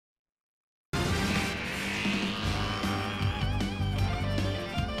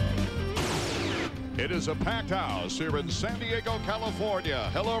It is a packed house here in San Diego, California.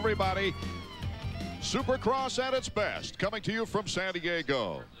 Hello, everybody. Supercross at its best, coming to you from San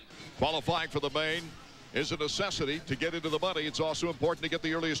Diego. Qualifying for the main is a necessity to get into the money. It's also important to get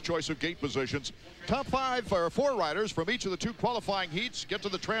the earliest choice of gate positions. Top 5 or 4 riders from each of the 2 qualifying heats get to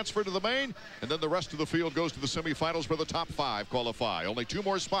the transfer to the main, and then the rest of the field goes to the semifinals where the top 5 qualify. Only 2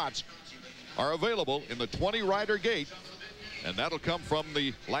 more spots are available in the 20-rider gate, and that'll come from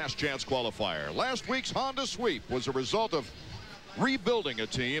the last chance qualifier. Last week's Honda sweep was a result of rebuilding a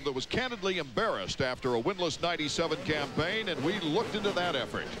team that was candidly embarrassed after a winless 97 campaign, and we looked into that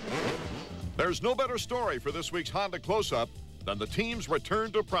effort. There's no better story for this week's Honda close-up than the team's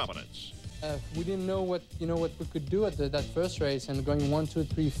return to prominence. We didn't know what we could do at that first race, and going 1, 2,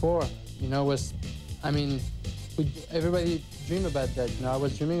 3, 4, was, I mean, everybody dream about that. I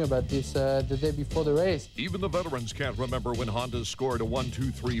was dreaming about this the day before the race. Even the veterans can't remember when Honda scored a 1,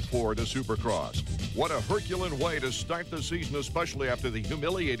 2, 3, 4 to Supercross. What a Herculean way to start the season, especially after the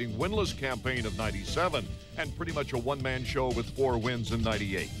humiliating winless campaign of 97 and pretty much a one-man show with 4 wins in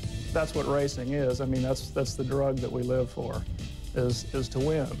 98. That's what racing is. I mean, that's the drug that we live for, is to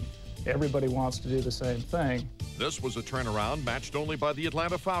win. Everybody wants to do the same thing. This was a turnaround matched only by the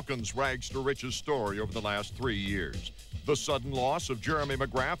Atlanta Falcons' rags to riches story over the last 3 years. The sudden loss of Jeremy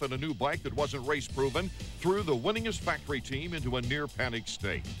McGrath and a new bike that wasn't race-proven threw the winningest factory team into a near-panic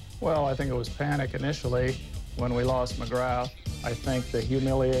state. Well, I think it was panic initially when we lost McGrath. I think the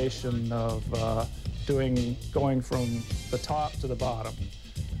humiliation of going from the top to the bottom.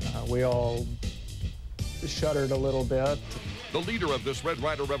 We all shuddered a little bit. The leader of this Red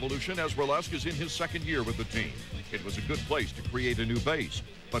Rider revolution, Ezra Lusk, is in his 2nd year with the team. It was a good place to create a new base,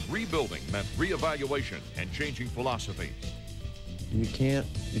 but rebuilding meant reevaluation and changing philosophies. You can't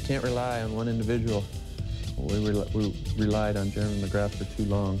rely on one individual. We relied on Jeremy McGrath for too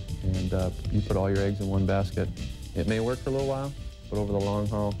long, and you put all your eggs in one basket. It may work for a little while, but over the long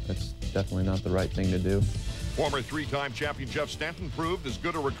haul, it's definitely not the right thing to do. Former 3-time champion Jeff Stanton proved as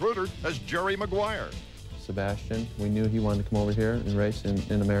good a recruiter as Jerry Maguire. Sebastian, we knew he wanted to come over here and race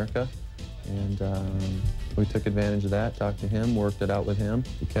in America, and we took advantage of that, talked to him, worked it out with him.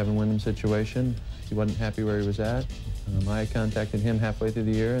 The Kevin Windham situation, he wasn't happy where he was at. I contacted him halfway through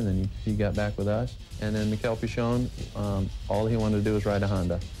the year, and then he got back with us. And then Mikel Pichon, all he wanted to do was ride a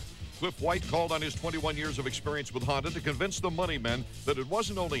Honda. Cliff White called on his 21 years of experience with Honda to convince the money men that it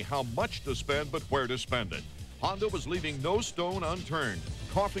wasn't only how much to spend, but where to spend it. Honda was leaving no stone unturned,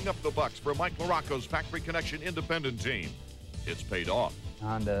 coughing up the bucks for Mike LaRocco's Factory Connection independent team. It's paid off.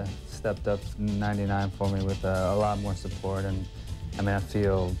 Honda stepped up in '99 for me with a lot more support, and I mean, I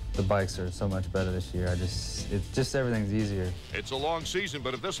feel the bikes are so much better this year. Everything's easier. It's a long season,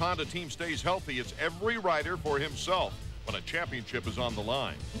 but if this Honda team stays healthy, it's every rider for himself when a championship is on the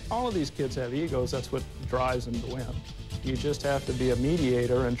line. All of these kids have egos. That's what drives them to win. You just have to be a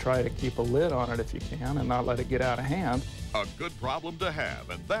mediator and try to keep a lid on it if you can and not let it get out of hand. A good problem to have,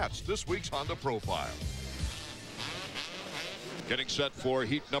 and that's this week's Honda Profile. Getting set for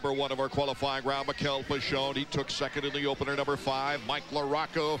heat number 1 of our qualifying round, Mikel Pichon. He took 2nd in the opener, number 5. Mike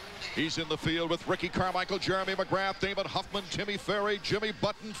LaRocco, he's in the field with Ricky Carmichael, Jeremy McGrath, David Huffman, Timmy Ferry, Jimmy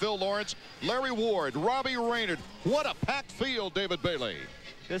Button, Phil Lawrence, Larry Ward, Robbie Raynard. What a packed field, David Bailey.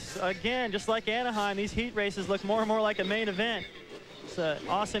 This, again, just like Anaheim, these heat races look more and more like a main event. It's an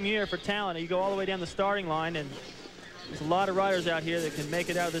awesome year for talent. You go all the way down the starting line, and there's a lot of riders out here that can make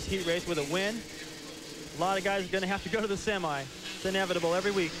it out of this heat race with a win. A lot of guys are going to have to go to the semi. It's inevitable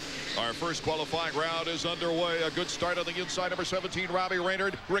every week. Our first qualifying round is underway. A good start on the inside. Number 17, Robbie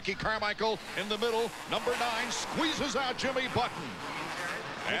Raynard. Ricky Carmichael in the middle. Number 9 squeezes out Jimmy Button.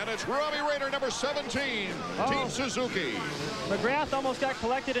 And it's Robbie Raynard, number 17, Team Suzuki. McGrath almost got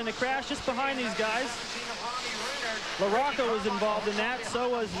collected in a crash just behind these guys. LaRocco was involved in that. So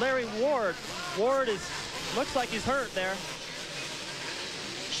was Larry Ward. Ward looks like he's hurt there.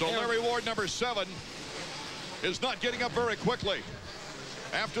 So Larry Ward, number 7, is not getting up very quickly.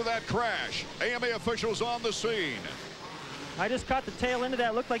 After that crash, AMA officials on the scene. I just caught the tail end of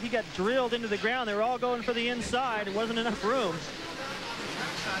that. Looked like he got drilled into the ground. They were all going for the inside. There wasn't enough room.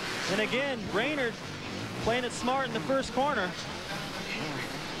 And again, Raynard playing it smart in the first corner.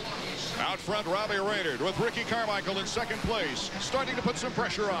 Out front, Robbie Raynard with Ricky Carmichael in 2nd place, starting to put some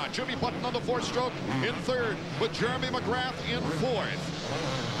pressure on. Jimmy Button on the 4th stroke in 3rd, with Jeremy McGrath in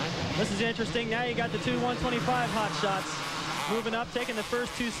 4th. This is interesting. Now you got the 2 125 hot shots moving up, taking the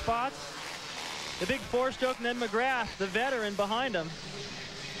first 2 spots. The big 4-stroke, and then McGrath, the veteran, behind him.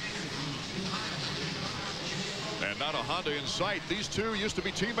 And Not a Honda in sight. These two used to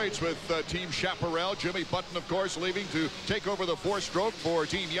be teammates with Team Chaparral. Jimmy Button, of course, leaving to take over the 4-stroke for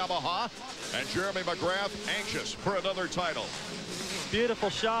Team Yamaha. And Jeremy McGrath anxious for another title.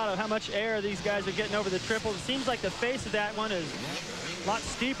 Beautiful shot of how much air these guys are getting over the triple. It seems like the face of that one is a lot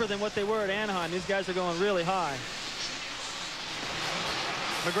steeper than what they were at Anaheim. These guys are going really high.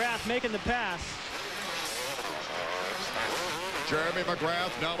 McGrath making the pass. Jeremy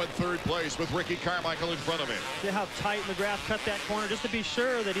McGrath now in 3rd place with Ricky Carmichael in front of him. See how tight McGrath cut that corner just to be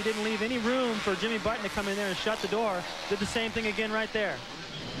sure that he didn't leave any room for Jimmy Button to come in there and shut the door. Did the same thing again right there.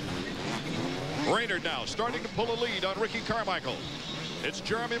 Raynard now starting to pull a lead on Ricky Carmichael. It's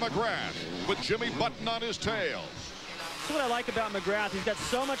Jeremy McGrath with Jimmy Button on his tail. That's what I like about McGrath. He's got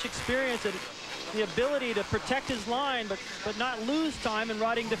so much experience and the ability to protect his line but not lose time in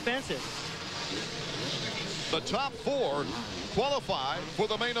riding defensive. The top 4 qualify for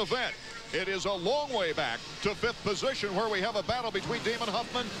the main event. It is a long way back to 5th position where we have a battle between Damon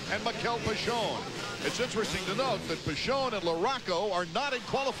Huffman and Mikel Pichon. It's interesting to note that Pichon and Larocco are not in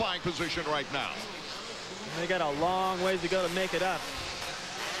qualifying position right now. They got a long ways to go to make it up.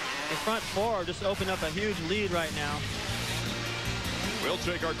 The front 4 just opened up a huge lead right now. We'll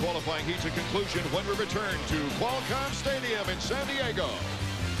take our qualifying heat to conclusion when we return to Qualcomm Stadium in San Diego.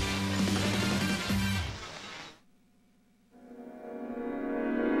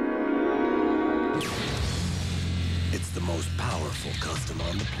 It's the most powerful custom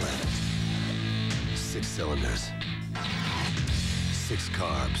on the planet. 6 cylinders, 6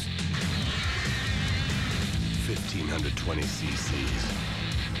 carbs, 1,520 cc's.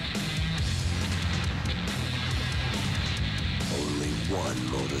 Only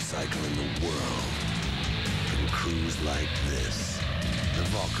one motorcycle in the world can cruise like this. The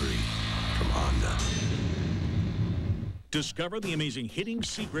Valkyrie from Honda. Discover the amazing hitting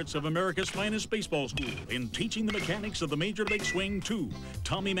secrets of America's finest baseball school in Teaching the Mechanics of the Major League Swing 2.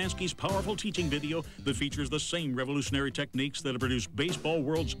 Tommy Mansky's powerful teaching video that features the same revolutionary techniques that have produced baseball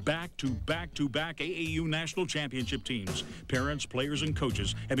world's back-to-back AAU national championship teams. Parents, players, and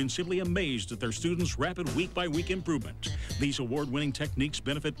coaches have been simply amazed at their students' rapid week-by-week improvement. These award-winning techniques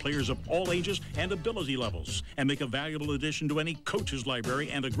benefit players of all ages and ability levels and make a valuable addition to any coach's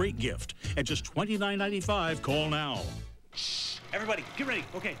library and a great gift. At just $29.95, call now. Everybody, get ready.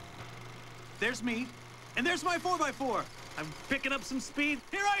 Okay. There's me, and there's my 4x4. I'm picking up some speed.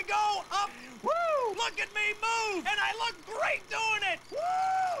 Here I go, up. Woo! Look at me move, and I look great doing it.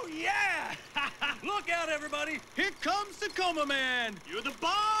 Woo! Yeah! Look out, everybody. Here comes Tacoma Man. You're the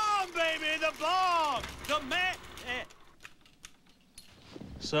bomb, baby, the bomb. The man.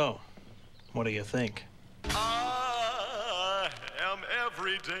 So, what do you think? I am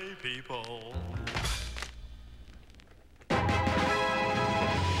everyday people.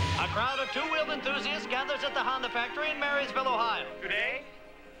 A crowd of two-wheeled enthusiasts gathers at the Honda factory in Marysville, Ohio. Today,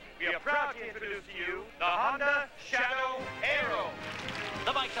 we are proud to introduce to you the Honda Shadow Aero.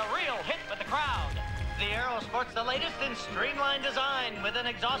 The bike's a real hit with the crowd. The Aero sports the latest in streamlined design with an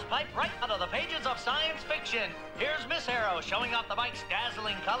exhaust pipe right out of the pages of science fiction. Here's Miss Aero showing off the bike's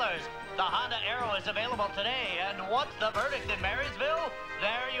dazzling colors. The Honda Aero is available today, and what's the verdict in Marysville?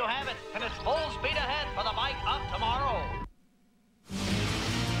 There you have it, and it's full speed ahead for the bike of tomorrow.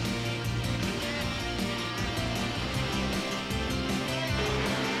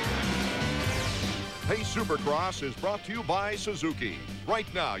 Hey Supercross is brought to you by Suzuki. Right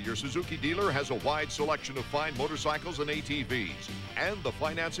now, your Suzuki dealer has a wide selection of fine motorcycles and ATVs, and the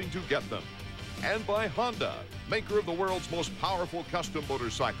financing to get them. And by Honda, maker of the world's most powerful custom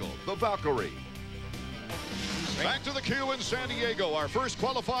motorcycle, the Valkyrie. Back to the queue in San Diego, our first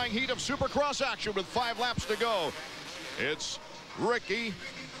qualifying heat of Supercross action with 5 laps to go. It's Ricky.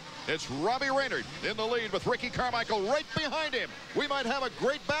 It's Robbie Raynard in the lead with Ricky Carmichael right behind him. We might have a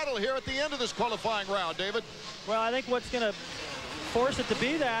great battle here at the end of this qualifying round, David. Well, I think what's going to force it to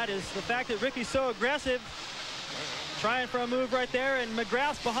be that is the fact that Ricky's so aggressive, trying for a move right there, and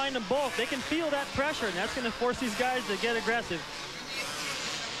McGrath's behind them both. They can feel that pressure, and that's going to force these guys to get aggressive.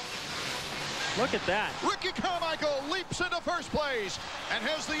 Look at that. Ricky Carmichael leaps into first place and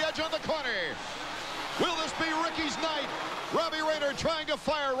has the edge on the corner. Will this be Ricky's night? Robbie Raynard trying to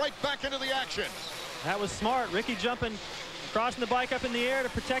fire right back into the action. That was smart. Ricky jumping, crossing the bike up in the air to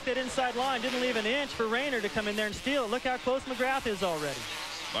protect that inside line. Didn't leave an inch for Raynard to come in there and steal it. Look how close McGrath is already.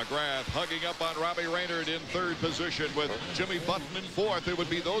 McGrath hugging up on Robbie Raynard in 3rd position with Jimmy Button in 4th. It would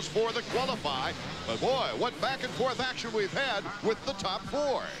be those 4 that qualify. But boy, what back and forth action we've had with the top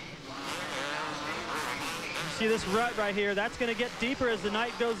 4. See this rut right here? That's going to get deeper as the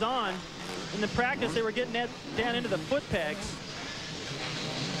night goes on. In the practice, they were getting that down into the foot pegs.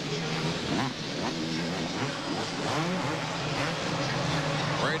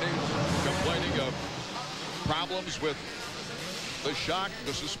 Rainey complaining of problems with the shock,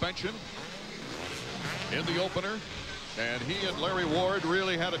 the suspension in the opener. And he and Larry Ward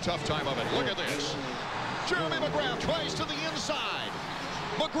really had a tough time of it. Look at this. Jeremy McGrath tries to the inside.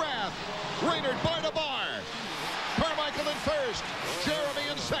 McGrath, Raynard bar to bar. Carmichael in first.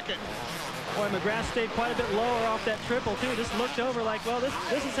 Jeremy in second. Boy, McGrath stayed quite a bit lower off that triple, too. Just looked over like, well, this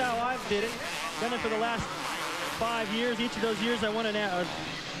is how I did it. Done it for the last 5 years. Each of those years I won a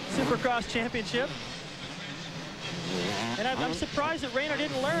Supercross championship. And I'm surprised that Raynard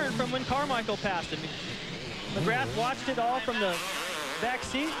didn't learn from when Carmichael passed him. McGrath watched it all from the back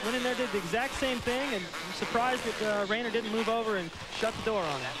seat, went in there, did the exact same thing, and I'm surprised that Raynard didn't move over and shut the door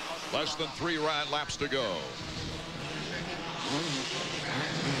on it. Less than 3 laps to go.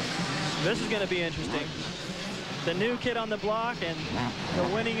 This is going to be interesting. The new kid on the block and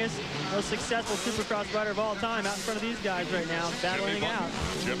the winningest, most successful Supercross rider of all time out in front of these guys right now, battling out.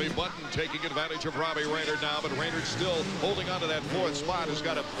 Jimmy Button taking advantage of Robbie Raynard now, but Raynard still holding on to that 4th spot. Has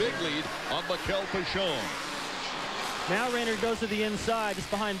got a big lead on Mikel Pichon. Now Raynard goes to the inside, just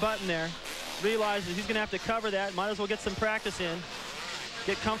behind Button there. Realizes he's going to have to cover that. Might as well get some practice in.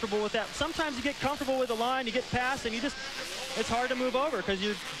 Get comfortable with that. Sometimes you get comfortable with the line, you get past, and it's hard to move over because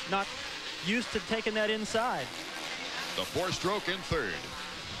you're not used to taking that inside. The 4-stroke in 3rd.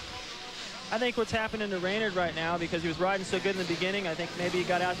 I think what's happening to Raynard right now, because he was riding so good in the beginning, I think maybe he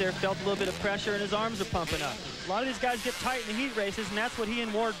got out there, felt a little bit of pressure, and his arms are pumping up. A lot of these guys get tight in the heat races, and that's what he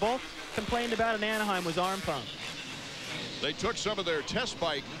and Ward both complained about in Anaheim, was arm pump. They took some of their test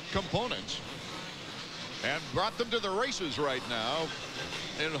bike components and brought them to the races right now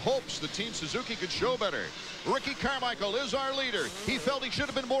in hopes the Team Suzuki could show better. Ricky Carmichael is our leader. He felt he should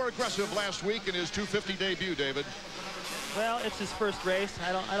have been more aggressive last week in his 250 debut, David. Well, it's his first race.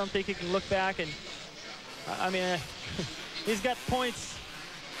 I don't think he can look back and, I mean, he's got points,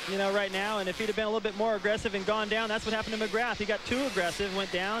 you know, right now, and if he'd have been a little bit more aggressive and gone down, that's what happened to McGrath. He got too aggressive,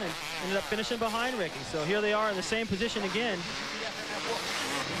 went down, and ended up finishing behind Ricky. So here they are in the same position again.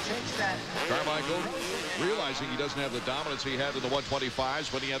 Carmichael realizing he doesn't have the dominance he had in the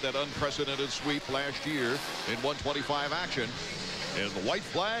 125s when he had that unprecedented sweep last year in 125 action. And the white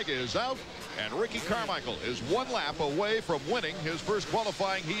flag is out, and Ricky Carmichael is 1 lap away from winning his first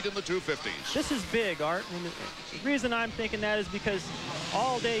qualifying heat in the 250s. This is big, Art. And the reason I'm thinking that is because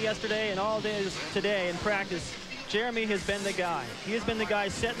all day yesterday and all day today in practice, Jeremy has been the guy. He has been the guy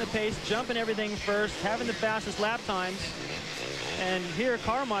setting the pace, jumping everything first, having the fastest lap times. And here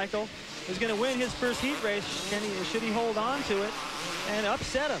Carmichael is going to win his first heat race. Should he hold on to it and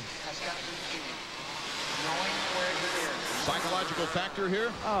upset him? Psychological factor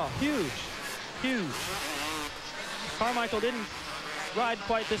here? Oh, huge. Huge. Carmichael didn't ride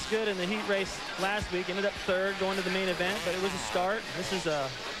quite this good in the heat race last week. Ended up 3rd going to the main event, but it was a start. This is a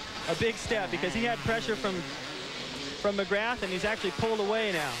big step because he had pressure from McGrath, and he's actually pulled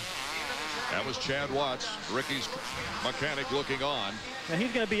away now. That was Chad Watts, Ricky's mechanic, looking on. And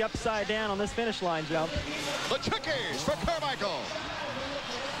he's going to be upside down on this finish line jump. The chickies for Carmichael.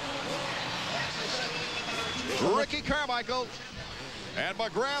 Ricky Carmichael and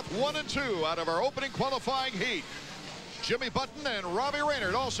McGrath 1 and 2 out of our opening qualifying heat. Jimmy Button and Robbie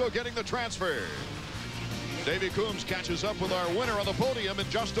Raynard also getting the transfer. Davey Coombs catches up with our winner on the podium in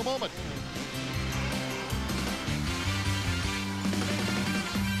just a moment.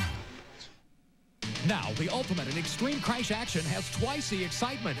 Now, the ultimate in extreme crash action has twice the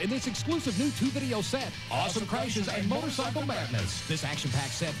excitement in this exclusive new 2-video set, Awesome Crashes and Motorcycle Madness. This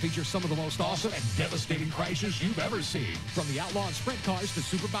action-packed set features some of the most awesome and devastating crashes you've ever seen. From the outlawed sprint cars to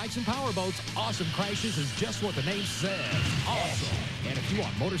superbikes and powerboats, Awesome Crashes is just what the name says, awesome. And if you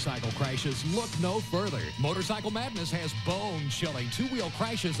want motorcycle crashes, look no further. Motorcycle Madness has bone-chilling 2-wheel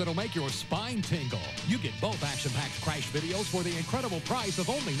crashes that'll make your spine tingle. You get both action-packed crash videos for the incredible price of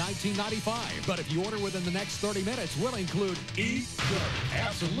only $19.95. But if you order within the next 30 minutes, we'll include e-dirt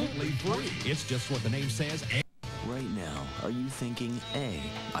absolutely free. It's just what the name says. Right now, are you thinking, A,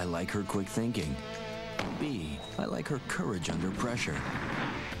 I like her quick thinking, B, I like her courage under pressure,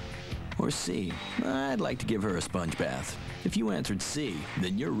 or C, I'd like to give her a sponge bath? If you answered C,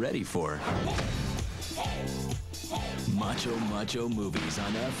 then you're ready for Macho Movies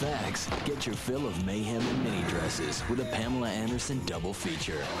on FX. Get your fill of mayhem and mini dresses with a Pamela Anderson double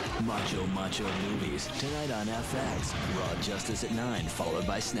feature. Macho Movies, tonight on FX. Raw Justice at 9, followed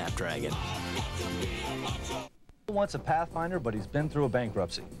by Snapdragon. Wants a Pathfinder, but he's been through a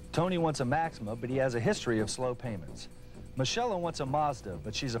bankruptcy. Tony wants a Maxima, but he has a history of slow payments. Michelle wants a Mazda,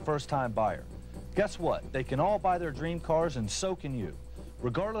 but she's a first-time buyer. Guess what? They can all buy their dream cars, and so can you.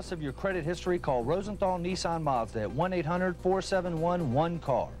 Regardless of your credit history, call Rosenthal Nissan Mazda at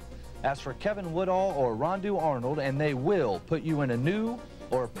 1-800-471-1CAR. Ask for Kevin Woodall or Rondu Arnold, and they will put you in a new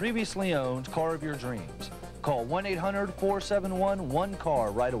or previously owned car of your dreams. Call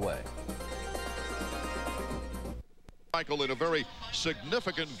 1-800-471-1CAR right away. Michael in a very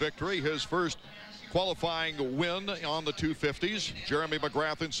significant victory, his first qualifying win on the 250s. Jeremy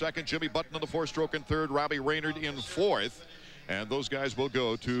McGrath in second, Jimmy Button in the four-stroke in third, Robbie Raynard in fourth. And those guys will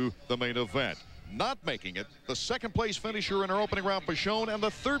go to the main event. Not making it, the second-place finisher in our opening round, Pashone, and the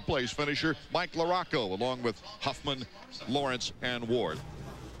third-place finisher, Mike LaRocco, along with Huffman, Lawrence, and Ward.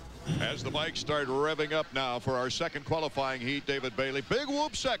 As the bikes start revving up now for our second qualifying heat, David Bailey. Big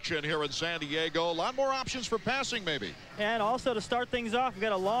whoop section here in San Diego. A lot more options for passing, maybe. And also to start things off, we've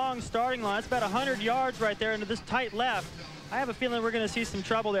got a long starting line. It's about 100 yards right there into this tight left. I have a feeling we're going to see some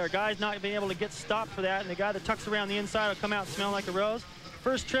trouble there. Guys not being able to get stopped for that, and the guy that tucks around the inside will come out smelling like a rose.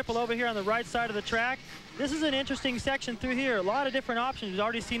 First triple over here on the right side of the track. This is an interesting section through here. A lot of different options. We've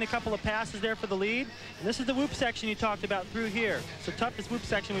already seen a couple of passes there for the lead. And this is the whoop section you talked about through here. It's the toughest whoop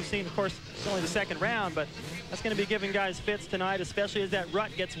section we've seen. Of course, it's only the second round, but that's going to be giving guys fits tonight, especially as that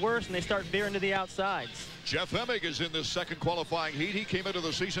rut gets worse and they start veering to the outsides. Jeff Emig is in this second qualifying heat. He came into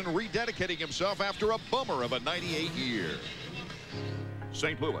the season rededicating himself after a bummer of a 98 year.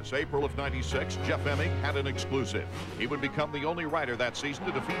 St. Louis, April of '96, Jeff Emig had an exclusive. He would become the only rider that season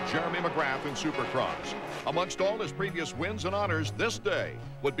to defeat Jeremy McGrath in Supercross. Amongst all his previous wins and honors, this day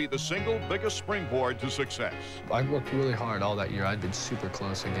would be the single biggest springboard to success. I worked really hard all that year. I'd been super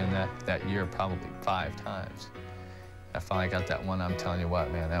close again that year, probably 5 times. I finally got that one. I'm telling you what,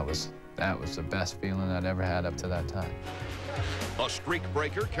 man, that was the best feeling I'd ever had up to that time. A streak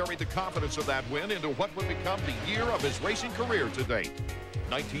breaker carried the confidence of that win into what would become the year of his racing career to date.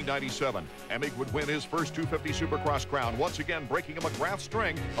 1997, Emig would win his first 250 Supercross crown, once again breaking a McGrath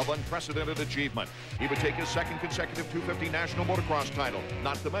string of unprecedented achievement. He would take his second consecutive 250 National Motocross title,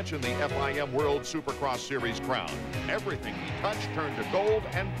 not to mention the FIM World Supercross Series crown. Everything he touched turned to gold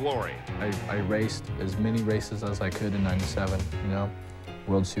and glory. I raced as many races as I could in '97, you know,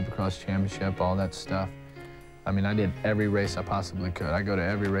 World Supercross Championship, all that stuff. I mean, I did every race I possibly could. I go to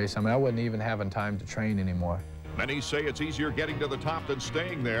every race. I mean, I wasn't even having time to train anymore. Many say it's easier getting to the top than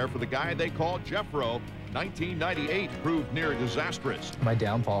staying there. For the guy they call Jeffro, 1998 proved near disastrous. My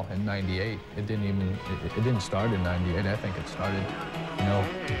downfall in '98, it didn't start in '98. I think it started, you know,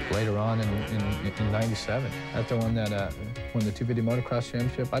 later on in '97. After won the 250 Motocross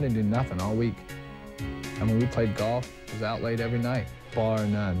Championship, I didn't do nothing all week. I mean, we played golf. Was out late every night, bar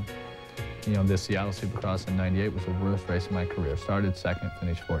none. You know, this Seattle Supercross in '98 was the worst race of my career. Started second,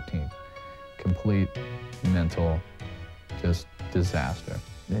 finished 14th. Complete mental, just disaster.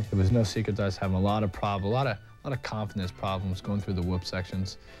 It was no secret that I was having a lot of problems, a lot of confidence problems going through the whoop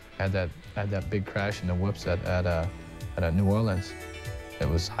sections. I had that big crash in the whoops at New Orleans. It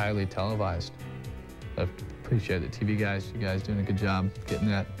was highly televised. I appreciate the TV guys. You guys doing a good job getting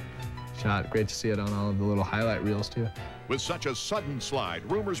that shot. Great to see it on all of the little highlight reels too. With such a sudden slide,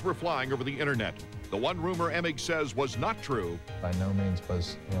 rumors were flying over the internet. The one rumor Emig says was not true. By no means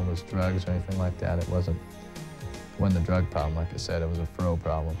was drugs or anything like that. It wasn't the drug problem, like I said. It was a fro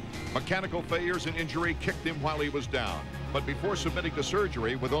problem. Mechanical failures and injury kicked him while he was down. But before submitting to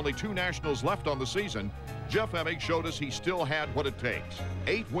surgery, with only 2 nationals left on the season, Jeff Emig showed us he still had what it takes.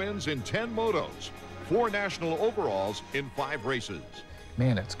 8 wins in 10 motos, 4 national overalls in 5 races.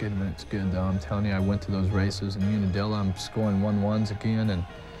 Man, it's good when it's good, though. I'm telling you, I went to those races in Unadilla. I'm scoring 1-1s again,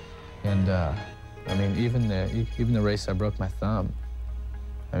 and I mean, even the race I broke my thumb.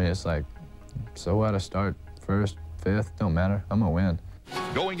 I mean, it's like, so what? I start first, fifth, don't matter. I'm gonna win.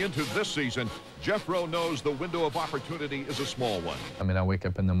 Going into this season, Jeffro knows the window of opportunity is a small one. I mean, I wake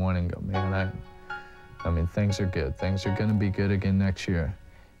up in the morning and go, man, I mean, things are good. Things are gonna be good again next year,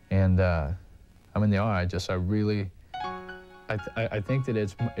 and I mean, they are. I think that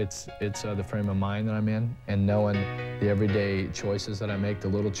it's the frame of mind that I'm in, and knowing the everyday choices that I make, the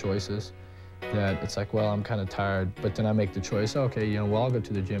little choices, that it's like, well, I'm kind of tired, but then I make the choice, okay, you know, well, I'll go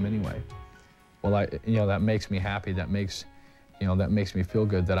to the gym anyway. Well, you know, that makes me happy. That makes me feel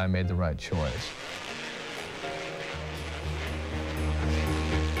good that I made the right choice.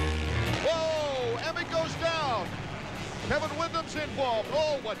 Whoa, Emig goes down. Kevin Windham's involved.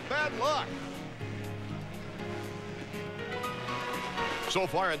 Oh, what bad luck. So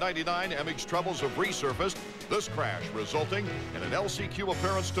far in '99, Emig's troubles have resurfaced, this crash resulting in an LCQ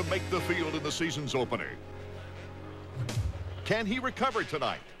appearance to make the field in the season's opener. Can he recover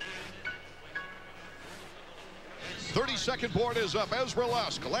tonight? 32nd board is up. Ezra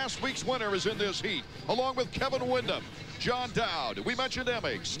Lusk, last week's winner, is in this heat, along with Kevin Windham. John Dowd. We mentioned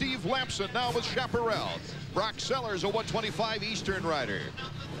Emig. Steve Lampson now with Chaparral. Brock Sellers, a 125 Eastern rider.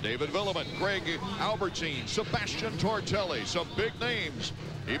 David Villeman, Greg Albertine, Sebastian Tortelli. Some big names.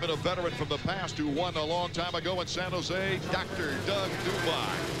 Even a veteran from the past who won a long time ago in San Jose, Dr. Doug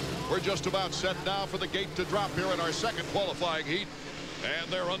Dubai. We're just about set now for the gate to drop here in our second qualifying heat, and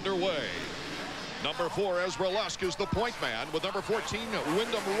they're underway. Number 4, Ezra Lusk, is the point man, with number 14,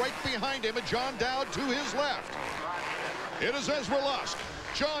 Wyndham, right behind him, and John Dowd to his left. It is Ezra Lusk,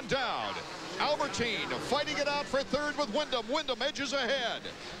 John Dowd, Albertine fighting it out for third with Wyndham. Wyndham edges ahead.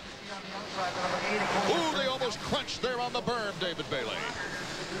 Ooh, they almost crunched there on the berm, David Bailey.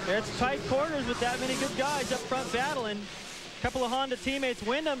 It's tight quarters with that many good guys up front battling. A couple of Honda teammates.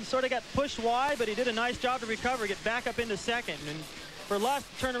 Wyndham sort of got pushed wide, but he did a nice job to recover, get back up into second. And for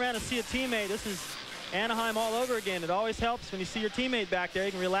Lusk to turn around and see a teammate, this is Anaheim all over again. It always helps when you see your teammate back there.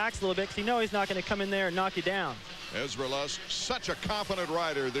 You can relax a little bit because you know he's not going to come in there and knock you down. Ezra Lusk, such a confident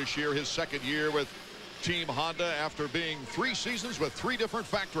rider this year, his second year with Team Honda after being 3 seasons with 3 different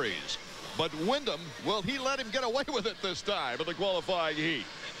factories. But Wyndham, will he let him get away with it this time in the qualifying heat?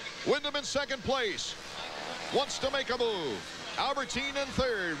 Wyndham in second place, wants to make a move. Albertine in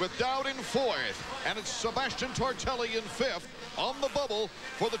third with Dowd in fourth, and it's Sebastian Tortelli in fifth on the bubble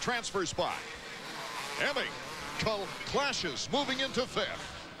for the transfer spot. Emig clashes moving into fifth.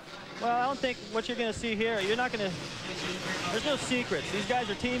 Well, I don't think what you're going to see here, you're not going to, there's no secrets. These guys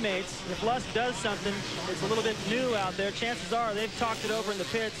are teammates. If Lusk does something that's a little bit new out there, chances are they've talked it over in the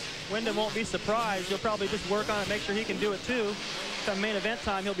pits. Wyndham won't be surprised. He'll probably just work on it, make sure he can do it too. Come main event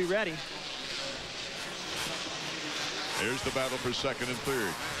time, he'll be ready. Here's the battle for second and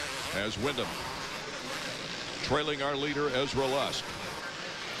third as Wyndham trailing our leader, Ezra Lusk.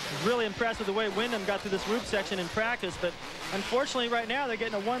 Really impressed with the way Wyndham got through this root section in practice, but unfortunately right now they're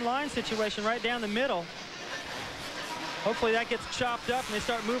getting a one-line situation right down the middle. Hopefully that gets chopped up and they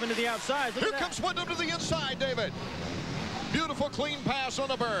start moving to the outside. Here comes Wyndham to the inside, David. Beautiful clean pass on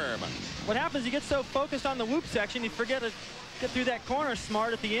the berm. What happens, you get so focused on the whoop section, you forget to get through that corner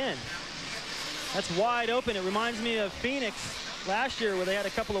smart at the end. That's wide open. It reminds me of Phoenix last year where they had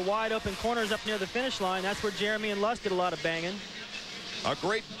a couple of wide open corners up near the finish line. That's where Jeremy and Lusk did a lot of banging. A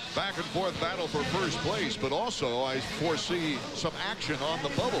great back and forth battle for first place, but also I foresee some action on the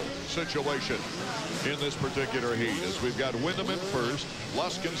bubble situation in this particular heat, as we've got Wyndham in first,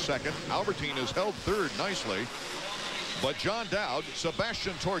 Lusk in second. Albertine has held third nicely, but John Dowd,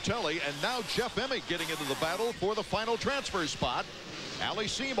 Sebastian Tortelli, and now Jeff Emig getting into the battle for the final transfer spot. Ali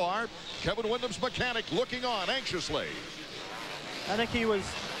Seymour, Kevin Wyndham's mechanic, looking on anxiously. I think he was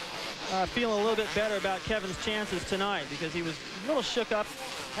feeling a little bit better about Kevin's chances tonight because he was a little shook up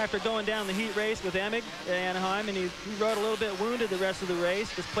after going down the heat race with Emig at Anaheim, and he rode a little bit wounded the rest of the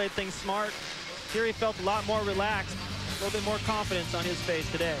race, just played things smart. Here he felt a lot more relaxed, a little bit more confidence on his face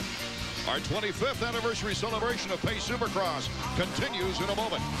today. Our 25th anniversary celebration of AMA Supercross continues in a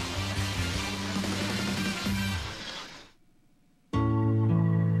moment.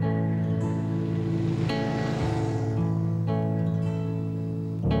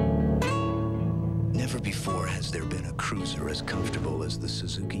 Before has there been a cruiser as comfortable as the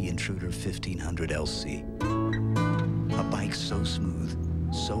Suzuki Intruder 1500 LC. A bike so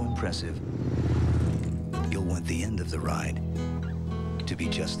smooth, so impressive, you'll want the end of the ride to be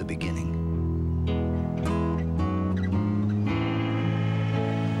just the beginning.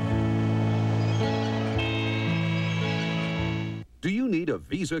 Do you need a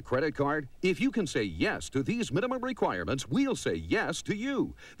Visa credit card? If you can say yes to these minimum requirements, we'll say yes to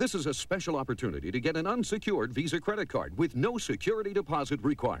you. This is a special opportunity to get an unsecured Visa credit card with no security deposit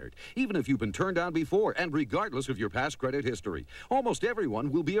required, even if you've been turned down before and regardless of your past credit history. Almost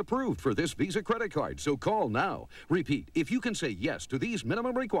everyone will be approved for this Visa credit card, so call now. Repeat, if you can say yes to these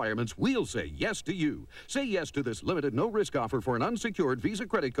minimum requirements, we'll say yes to you. Say yes to this limited no-risk offer for an unsecured Visa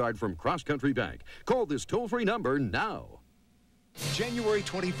credit card from Cross Country Bank. Call this toll-free number now. January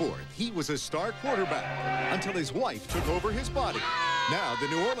 24th, he was a star quarterback until his wife took over his body. Now the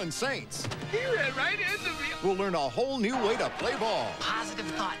New Orleans Saints He ran right into me. will learn a whole new way to play ball. Positive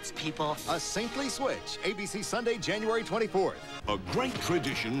thoughts, people. A saintly switch. ABC Sunday, January 24th. A great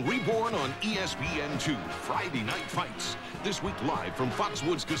tradition reborn on ESPN2, Friday Night Fights. This week live from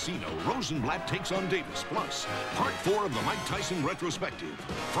Foxwoods Casino, Rosenblatt takes on Davis. Plus, part 4 of the Mike Tyson retrospective.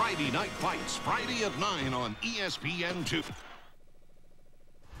 Friday Night Fights, Friday at 9 on ESPN2.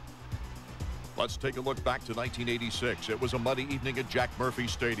 Let's take a look back to 1986. It was a muddy evening at Jack Murphy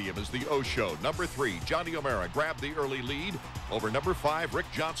Stadium as the O-Show. Number 3, Johnny O'Mara grabbed the early lead over number 5, Rick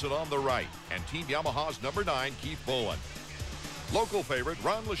Johnson on the right, and Team Yamaha's number 9, Keith Bowen. Local favorite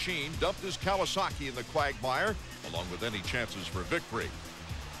Ron Lachine dumped his Kawasaki in the quagmire, along with any chances for victory.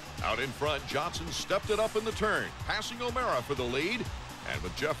 Out in front, Johnson stepped it up in the turn, passing O'Mara for the lead. And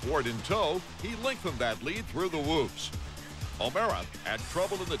with Jeff Ward in tow, he lengthened that lead through the whoops. O'Mara had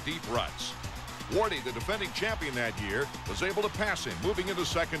trouble in the deep ruts. Wardy, the defending champion that year, was able to pass him, moving into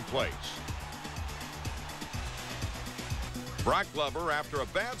second place. Brock Glover, after a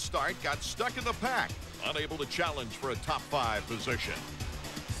bad start, got stuck in the pack, unable to challenge for a top 5 position.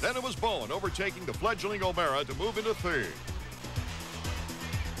 Then it was Bowen overtaking the fledgling O'Mara to move into third.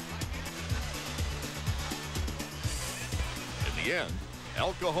 In the end,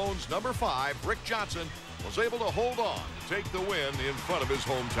 El Cajon's number 5, Rick Johnson, was able to hold on to take the win in front of his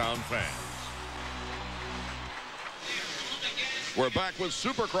hometown fans. We're back with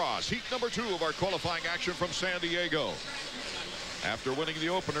Supercross, heat number 2 of our qualifying action from San Diego. After winning the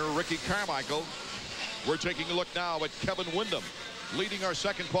opener, Ricky Carmichael, we're taking a look now at Kevin Windham, leading our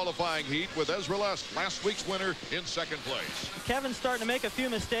second qualifying heat with Ezra Lusk, last week's winner, in second place. Kevin's starting to make a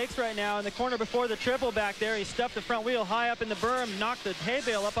few mistakes right now. In the corner before the triple back there, he stuffed the front wheel high up in the berm, knocked the hay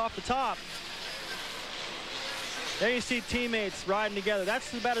bale up off the top. There you see teammates riding together.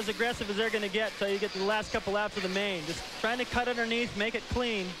 That's about as aggressive as they're going to get until you get to the last couple laps of the main. Just trying to cut underneath, make it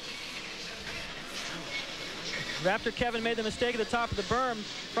clean. After Kevin made the mistake at the top of the berm,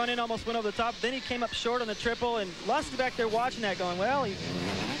 front end almost went over the top. Then he came up short on the triple, and Lusk is back there watching that going, well,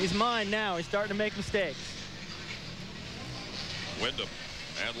 he's mine now. He's starting to make mistakes. Windham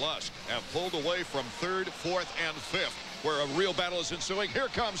and Lusk have pulled away from 3rd, 4th, and 5th, where a real battle is ensuing. Here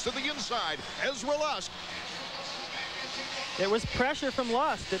comes to the inside, Ezra Lusk. It was pressure from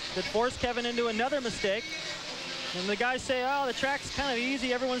Lusk that forced Kevin into another mistake. And the guys say, oh, the track's kind of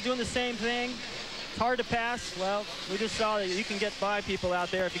easy. Everyone's doing the same thing. It's hard to pass. Well, we just saw that you can get by people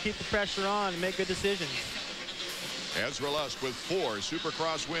out there if you keep the pressure on and make good decisions. Ezra Lusk with 4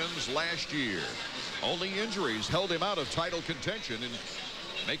 Supercross wins last year. Only injuries held him out of title contention in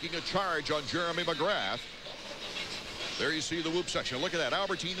making a charge on Jeremy McGrath. There you see the whoop section. Look at that.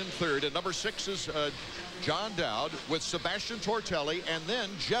 Albertine in 3rd, and number 6 is John Dowd with Sebastian Tortelli and then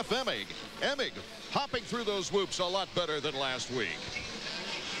Jeff Emig. Emig hopping through those whoops a lot better than last week.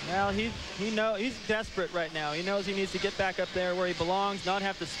 Well, he's desperate right now. He knows he needs to get back up there where he belongs, not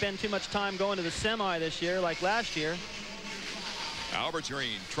have to spend too much time going to the semi this year like last year.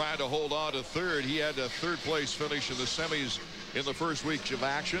 Albertine trying to hold on to 3rd. He had a 3rd place finish in the semis in the first weeks of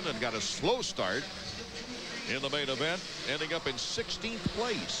action and got a slow start in the main event, ending up in 16th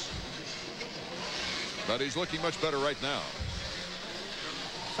place. But he's looking much better right now.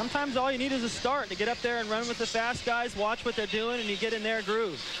 Sometimes all you need is a start to get up there and run with the fast guys, watch what they're doing, and you get in their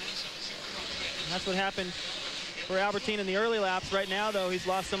groove. And that's what happened for Albertine in the early laps. Right now, though, he's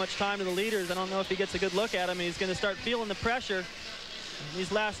lost so much time to the leaders. I don't know if he gets a good look at him. He's going to start feeling the pressure in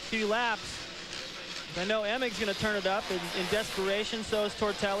these last few laps. I know Emig's going to turn it up in desperation. So is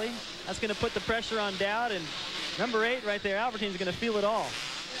Tortelli. That's going to put the pressure on Dowd. And number 8 right there, Albertine's going to feel it all.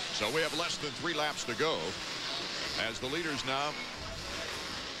 So we have less than 3 laps to go as the leaders now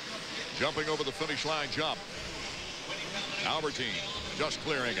jumping over the finish line jump. Albertine just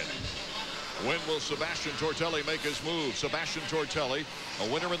clearing it. When will Sebastian Tortelli make his move? Sebastian Tortelli,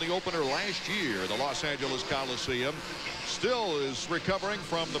 a winner in the opener last year, the Los Angeles Coliseum, still is recovering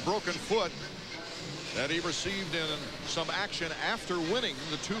from the broken foot that he received in some action after winning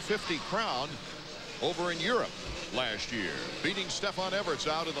the 250 crown over in Europe last year, beating Stefan Everts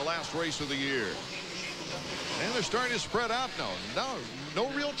out in the last race of the year. And they're starting to spread out now. No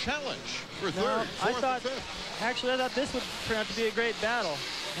real challenge for 3rd, 4th, and 5th. Actually, I thought this would turn out to be a great battle.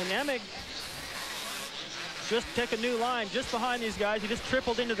 And Emig just took a new line just behind these guys. He just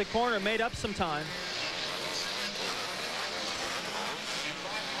tripled into the corner, made up some time.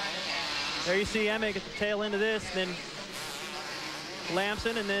 There you see Emig at the tail end of this, then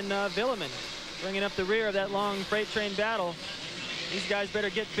Lamson, and then Villeman bringing up the rear of that long freight train battle. These guys better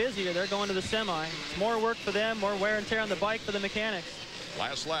get busier. They're going to the semi. It's more work for them, more wear and tear on the bike for the mechanics.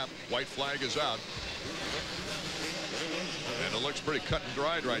 Last lap, white flag is out. And it looks pretty cut and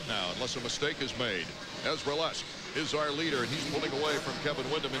dried right now, unless a mistake is made. Ezra Lusk is our leader, and he's pulling away from Kevin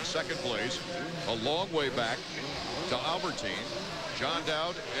Windham in 2nd place. A long way back to Albertine, John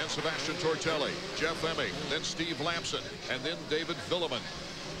Dowd, and Sebastian Tortelli. Jeff Emig, then Steve Lamson, and then David Villeman.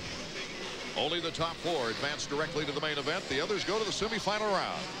 Only the top 4 advance directly to the main event. The others go to the semifinal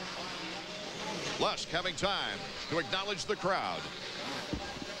round. Lusk having time to acknowledge the crowd.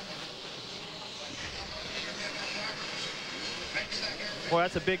 Boy,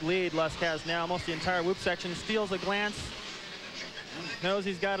 that's a big lead Lusk has now. Almost the entire whoop section. Steals a glance. Knows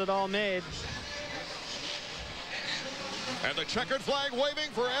he's got it all made. And the checkered flag waving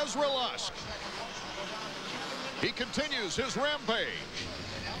for Ezra Lusk. He continues his rampage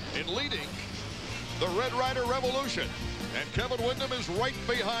in leading the Red Rider Revolution. And Kevin Windham is right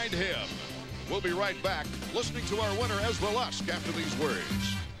behind him. We'll be right back listening to our winner, Ezra Lusk, after these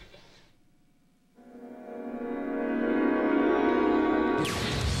words.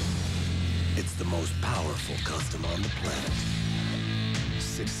 It's the most powerful custom on the planet.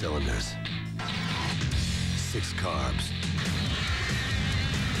 6 cylinders, 6 carbs,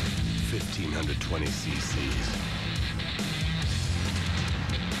 1,520 cc's.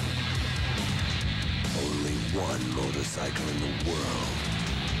 Only one motorcycle in the world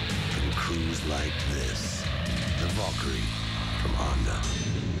can cruise like this. The Valkyrie from Honda.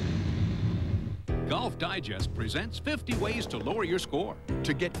 Golf Digest presents 50 ways to lower your score.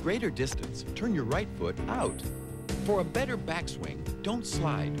 To get greater distance, turn your right foot out. For a better backswing, don't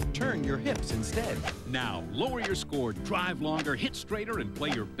slide. Turn your hips instead. Now, lower your score, drive longer, hit straighter, and play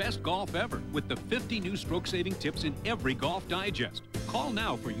your best golf ever with the 50 new stroke-saving tips in every Golf Digest. Call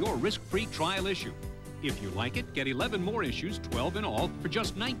now for your risk-free trial issue. If you like it, get 11 more issues, 12 in all, for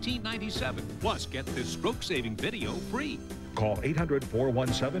just $19.97. Plus, get this stroke-saving video free. Call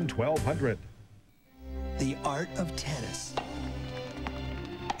 800-417-1200. The art of tennis,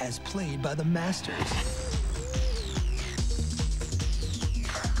 as played by the masters.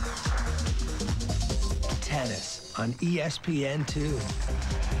 Tennis on ESPN2.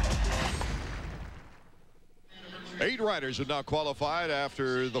 8 riders have now qualified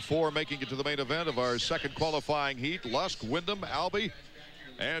after the 4 making it to the main event of our second qualifying heat. Lusk, Windham, Albie,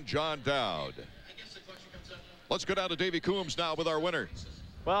 and John Dowd. Let's go down to Davey Coombs now with our winner.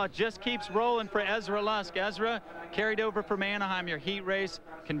 Well, it just keeps rolling for Ezra Lusk. Ezra carried over from Anaheim, your heat race,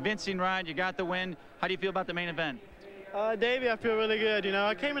 convincing ride, you got the win. How do you feel about the main event? Davey, I feel really good. You know,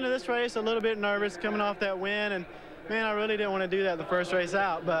 I came into this race a little bit nervous coming off that win, and man, I really didn't want to do that the first race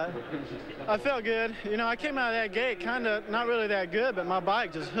out, but I felt good. You know, I came out of that gate kind of not really that good, but my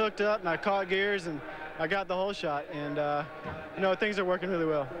bike just hooked up and I caught gears and I got the whole shot, and you know, things are working really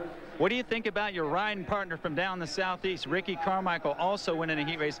well. What do you think about your riding partner from down the southeast, Ricky Carmichael, also winning a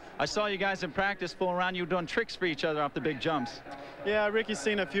heat race? I saw you guys in practice fooling around. You were doing tricks for each other off the big jumps. Yeah, Ricky's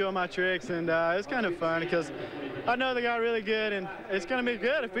seen a few of my tricks, and it's kind of fun because I know the guy really good, and it's going to be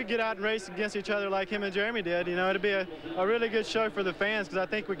good if we get out and race against each other like him and Jeremy did. You know, it'll be a really good show for the fans because I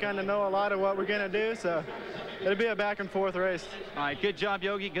think we kind of know a lot of what we're going to do, so it'll be a back and forth race. All right, good job,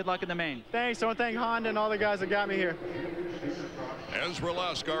 Yogi. Good luck in the main. Thanks. I want to thank Honda and all the guys that got me here. Ezra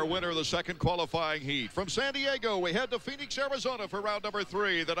Lusk, our winner of the second qualifying heat. From San Diego, we head to Phoenix, Arizona for round number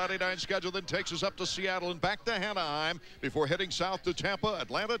 3. The 99 schedule then takes us up to Seattle and back to Anaheim before heading south to Tampa,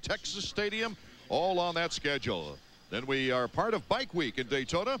 Atlanta, Texas Stadium, all on that schedule. Then we are part of Bike Week in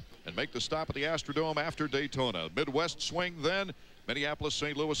Daytona and make the stop at the Astrodome after Daytona. Midwest swing then, Minneapolis,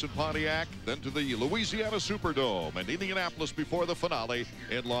 St. Louis, and Pontiac, then to the Louisiana Superdome and Indianapolis before the finale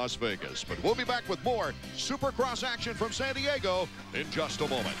in Las Vegas. But we'll be back with more Supercross action from San Diego in just a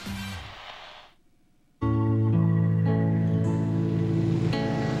moment.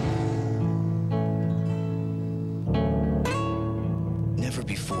 Never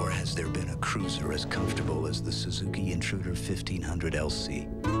before has there been a cruiser as comfortable as the Suzuki Intruder 1500 LC.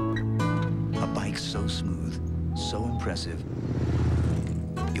 A bike so smooth, so impressive,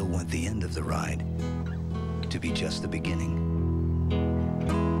 you'll want the end of the ride to be just the beginning.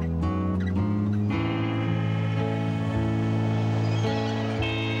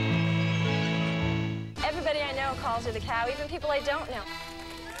 Everybody I know calls her the cow, even people I don't know.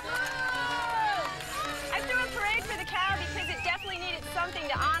 I threw a parade for the cow because it definitely needed something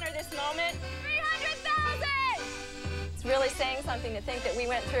to honor this moment. 300,000! It's really saying something to think that we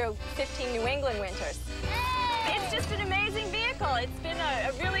went through 15 New England winters. It's just an amazing vehicle. It's been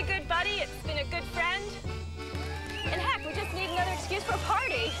a really good buddy. It's been a good friend. And heck, we just need another excuse for a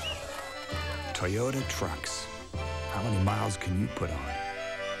party. Toyota trucks. How many miles can you put on?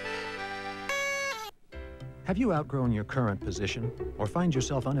 Have you outgrown your current position or find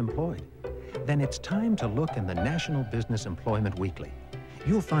yourself unemployed? Then it's time to look in the National Business Employment Weekly.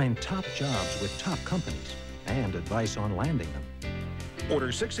 You'll find top jobs with top companies and advice on landing them.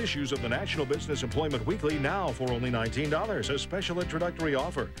 Order 6 issues of the National Business Employment Weekly now for only $19, a special introductory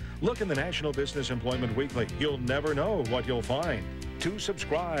offer. Look in the National Business Employment Weekly. You'll never know what you'll find. To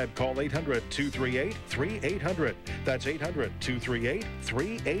subscribe, call 800-238-3800. That's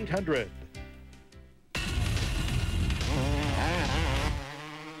 800-238-3800.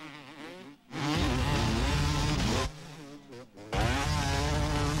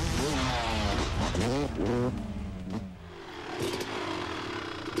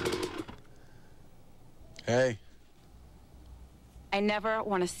 Hey, I never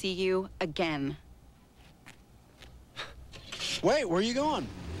want to see you again. Wait, where are you going?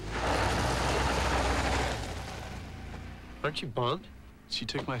 Aren't you bummed? She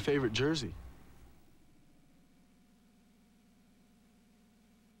took my favorite jersey.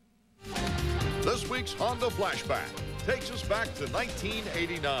 This week's Honda Flashback takes us back to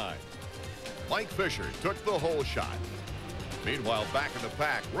 1989. Mike Fisher took the whole shot. Meanwhile, back in the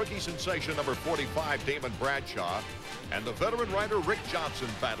pack, rookie sensation number 45, Damon Bradshaw, and the veteran rider Rick Johnson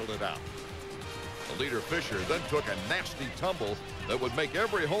battled it out. The leader, Fisher, then took a nasty tumble that would make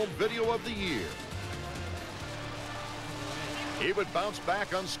every home video of the year. He would bounce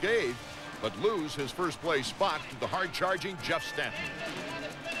back unscathed, but lose his first-place spot to the hard-charging Jeff Stanton.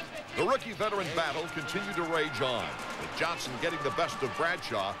 The rookie-veteran battle continued to rage on, with Johnson getting the best of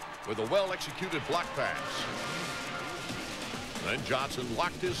Bradshaw with a well-executed block pass. Then Johnson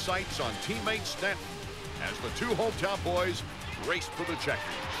locked his sights on teammate Stanton as the two hometown boys raced for the checkers.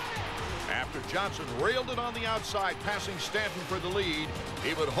 After Johnson railed it on the outside, passing Stanton for the lead,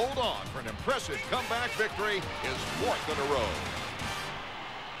 he would hold on for an impressive comeback victory, his fourth in a row.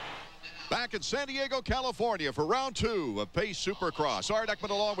 Back in San Diego, California for round 2 of Pace Supercross. Art Ekman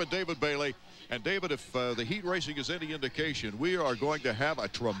along with David Bailey. And David, if the heat racing is any indication, we are going to have a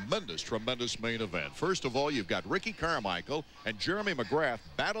tremendous main event. First of all, you've got Ricky Carmichael and Jeremy McGrath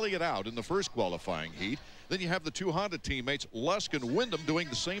battling it out in the first qualifying heat. Then you have the two Honda teammates, Lusk and Wyndham, doing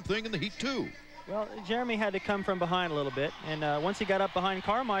the same thing in the heat 2. Well, Jeremy had to come from behind a little bit. And once he got up behind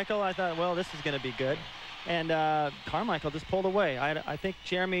Carmichael, I thought, well, this is going to be good. And Carmichael just pulled away. I think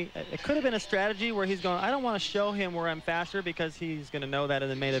Jeremy, it could have been a strategy where he's going, I don't want to show him where I'm faster because he's going to know that in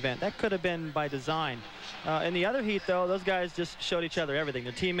the main event. That could have been by design. In the other heat, though, those guys just showed each other everything.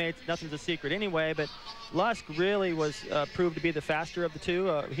 Their teammates, nothing's a secret anyway, but Lusk really was proved to be the faster of the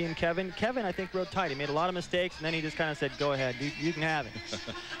two, he and Kevin. Kevin, I think, rode tight. He made a lot of mistakes, and then he just kind of said, go ahead, you can have it.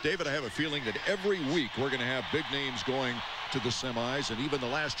 David, I have a feeling that every week we're going to have big names going to the semis, and even the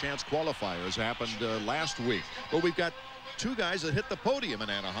last chance qualifiers happened last week. But we've got two guys that hit the podium in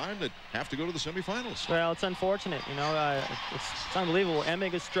Anaheim that have to go to the semifinals. Well, it's unfortunate, you know. It's unbelievable.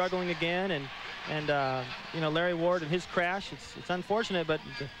 Emig is struggling again, and you know, Larry Ward and his crash. It's unfortunate, but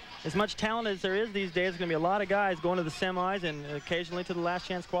as much talent as there is these days, there's going to be a lot of guys going to the semis and occasionally to the last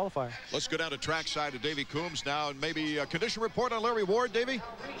chance qualifier. Let's go down to trackside to Davey Coombs now, and maybe a condition report on Larry Ward, Davey?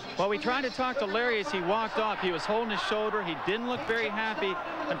 Well, we tried to talk to Larry as he walked off. He was holding his shoulder. He didn't look very happy.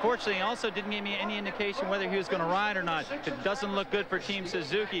 Unfortunately, he also didn't give me any indication whether he was going to ride or not. It doesn't look good for Team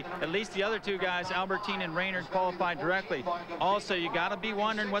Suzuki. At least the other two guys, Albertine and Raynard, qualified directly. Also, you got to be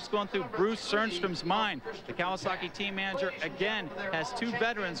wondering what's going through Bruce Cernstrom's mind. The Kawasaki team manager, again, has two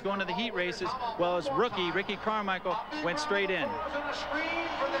veterans going to the heat races, while his rookie, Ricky Carmichael, went straight in.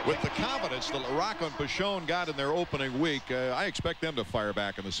 With the confidence that LaRocco and Pichon got in their opening week, I expect them to fire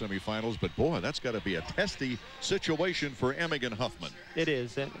back in the semifinals, but boy, that's got to be a testy situation for Emig and Huffman. It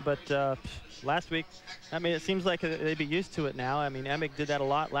is, but last week, I mean, it seems like they'd be used to it now. I mean, Emig did that a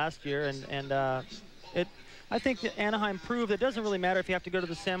lot last year, and I think that Anaheim proved it doesn't really matter if you have to go to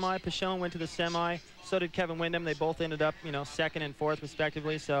the semi. Pichon went to the semi. So did Kevin Wyndham. They both ended up, you know, 2nd and 4th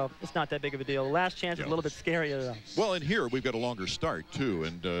respectively. So it's not that big of a deal. The last chance is a little bit scarier, though. Well, and here we've got a longer start too,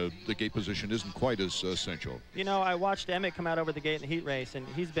 and the gate position isn't quite as essential. You know, I watched Emig come out over the gate in the heat race, and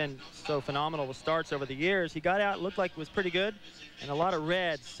he's been so phenomenal with starts over the years. He got out, looked like it was pretty good, and a lot of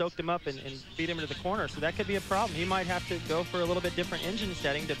reds soaked him up and beat him into the corner. So that could be a problem. He might have to go for a little bit different engine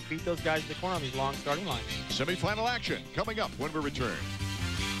setting to beat those guys in the corner on these long starting lines. Semi-final action coming up when we return.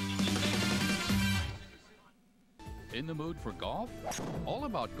 In the mood for golf? All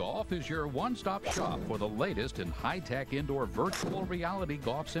About Golf is your one-stop shop for the latest in high-tech indoor virtual reality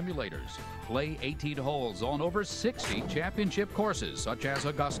golf simulators. Play 18 holes on over 60 championship courses such as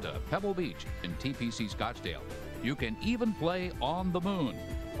Augusta, Pebble Beach, and TPC Scottsdale. You can even play on the moon.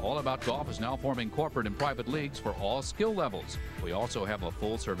 All About Golf is now forming corporate and private leagues for all skill levels. We also have a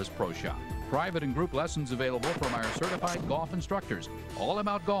full-service pro shop. Private and group lessons available from our certified golf instructors. All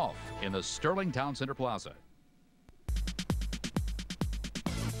About Golf in the Sterling Town Center Plaza.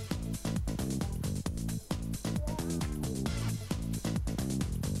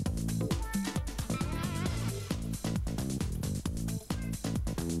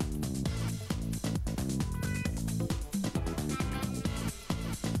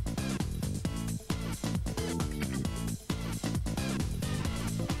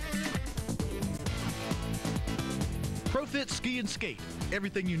 ProFit Ski and Skate.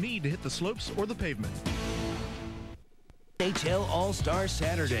 Everything you need to hit the slopes or the pavement. NHL All-Star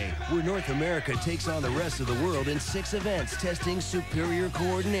Saturday, where North America takes on the rest of the world in 6 events testing superior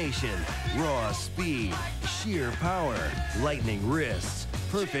coordination, raw speed, sheer power, lightning wrists,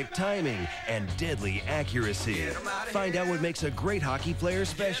 perfect timing, and deadly accuracy. Find out what makes a great hockey player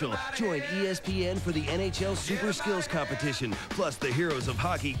special. Join ESPN for the NHL Super Skills Competition. Plus, the heroes of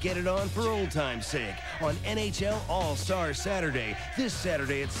hockey get it on for old time's sake on NHL All-Star Saturday, this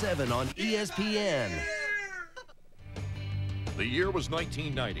Saturday at 7 on ESPN. The year was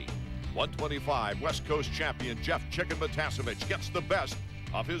 1990. 125 West Coast champion Jeff "Chicken" Matasevich gets the best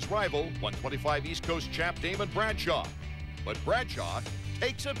of his rival, 125 East Coast champ Damon Bradshaw. But Bradshaw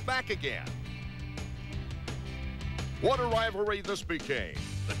takes it back again. What a rivalry this became.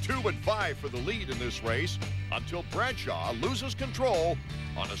 The 2 and 5 for the lead in this race until Bradshaw loses control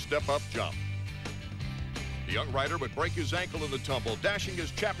on a step-up jump. The young rider would break his ankle in the tumble, dashing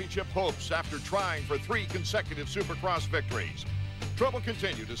his championship hopes after trying for 3 consecutive Supercross victories. Trouble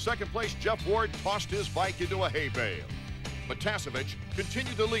continued as second-place Jeff Ward tossed his bike into a hay bale. Matasevich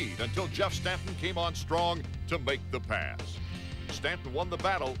continued to lead until Jeff Stanton came on strong to make the pass. Stanton won the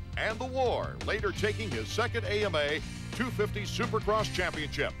battle and the war, later taking his second AMA 250 Supercross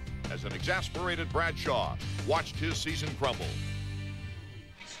championship as an exasperated Bradshaw watched his season crumble.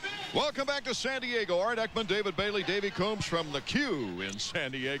 Welcome back to San Diego. Art Ekman, David Bailey, Davey Combs from the Q in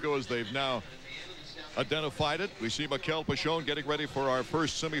San Diego, as they've now identified it. We see Mikel Pachon getting ready for our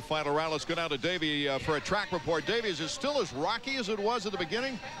first semifinal round. Let's go down to Davey for a track report. Davey, is it still as rocky as it was at the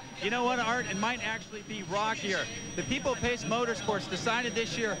beginning? You know what, Art? It might actually be rockier. The People Pace Motorsports decided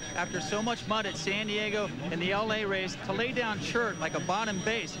this year, after so much mud at San Diego and the LA race, to lay down chert like a bottom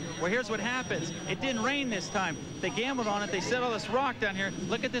base. Well, here's what happens. It didn't rain this time. They gambled on it. They said, oh, this rock down here,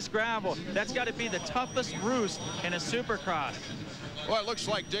 look at this gravel. That's got to be the toughest roost in a Supercross. Well, it looks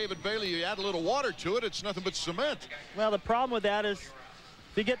like, David Bailey, you add a little water to it, it's nothing but cement. Well, the problem with that is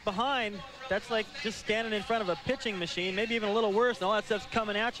if you get behind, that's like just standing in front of a pitching machine, maybe even a little worse, and all that stuff's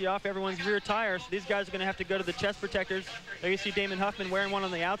coming at you off everyone's rear tires. So these guys are going to have to go to the chest protectors. There you see Damon Huffman wearing one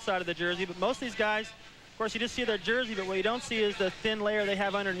on the outside of the jersey, but most of these guys, of course, you just see their jersey, but what you don't see is the thin layer they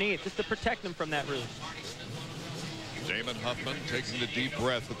have underneath, just to protect them from that roof. Damon Huffman taking the deep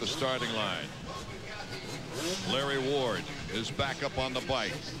breath at the starting line. Larry Ward is back up on the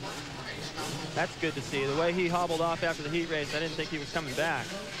bike. That's good to see. The way he hobbled off after the heat race, I didn't think he was coming back.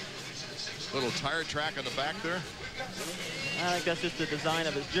 Little tire track on the back there. I think that's just the design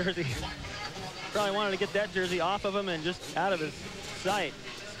of his jersey. Probably wanted to get that jersey off of him and just out of his sight.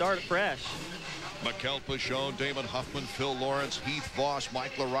 Start it fresh. Mikel Pachon, Damon Huffman, Phil Lawrence, Heath Voss,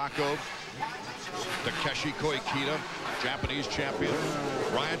 Mike LaRocco, Takeshi Koikita, Japanese champion,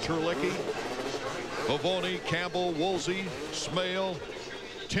 Ryan Terlicki, Pavoni, Campbell, Woolsey, Smale,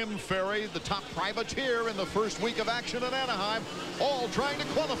 Tim Ferry, the top privateer in the first week of action in Anaheim, all trying to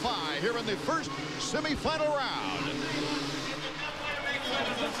qualify here in the first semifinal round.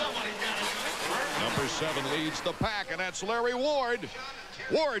 Number 7 leads the pack, and that's Larry Ward.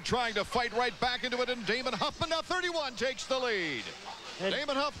 Ward trying to fight right back into it, and Damon Huffman, now 31, takes the lead.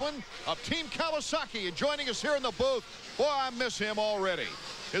 Damon Huffman of Team Kawasaki joining us here in the booth. Boy, I miss him already.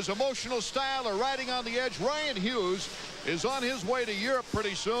 His emotional style of riding on the edge. Ryan Hughes is on his way to Europe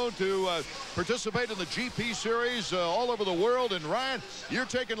pretty soon to participate in the GP series all over the world. And Ryan, you're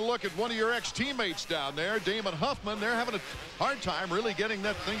taking a look at one of your ex-teammates down there, Damon Huffman. They're having a hard time really getting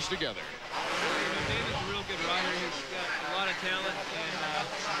that things together. Damon's a real good rider. He's got a lot of talent, and I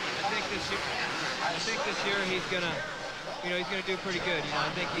think this year he's gonna. He's going to do pretty good. I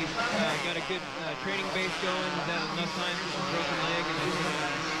think he's got a good training base going. He's had enough time with his broken leg,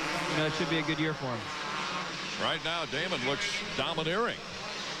 and it should be a good year for him. Right now, Damon looks domineering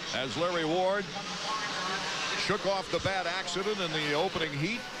as Larry Ward shook off the bad accident in the opening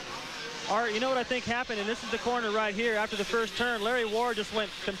heat. Art, you know what I think happened, and this is the corner right here after the first turn. Larry Ward just went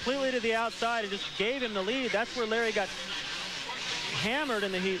completely to the outside and just gave him the lead. That's where Larry got hammered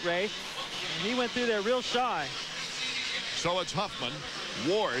in the heat race, and he went through there real shy. So it's Huffman,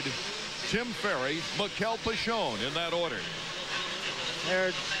 Ward, Tim Ferry, Mikel Pachon in that order.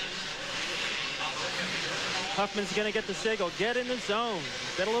 There, Huffman's going to get the signal. Get in the zone.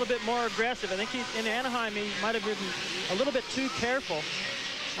 Get a little bit more aggressive. I think in Anaheim, he might have been a little bit too careful.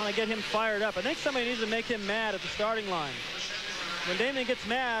 I want to get him fired up. I think somebody needs to make him mad at the starting line. When Damon gets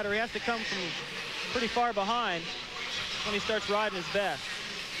mad or he has to come from pretty far behind, when he starts riding his best.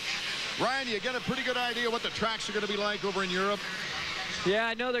 Ryan, you get a pretty good idea what the tracks are going to be like over in Europe? Yeah,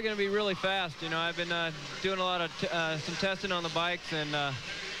 I know they're going to be really fast. I've been doing a lot of some testing on the bikes, and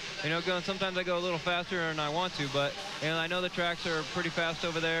sometimes I go a little faster than I want to, but I know the tracks are pretty fast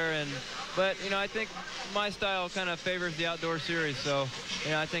over there, and But, you know, I think my style kind of favors the outdoor series. So,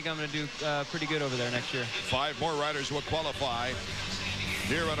 you know, I think I'm going to do pretty good over there next year. 5 more riders will qualify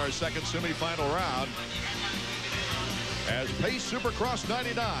here in our second semifinal round as Pace Supercross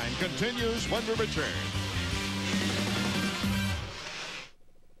 99 continues when we return.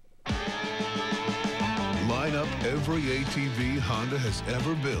 Line up every ATV Honda has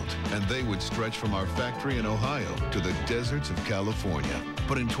ever built, and they would stretch from our factory in Ohio to the deserts of California.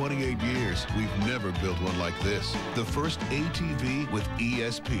 But in 28 years, we've never built one like this. The first ATV with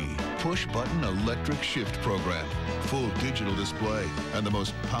ESP, push-button electric shift program, full digital display, and the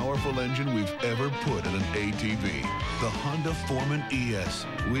most powerful engine we've ever put in an ATV. The Honda Foreman ES.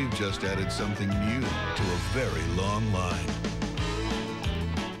 We've just added something new to a very long line.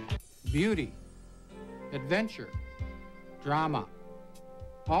 Beauty, adventure, drama.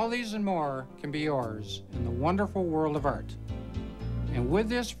 All these and more can be yours in the wonderful world of art. And with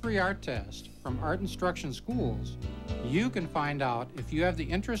this free art test from Art Instruction Schools, you can find out if you have the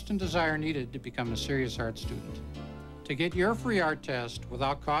interest and desire needed to become a serious art student. To get your free art test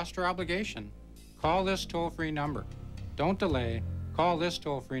without cost or obligation, call this toll-free number. Don't delay. Call this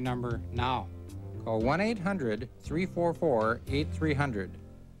toll-free number now. Call 1-800-344-8300.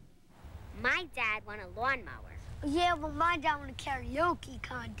 My dad won a lawnmower. Yeah, well, my dad won a karaoke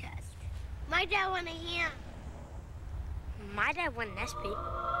contest. My dad won a ham. My dad won an SP.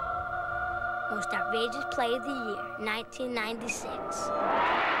 Most outrageous play of the year, 1996.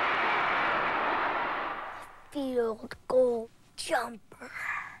 Field goal jumper.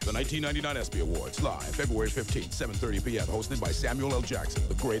 The 1999 ESPY Awards, live February 15th, 7:30 p.m., hosted by Samuel L. Jackson,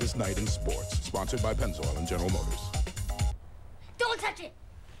 the greatest night in sports. Sponsored by Pennzoil and General Motors. Don't touch it!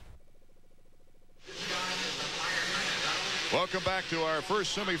 Welcome back to our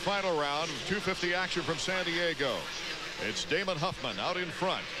first semifinal round of 250 action from San Diego. It's Damon Huffman out in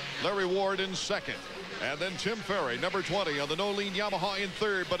front, Larry Ward in second, and then Tim Ferry, number 20 on the no-lean Yamaha in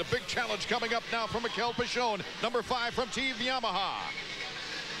third, but a big challenge coming up now from Mikel Pichon, number 5 from Team Yamaha.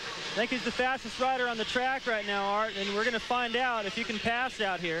 I think he's the fastest rider on the track right now, Art, and we're going to find out if you can pass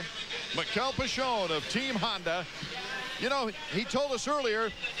out here. Mikel Pichon of Team Honda. You know, he told us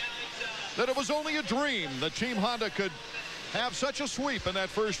earlier that it was only a dream that Team Honda could have such a sweep in that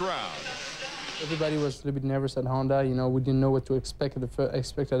first round. Everybody was a little bit nervous at Honda. You know, we didn't know what to expect at the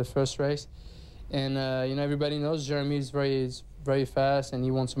first race. And, you know, everybody knows Jeremy is very fast, and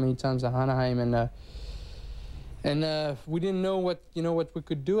he won so many times at Anaheim. And we didn't know what we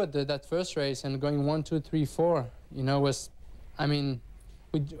could do at that first race. And going 1, 2, 3, 4, you know,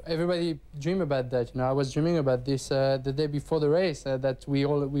 everybody dream about that. You know, I was dreaming about this the day before the race, that we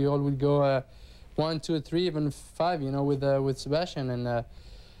all would go 1, 2, 3, even 5, you know, with Sebastian. And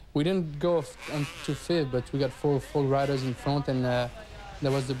we didn't go to 5th, but we got 4 full riders in front, and that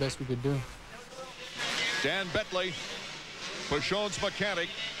was the best we could do. Dan Bentley, Pichon's mechanic.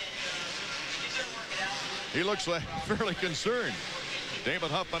 He looks like fairly concerned. Damon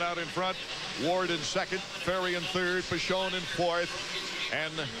Huffman out in front, Ward in second, Ferry in third, Pichon in fourth.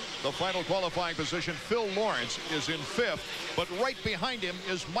 And the final qualifying position, Phil Lawrence is in 5th, but right behind him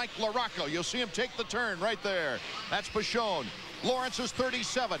is Mike LaRocco. You'll see him take the turn right there. That's Pichon. Lawrence is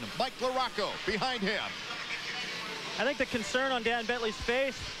 37. Mike LaRocco behind him. I think the concern on Dan Bentley's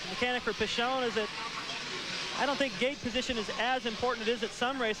face, mechanic for Pichon, is that I don't think gate position is as important as it is at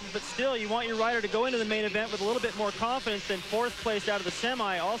some races, but still you want your rider to go into the main event with a little bit more confidence than 4th place out of the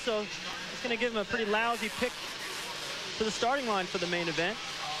semi. Also, it's going to give him a pretty lousy pick to the starting line for the main event.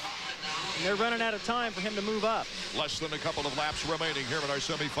 And they're running out of time for him to move up. Less than a couple of laps remaining here in our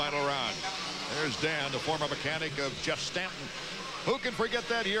semifinal round. There's Dan, the former mechanic of Jeff Stanton. Who can forget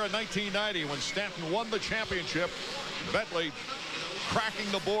that year in 1990 when Stanton won the championship? Bentley cracking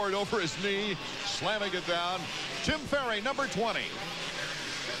the board over his knee, slamming it down. Tim Ferry, number 20.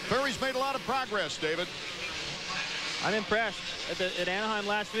 Ferry's made a lot of progress, David. I'm impressed. At Anaheim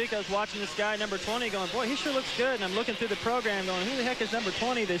last week, I was watching this guy, number 20, going, boy, he sure looks good. And I'm looking through the program going, who the heck is number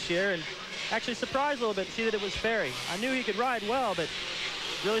 20 this year? And actually surprised a little bit to see that it was Ferry. I knew he could ride well, but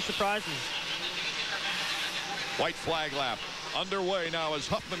really surprised me. White flag lap underway now as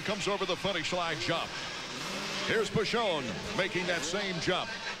Huffman comes over the finish line jump. Here's Pichon making that same jump.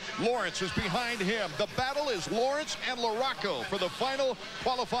 Lawrence is behind him. The battle is Lawrence and LaRocco for the final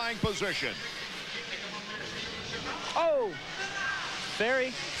qualifying position. Oh!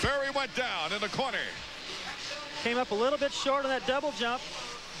 Ferry went down in the corner. Came up a little bit short on that double jump.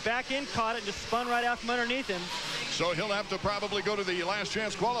 Back in, caught it, and just spun right out from underneath him. So he'll have to probably go to the last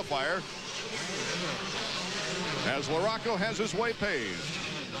chance qualifier as LaRocco has his way paved.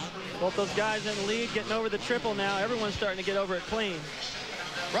 Both those guys in the lead getting over the triple now. Everyone's starting to get over it clean.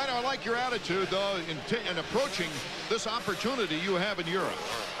 Right, I like your attitude, though, in approaching this opportunity you have in Europe.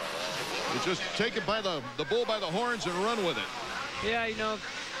 You just take it by the bull by the horns and run with it. Yeah, you know,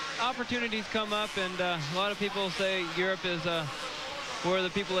 opportunities come up, and a lot of people say Europe is where the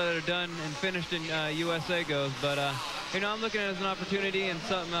people that are done and finished in USA goes. But, you know, I'm looking at it as an opportunity and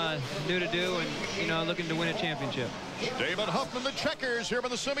something new to do, and, you know, looking to win a championship. David Huffman, the checkers, here in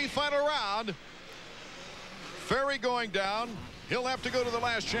the semifinal round. Ferry going down. He'll have to go to the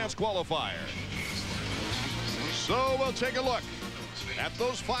last chance qualifier. So we'll take a look at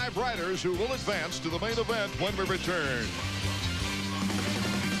those 5 riders who will advance to the main event when we return.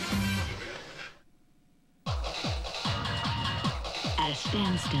 At a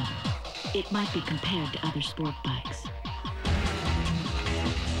standstill, it might be compared to other sport bikes.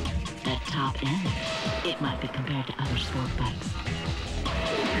 At top end, it might be compared to other sport bikes.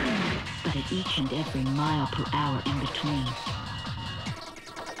 But at each and every mile per hour in between,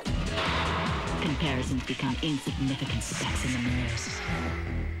 comparisons become insignificant specks in the mirrors.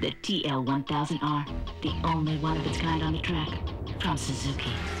 The TL1000R, the only one of its kind on the track, from Suzuki.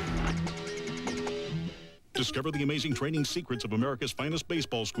 Discover the amazing training secrets of America's finest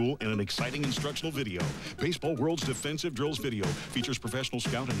baseball school in an exciting instructional video. Baseball World's Defensive Drills video features professional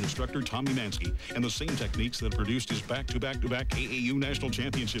scout and instructor Tommy Mansky and the same techniques that produced his back-to-back-to-back AAU national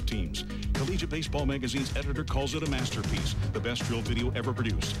championship teams. Collegiate Baseball Magazine's editor calls it a masterpiece, the best drill video ever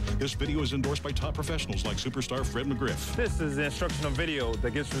produced. This video is endorsed by top professionals like superstar Fred McGriff. This is an instructional video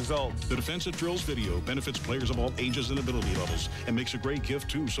that gets results. The Defensive Drills video benefits players of all ages and ability levels and makes a great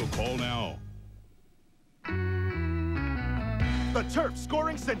gift too, so call now. The Turf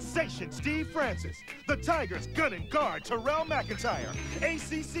scoring sensation Steve Francis. The Tigers gunning guard Terrell McIntyre.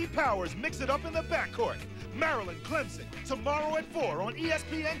 ACC Powers mix it up in the backcourt. Maryland Clemson tomorrow at 4 on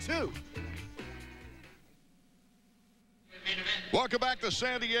ESPN2. Welcome back to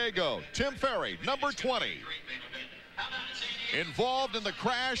San Diego. Tim Ferry, number 20. Involved in the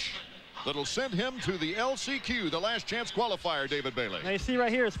crash that'll send him to the LCQ, the last chance qualifier, David Bailey. Now you see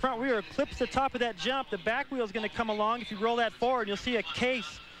right here, his front wheel clips the top of that jump. The back wheel is going to come along. If you roll that forward, you'll see a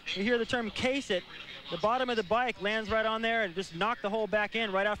case. You hear the term case it. The bottom of the bike lands right on there and just knocked the whole back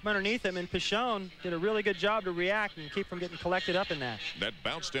end right out from underneath him. And Pichon did a really good job to react and keep from getting collected up in that. That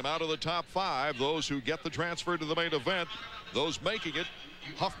bounced him out of the top 5. Those who get the transfer to the main event, those making it,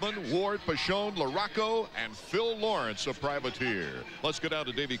 Huffman, Ward, Pichon, Larocco, and Phil Lawrence, a privateer. Let's go down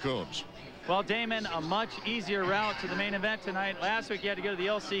to Davey Coombs. Well, Damon, a much easier route to the main event tonight. Last week you had to go to the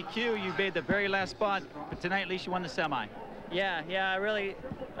LCQ. You made the very last spot, but tonight at least you won the semi. Yeah,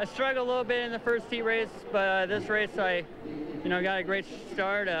 I struggled a little bit in the first heat race, but this race I, got a great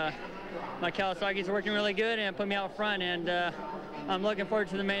start. My Kawasaki's working really good and put me out front, and I'm looking forward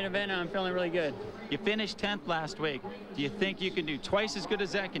to the main event, and I'm feeling really good. You finished 10th last week. Do you think you can do twice as good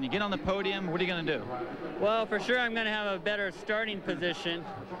as that? Can you get on the podium? What are you going to do? Well, for sure I'm going to have a better starting position,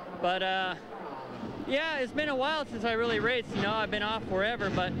 but yeah, it's been a while since I really raced. I've been off forever,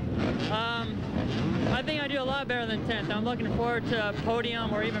 but I think I do a lot better than 10th. I'm looking forward to a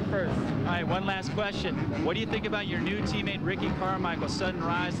podium or even first. All right, one last question. What do you think about your new teammate, Ricky Carmichael's sudden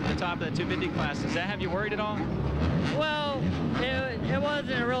rise to the top of the 250 class? Does that have you worried at all? Well, it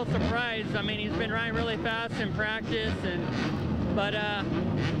wasn't a real surprise. I mean, he's been riding really fast in practice, but I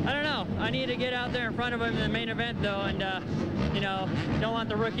don't know. I need to get out there in front of him in the main event, though, and, don't want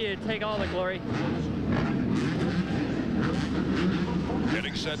the rookie to take all the glory.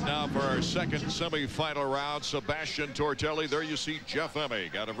 Getting set now for our second semifinal round. Sebastian Tortelli. There you see Jeff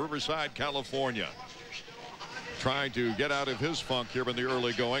Emig out of Riverside, California, trying to get out of his funk here in the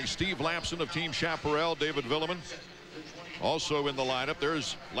early going. Steve Lampson of Team Chaparral. David Villeman also in the lineup.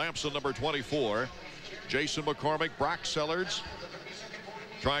 There's Lampson, number 24. Jason McCormick, Brock Sellards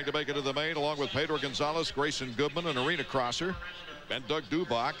trying to make it to the main, along with Pedro Gonzalez, Grayson Goodman, and Arena Crosser, and Doug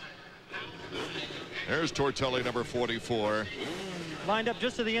Dubach. There's Tortelli, number 44. Lined up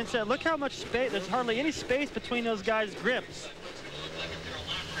just to the inside. Look how much space. There's hardly any space between those guys' grips.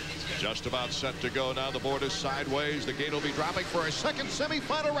 Just about set to go now. The board is sideways. The gate will be dropping for a second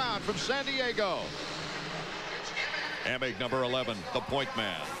semifinal round from San Diego. Emig, number 11, the point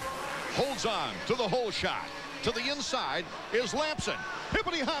man, holds on to the hole shot. To the inside is Lampson.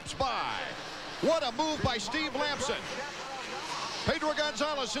 Hippity hops by. What a move by Steve Lampson. Pedro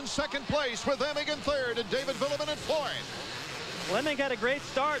Gonzalez in second place with Emig in third and David Villeman in fourth. Well, Emig got a great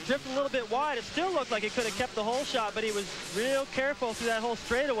start, drifted a little bit wide. It still looked like he could have kept the hole shot, but he was real careful through that whole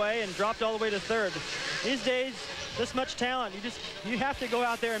straightaway and dropped all the way to third. These days, this much talent, you have to go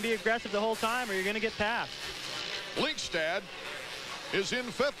out there and be aggressive the whole time or you're going to get passed. Linkstad is in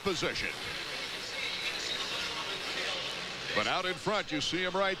fifth position. But out in front, you see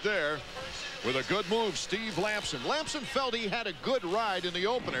him right there with a good move, Steve Lamson. Lamson felt he had a good ride in the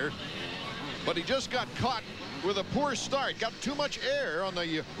opener, but he just got caught with a poor start. Got too much air on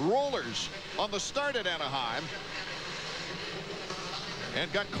the rollers on the start at Anaheim,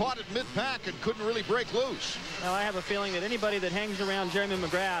 and got caught at mid-pack and couldn't really break loose. Now, I have a feeling that anybody that hangs around Jeremy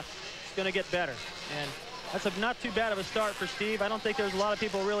McGrath is going to get better. And that's not too bad of a start for Steve. I don't think there's a lot of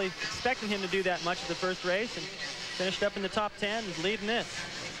people really expecting him to do that much at the first race, and finished up in the top 10, is leading this.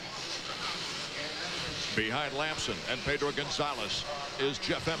 Behind Lamson and Pedro Gonzalez is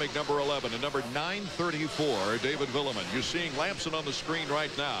Jeff Emig, number 11, and number 934, David Villeman. You're seeing Lamson on the screen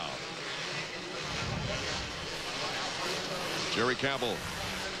right now. Jerry Campbell,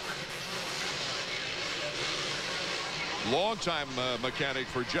 longtime mechanic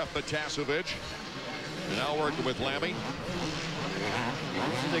for Jeff Matasevich, now working with Lammy.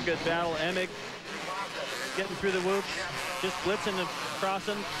 This is a good battle. Emig getting through the whoops, just blitzing across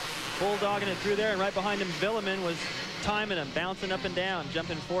him, bulldogging it through there, and right behind him, Villeman was timing him, bouncing up and down,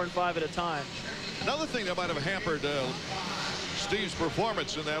 jumping 4 and 5 at a time. Another thing that might have hampered Steve's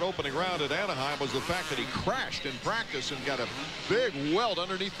performance in that opening round at Anaheim was the fact that he crashed in practice and got a big welt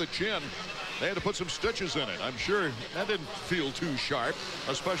underneath the chin. They had to put some stitches in it. I'm sure that didn't feel too sharp,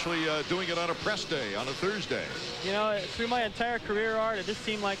 especially doing it on a press day on a Thursday. You know, through my entire career, Art, it just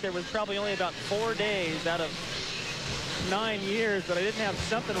seemed like there was probably only about 4 days out of 9 years that I didn't have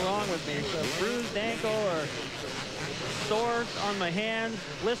something wrong with me. So bruised ankle or sore on my hands,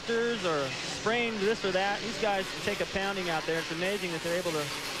 blisters or sprained this or that. These guys take a pounding out there. It's amazing that they're able to,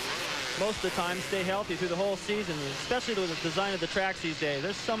 most of the time, stay healthy through the whole season, especially with the design of the tracks these days.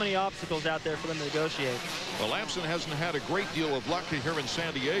 There's so many obstacles out there for them to negotiate. Well, Lamson hasn't had a great deal of luck here in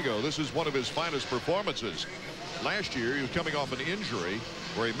San Diego. This is one of his finest performances. Last year, he was coming off an injury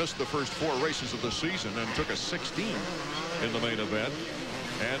where he missed the first 4 races of the season and took a 16 in the main event.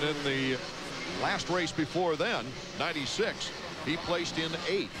 And in the last race before then, 96, he placed in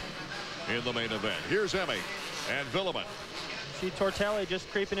 8th in the main event. Here's Emig and Villeman. See Tortelli just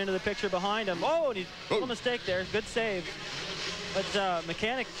creeping into the picture behind him. Oh, and he's a little mistake there. Good save. But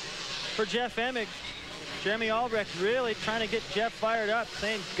mechanic for Jeff Emig, Jeremy Albrecht, really trying to get Jeff fired up,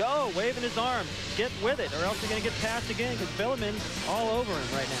 saying, go, waving his arm. Get with it, or else you're going to get passed again, because Villeman's all over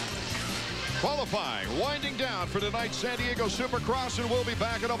him right now. Qualifying, winding down for tonight's San Diego Supercross, and we'll be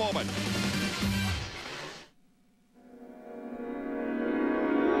back in a moment.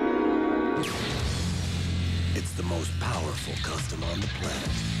 It's the most powerful custom on the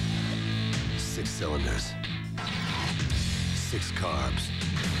planet. 6 cylinders, 6 carbs,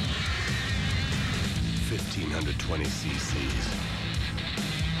 1,520 cc's.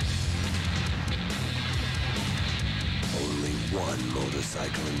 Only one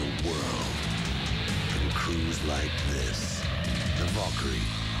motorcycle in the world can cruise like this. The Valkyrie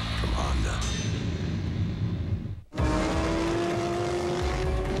from Honda.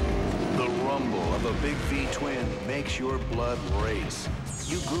 The rumble of a big V-twin makes your blood race.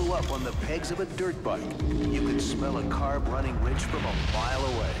 You grew up on the pegs of a dirt bike. You could smell a carb running rich from a mile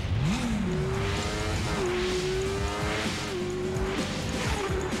away.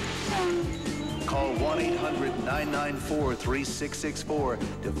 Call 1-800-994-3664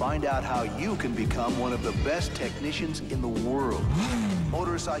 to find out how you can become one of the best technicians in the world.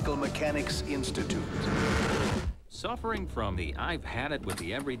 Motorcycle Mechanics Institute. Suffering from the I've had it with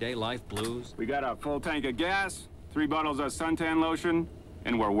the everyday life blues? We got a full tank of gas, 3 bottles of suntan lotion,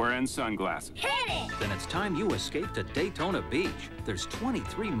 and we're wearing sunglasses. Hit it! Then it's time you escape to Daytona Beach. There's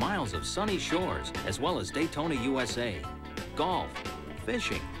 23 miles of sunny shores, as well as Daytona, USA. Golf,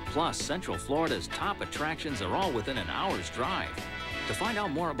 fishing, plus Central Florida's top attractions are all within an hour's drive. To find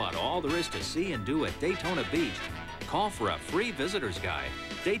out more about all there is to see and do at Daytona Beach, call for a free visitor's guide.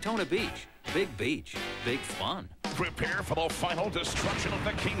 Daytona Beach. Big beach, big fun. Prepare for the final destruction of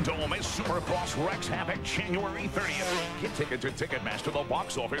the Kingdom as Supercross wreaks havoc January 30th. Get tickets at Ticketmaster, the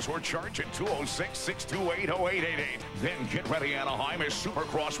box office, or charge at 206-628-0888. Then get ready, Anaheim, as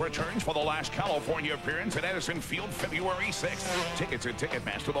Supercross returns for the last California appearance at Edison Field February 6th. Tickets at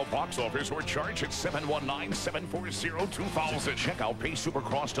Ticketmaster, the box office, or charge at 719-740-2000. Check out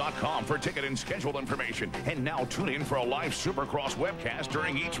PaySupercross.com for ticket and schedule information. And now tune in for a live Supercross webcast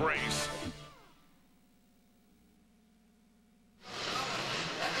during each race.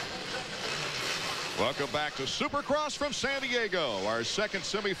 Welcome back to Supercross from San Diego. Our second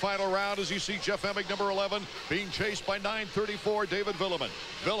semifinal round, as you see Jeff Emig, number 11, being chased by 934 David Villeman.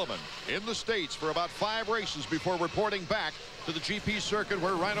 Villeman in the States for about 5 races before reporting back to the GP circuit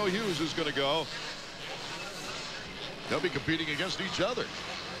where Rhino Hughes is going to go. They'll be competing against each other.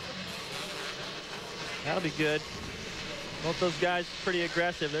 That'll be good. Both those guys pretty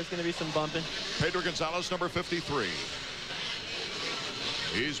aggressive. There's going to be some bumping. Pedro Gonzalez, number 53.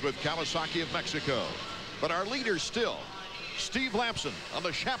 He's with Kawasaki of Mexico. But our leader still, Steve Lampson on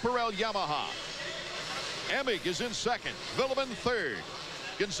the Chaparral Yamaha. Emig is in second. Villeman third.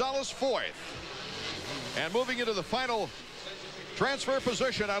 Gonzalez fourth. And moving into the final transfer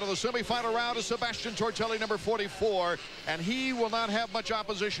position out of the semifinal round is Sebastian Tortelli, number 44. And he will not have much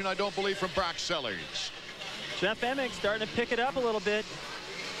opposition, I don't believe, from Brock Sellers. Jeff Emig starting to pick it up a little bit.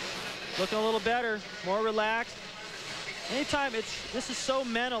 Looking a little better, more relaxed. Anytime this is so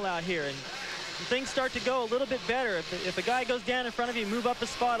mental out here, and things start to go a little bit better. If a guy goes down in front of you, move up a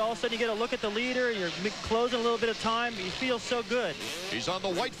spot, all of a sudden you get a look at the leader, and you're closing a little bit of time, you feel so good. He's on the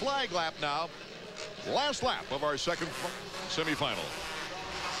white flag lap now. Last lap of our second semifinal.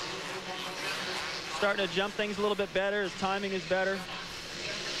 Starting to jump things a little bit better. His timing is better.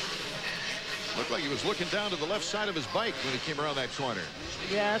 Looked like he was looking down to the left side of his bike when he came around that corner.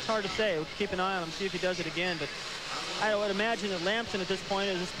 Yeah, that's hard to say. We'll keep an eye on him, see if he does it again. But I would imagine that Lampson at this point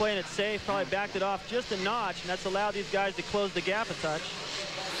is just playing it safe, probably backed it off just a notch, and that's allowed these guys to close the gap a touch.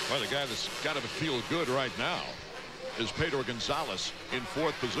 Well, the guy that's got to feel good right now is Pedro Gonzalez in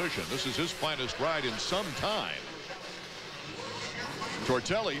fourth position. This is his finest ride in some time.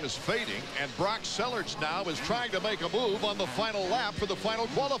 Tortelli is fading, and Brock Sellers now is trying to make a move on the final lap for the final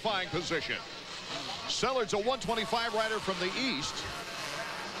qualifying position. Sellers, a 125 rider from the East,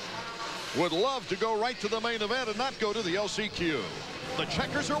 would love to go right to the main event and not go to the LCQ. The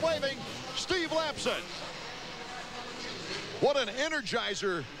checkers are waving. Steve Lampson. What an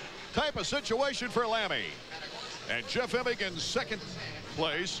energizer type of situation for Lammy. And Jeff Emig in second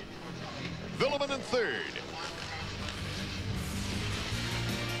place. Villeman in third.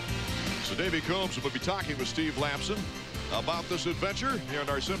 So Davey Combs will be talking with Steve Lampson about this adventure here in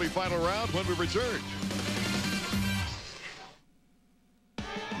our semifinal round when we return.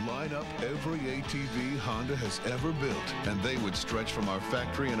 Line up every ATV Honda has ever built, and they would stretch from our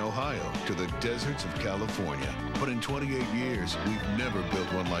factory in Ohio to the deserts of California. But in 28 years, we've never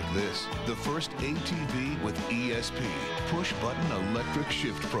built one like this. The first ATV with ESP, push-button electric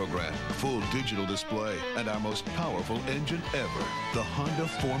shift program, full digital display, and our most powerful engine ever, the Honda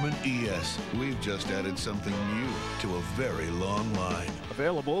Foreman ES. We've just added something new to a very long line.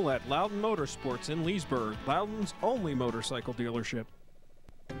 Available at Loudon Motorsports in Leesburg, Loudon's only motorcycle dealership.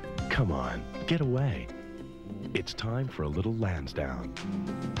 Come on, get away. It's time for a little Lansdowne.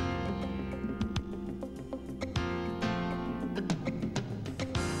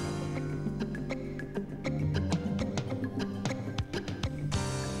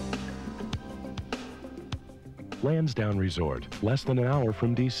 Lansdowne Resort, less than an hour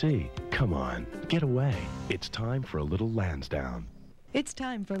from D.C. Come on, get away. It's time for a little Lansdowne. It's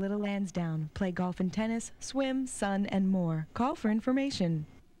time for Little Lansdowne. Play golf and tennis, swim, sun, and more. Call for information.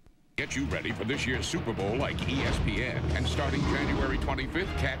 Get you ready for this year's Super Bowl like ESPN. And starting January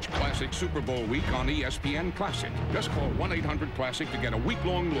 25th, catch Classic Super Bowl week on ESPN Classic. Just call 1-800-CLASSIC to get a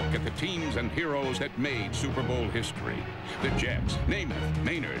week-long look at the teams and heroes that made Super Bowl history. The Jets, Namath,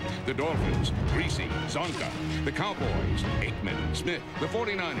 Maynard, the Dolphins, Greasy, Zonka, the Cowboys, Aikman, Smith, the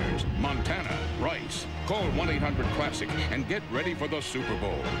 49ers, Montana, Rice. Call 1-800-CLASSIC and get ready for the Super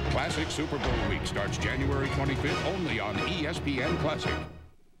Bowl. Classic Super Bowl week starts January 25th only on ESPN Classic.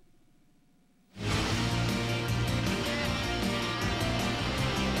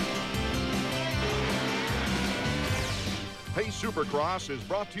 Hey Supercross is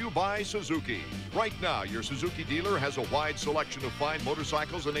brought to you by Suzuki. Right now, your Suzuki dealer has a wide selection of fine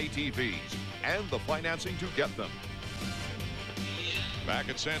motorcycles and ATVs, and the financing to get them. Back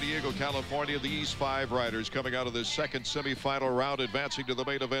at San Diego, California, the East 5 riders coming out of this second semifinal round, advancing to the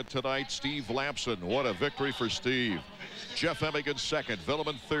main event tonight. Steve Lampson, what a victory for Steve. Jeff Emig in second,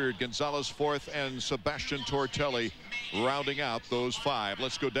 Villeman third, Gonzalez fourth, and Sebastian Tortelli rounding out those 5.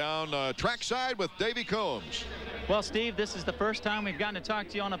 Let's go down trackside with Davey Combs. Well, Steve, this is the first time we've gotten to talk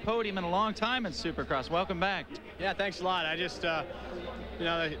to you on a podium in a long time in Supercross. Welcome back. Yeah, thanks a lot. I just, you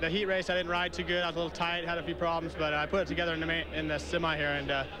know, the heat race, I didn't ride too good. I was a little tight, had a few problems, but I put it together in the semi here and,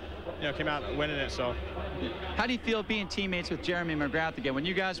 you know, came out winning it, so. How do you feel being teammates with Jeremy McGrath again? When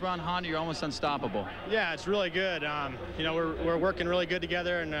you guys were on Honda, you're almost unstoppable. Yeah, it's really good. You know, we're working really good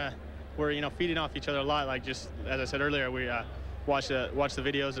together, and we're, you know, feeding off each other a lot. Like, just as I said earlier, we watch the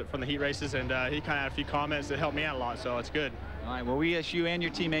videos from the heat races, and he kind of had a few comments that helped me out a lot, so it's good. All right, well, we wish you and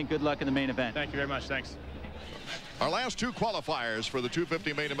your teammate good luck in the main event. Thank you very much. Thanks. Our last 2 qualifiers for the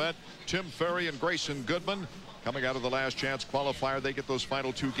 250 main event, Tim Ferry and Grayson Goodman, coming out of the last chance qualifier. They get those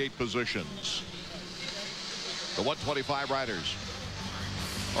final 2 gate positions. The 125 riders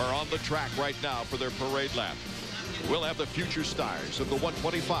are on the track right now for their parade lap. We'll have the future stars of the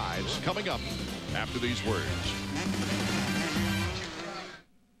 125s coming up after these words.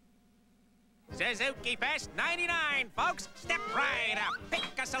 Suzuki Fest 99, folks. Step right up. Pick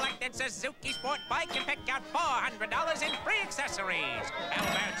a selected Suzuki sport bike and pick out $400 in free accessories. How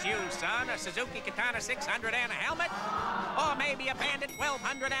about you, son? A Suzuki Katana 600 and a helmet? Or maybe a Bandit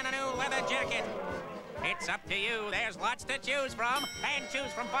 1200 and a new leather jacket? It's up to you. There's lots to choose from. And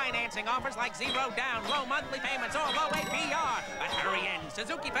choose from financing offers like 0 down, low monthly payments, or low APR. But hurry in.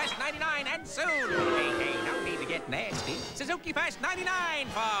 Suzuki Fest 99 and soon. Hey, no need to get nasty. Suzuki Fest 99,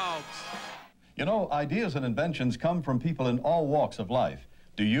 folks. You know, ideas and inventions come from people in all walks of life.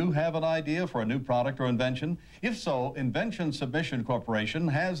 Do you have an idea for a new product or invention? If so, Invention Submission Corporation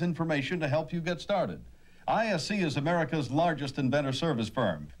has information to help you get started. ISC is America's largest inventor service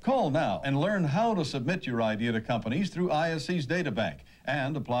firm. Call now and learn how to submit your idea to companies through ISC's databank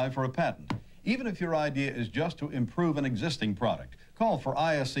and apply for a patent. Even if your idea is just to improve an existing product, call for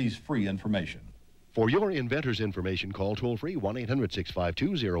ISC's free information. For your inventor's information, call toll-free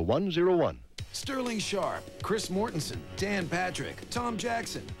 1-800-652-0101. Sterling Sharp, Chris Mortensen, Dan Patrick, Tom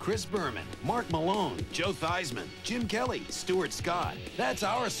Jackson, Chris Berman, Mark Malone, Joe Theismann, Jim Kelly, Stuart Scott. That's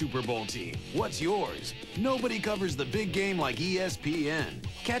our Super Bowl team. What's yours? Nobody covers the big game like ESPN.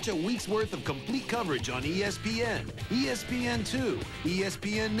 Catch a week's worth of complete coverage on ESPN, ESPN2,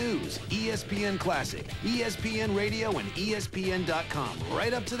 ESPN News, ESPN Classic, ESPN Radio, and ESPN.com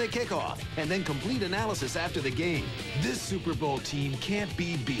right up to the kickoff, and then complete analysis after the game. This Super Bowl team can't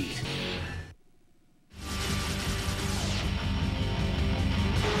be beat.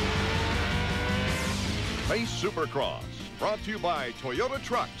 AMA Supercross, brought to you by Toyota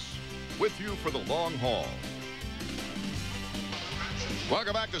Trucks, with you for the long haul.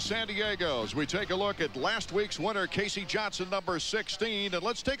 Welcome back to San Diego as we take a look at last week's winner, Casey Johnson, number 16. And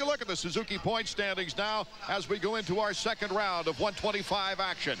let's take a look at the Suzuki point standings now as we go into our second round of 125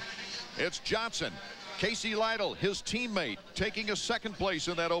 action. It's Johnson. Casey Lytle, his teammate, taking a second place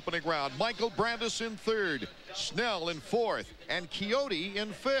in that opening round. Michael Brandis in third, Snell in fourth, and Chiotti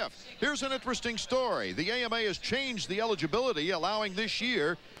in fifth. Here's an interesting story. The AMA has changed the eligibility, allowing this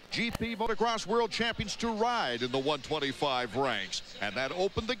year GP Motocross World Champions to ride in the 125 ranks. And that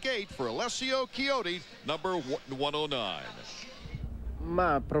opened the gate for Alessio Chiotti, number 109.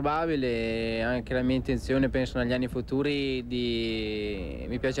 Ma probabile, anche la mia intenzione, penso negli anni futuri,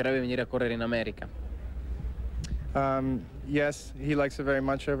 mi piacerebbe venire a correre in America. Yes, he likes it very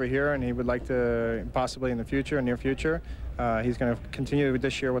much over here, and he would like to possibly in the future, near future. He's going to continue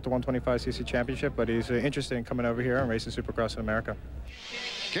this year with the 125cc championship, but he's interested in coming over here and racing Supercross in America.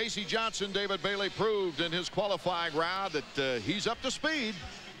 Casey Johnson, David Bailey proved in his qualifying round that he's up to speed.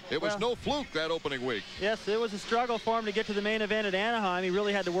 It was no fluke that opening week. Yes, it was a struggle for him to get to the main event at Anaheim. He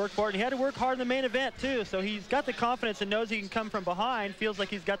really had to work for it. And he had to work hard in the main event, too. So he's got the confidence and knows he can come from behind. Feels like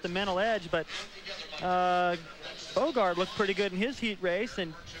he's got the mental edge. But Bogart looked pretty good in his heat race.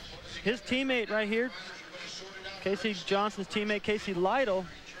 And his teammate right here, Casey Johnson's teammate, Casey Lytle,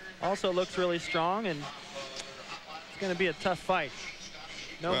 also looks really strong. And it's going to be a tough fight.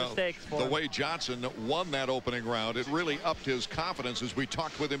 No mistakes for him. The way Johnson won that opening round, it really upped his confidence as we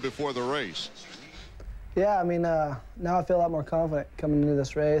talked with him before the race. Yeah, I mean, now I feel a lot more confident coming into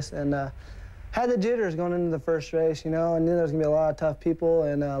this race, and had the jitters going into the first race, you know. I knew there was going to be a lot of tough people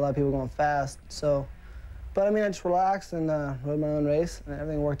and a lot of people going fast. So, but I mean, I just relaxed and rode my own race, and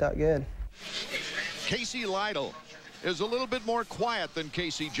everything worked out good. Casey Lytle is a little bit more quiet than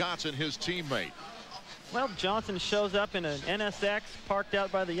Casey Johnson, his teammate. Well, Johnson shows up in an NSX parked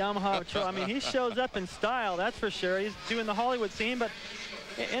out by the Yamaha. I mean, he shows up in style, that's for sure. He's doing the Hollywood scene, but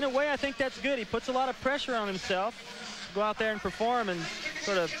in a way, I think that's good. He puts a lot of pressure on himself to go out there and perform and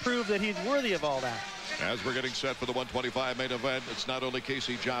sort of prove that he's worthy of all that. As we're getting set for the 125 main event, it's not only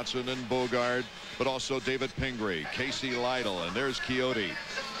Casey Johnson and Bogard, but also David Pingree, Casey Lytle, and there's Chiotti,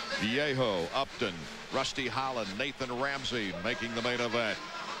 Viejo, Upton, Rusty Holland, Nathan Ramsey making the main event.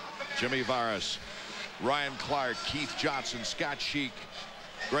 Jimmy Varas, Ryan Clark, Keith Johnson, Scott Sheik,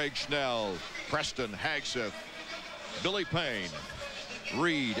 Greg Schnell, Preston Hagseth, Billy Payne,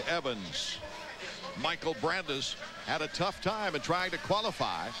 Reed Evans. Michael Brandis had a tough time in trying to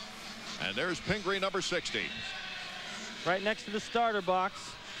qualify. And there's Pingree, number 60. Right next to the starter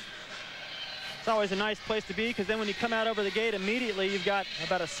box. It's always a nice place to be, because then when you come out over the gate immediately, you've got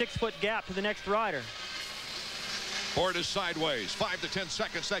about a 6-foot gap to the next rider. Board is sideways. 5 to 10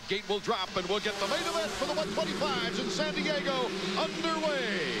 seconds. That gate will drop, and we'll get the main event for the 125s in San Diego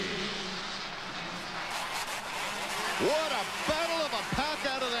underway. What a battle of a pack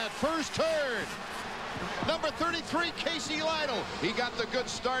out of that first turn. Number 33, Casey Lytle. He got the good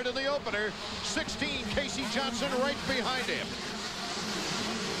start in the opener. 16, Casey Johnson right behind him.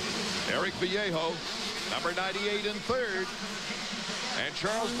 Eric Vallejo, number 98 in third. And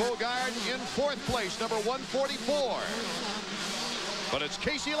Charles Bogard in fourth place, number 144. But it's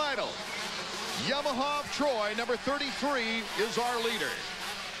Casey Lytle. Yamaha of Troy, number 33, is our leader.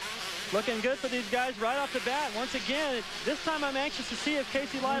 Looking good for these guys right off the bat. Once again, this time I'm anxious to see if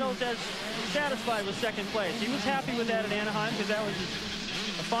Casey Lytle's as satisfied with second place. He was happy with that at Anaheim because that was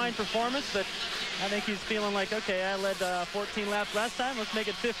a fine performance, but I think he's feeling like, okay, I led 14 laps last time. Let's make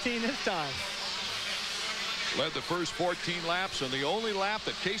it 15 this time. Led the first 14 laps, and the only lap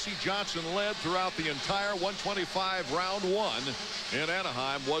that Casey Johnson led throughout the entire 125 round one in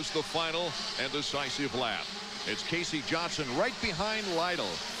Anaheim was the final and decisive lap. It's Casey Johnson right behind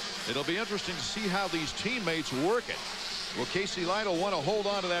Lytle. It'll be interesting to see how these teammates work it. Will Casey Lytle want to hold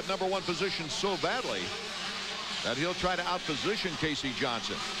on to that number one position so badly that he'll try to outposition Casey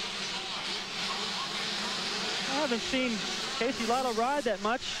Johnson? I haven't seen Casey Lytle ride that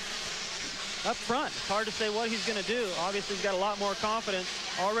much up front. It's hard to say what he's going to do. Obviously, he's got a lot more confidence.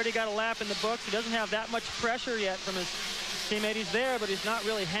 Already got a lap in the books. He doesn't have that much pressure yet from his teammate. He's there, but he's not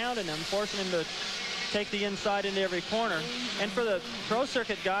really hounding him, forcing him to take the inside into every corner. And for the pro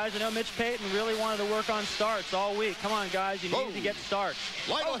circuit guys, I know Mitch Payton really wanted to work on starts all week. Come on, guys, you need to get starts.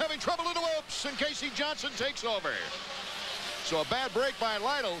 Lytle having trouble in the whoops, and Casey Johnson takes over. So a bad break by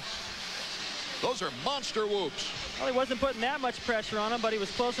Lytle. Those are monster whoops. Well, he wasn't putting that much pressure on him, but he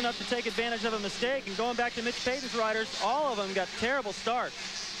was close enough to take advantage of a mistake. And going back to Mitch Payton's riders, all of them got terrible starts.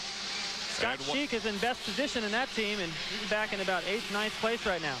 Scott Sheik is in best position in that team, and he's back in about 8th, 9th place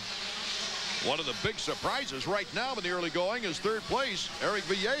right now. One of the big surprises right now in the early going is third place, Eric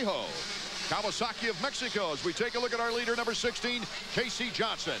Vallejo. Kawasaki of Mexico, as we take a look at our leader, number 16, Casey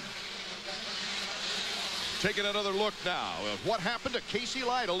Johnson. Taking another look now at what happened to Casey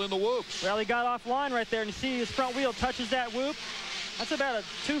Lytle in the whoops. Well, he got offline right there, and you see his front wheel touches that whoop. That's about a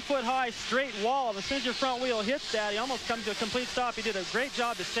 2-foot-high straight wall, and as soon as your front wheel hits that, he almost comes to a complete stop. He did a great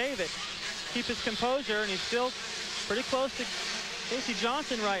job to save it, keep his composure, and he's still pretty close to Casey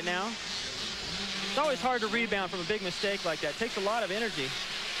Johnson right now. It's always hard to rebound from a big mistake like that. It takes a lot of energy.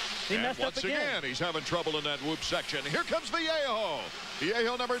 He and messed once up again. He's having trouble in that whoop section. Here comes Vallejo.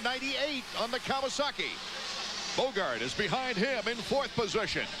 Vallejo, number 98 on the Kawasaki. Bogard is behind him in fourth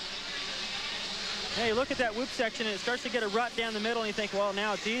position. Hey, look at that whoop section, and it starts to get a rut down the middle, and you think, well,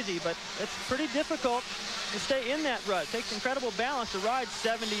 now it's easy, but it's pretty difficult to stay in that rut. It takes incredible balance to ride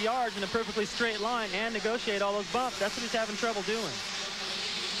 70 yards in a perfectly straight line and negotiate all those bumps. That's what he's having trouble doing.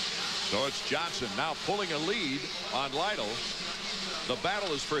 So it's Johnson now pulling a lead on Lytle. The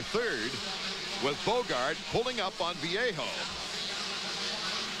battle is for third, with Bogard pulling up on Vallejo.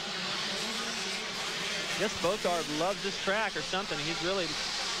 I guess Bogard loves this track or something. He's really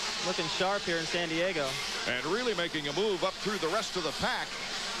looking sharp here in San Diego. And really making a move up through the rest of the pack.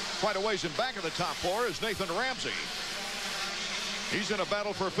 Quite a ways in back of the top four is Nathan Ramsey. He's in a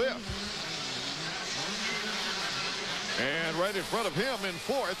battle for fifth. And right in front of him in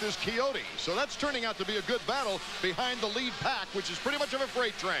fourth is Coyote. So that's turning out to be a good battle behind the lead pack, which is pretty much of a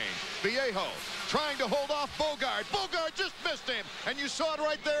freight train. Vallejo trying to hold off Bogard. Bogard just missed him, and you saw it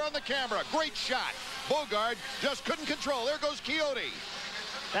right there on the camera. Great shot. Bogard just couldn't control. There goes Coyote.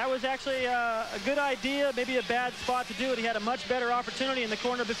 That was actually a good idea, maybe a bad spot to do it. He had a much better opportunity in the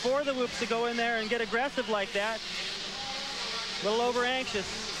corner before the whoops to go in there and get aggressive like that. A little over anxious.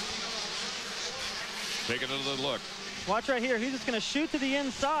 Taking another look. Watch right here. He's just going to shoot to the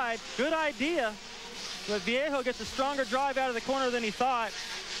inside. Good idea. But Vallejo gets a stronger drive out of the corner than he thought.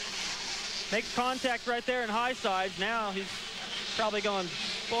 Makes contact right there in high sides. Now he's probably going,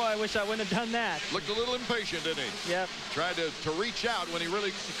 boy, I wish I wouldn't have done that. Looked a little impatient, didn't he? Yep. Tried to reach out when he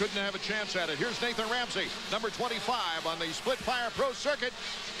really couldn't have a chance at it. Here's Nathan Ramsey, number 25 on the Split Fire Pro Circuit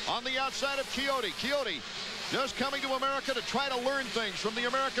on the outside of Coyote. Coyote just coming to America to try to learn things from the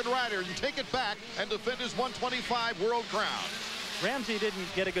American riders and take it back and defend his 125 world crown. Ramsey didn't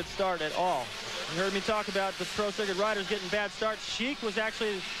get a good start at all. You heard me talk about the Pro Circuit riders getting bad starts. Sheik was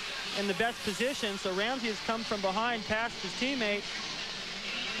actually in the best position, so Ramsey has come from behind past his teammate.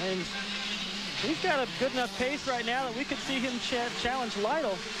 And he's got a good enough pace right now that we could see him challenge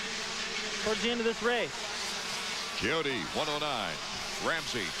Lytle towards the end of this race. Coyote, 109.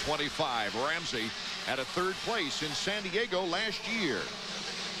 Ramsey, 25. Ramsey at a third place in San Diego last year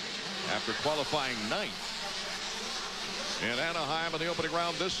after qualifying 9th in Anaheim in the opening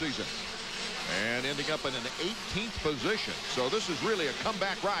round this season and ending up in an 18th position. So this is really a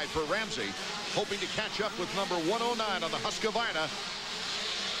comeback ride for Ramsey, hoping to catch up with number 109 on the Husqvarna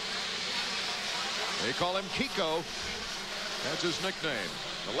They call him Kiko. That's his nickname.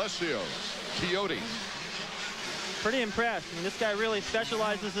 Alessio Coyote. Pretty impressed. I mean, this guy really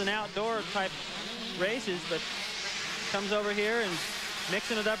specializes in outdoor type races, but comes over here and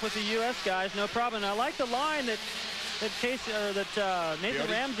mixing it up with the U.S. guys, no problem. And I like the line that Nathan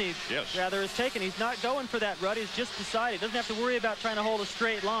Ramsey rather is taking. He's not going for that rut. He's just decided. Doesn't have to worry about trying to hold a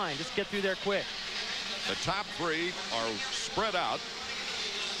straight line. Just get through there quick. The top three are spread out,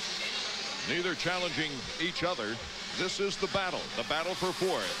 neither challenging each other. This is the battle for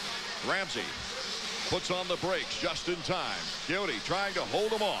fourth. Ramsey puts on the brakes just in time. Coyote trying to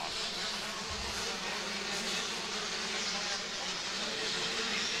hold him off.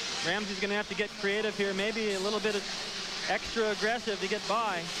 Ramsey's going to have to get creative here, maybe a little bit extra aggressive to get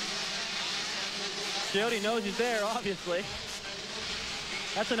by. Coyote knows he's there, obviously.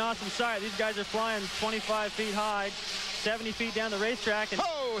 That's an awesome sight. These guys are flying 25 feet high, 70 feet down the racetrack. And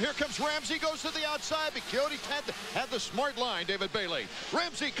oh, here comes Ramsey, goes to the outside, but Coyote had the smart line, David Bailey.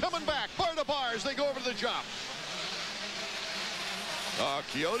 Ramsey coming back, bar to bar as they go over to the jump.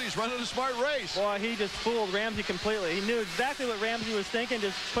 Coyote's running a smart race. Boy, he just fooled Ramsey completely. He knew exactly what Ramsey was thinking,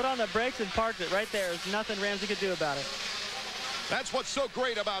 just put on the brakes and parked it right there. There's nothing Ramsey could do about it. That's what's so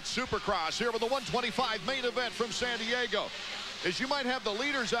great about Supercross here with the 125 main event from San Diego. Is you might have the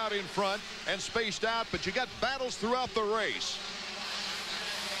leaders out in front and spaced out, but you got battles throughout the race.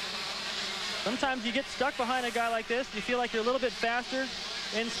 Sometimes you get stuck behind a guy like this. You feel like you're a little bit faster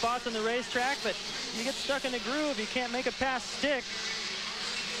in spots on the racetrack, but you get stuck in the groove. You can't make a pass stick,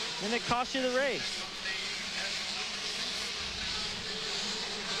 and it costs you the race.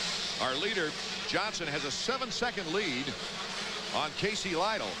 Our leader, Johnson, has a 7-second lead on Casey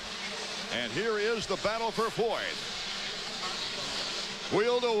Lytle. And here is the battle for fourth.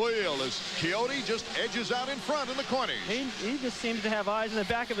 Wheel to wheel as Coyote just edges out in front in the corners. He just seems to have eyes in the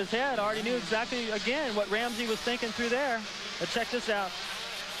back of his head. Already knew exactly, again, what Ramsey was thinking through there. But check this out.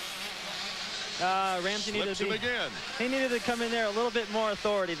 Ramsey needed he needed to come in there a little bit more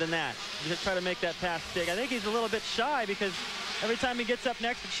authority than that to try to make that pass stick. I think he's a little bit shy because every time he gets up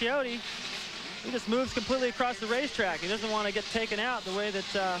next to Coyote, he just moves completely across the racetrack. He doesn't want to get taken out the way that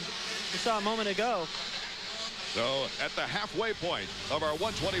we saw a moment ago. So at the halfway point of our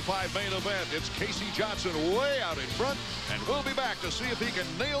 125 main event, it's Casey Johnson way out in front, and we'll be back to see if he can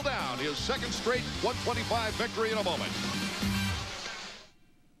nail down his second straight 125 victory in a moment.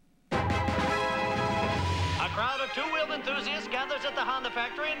 A crowd of two-wheeled enthusiasts gathers at the Honda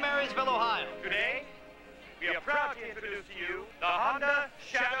factory in Marysville, Ohio. Today, we are proud to introduce to you the Honda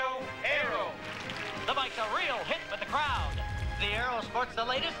Shadow Aero. The bike's a real hit with the crowd. The Aero sports the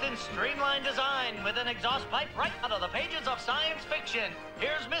latest in streamlined design with an exhaust pipe right out of the pages of science fiction.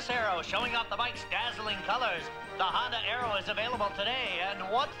 Here's Miss Aero showing off the bike's dazzling colors. The Honda Aero is available today, and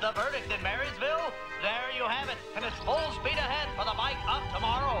what's the verdict in Marysville? There you have it, and it's full speed ahead for the bike of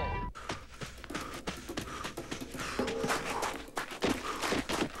tomorrow.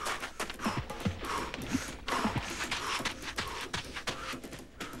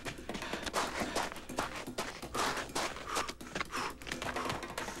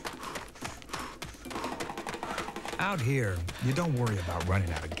 Out here, you don't worry about running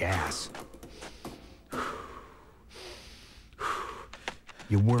out of gas.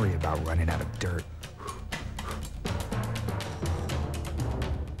 You worry about running out of dirt.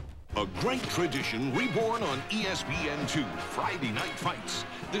 A great tradition reborn on ESPN2, Friday Night Fights.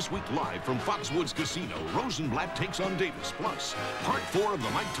 This week live from Foxwoods Casino, Rosenblatt takes on Davis. Plus, part 4 of the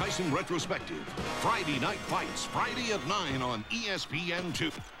Mike Tyson retrospective. Friday Night Fights, Friday at 9 on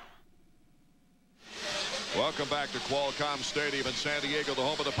ESPN2. Welcome back to Qualcomm Stadium in San Diego, the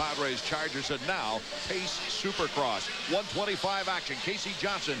home of the Padres, Chargers, and now Pace Supercross. 125 action. Casey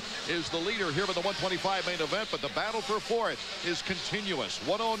Johnson is the leader here with the 125 main event, but the battle for fourth is continuous.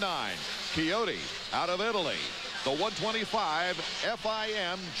 109. Coyote out of Italy, the 125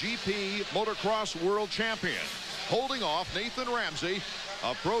 FIM GP Motocross World Champion, holding off Nathan Ramsey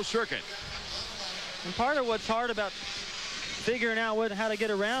of Pro Circuit. And part of what's hard about figuring out how to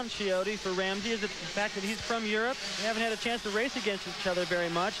get around Coyote for Ramsey is the fact that he's from Europe. They haven't had a chance to race against each other very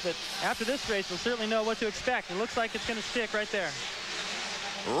much, but after this race, we'll certainly know what to expect. It looks like it's going to stick right there.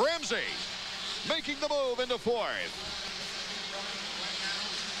 Ramsey making the move into fourth.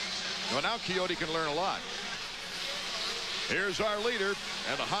 Well, now Coyote can learn a lot. Here's our leader,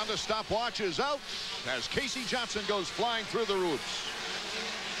 and the Honda stopwatch is out as Casey Johnson goes flying through the roofs.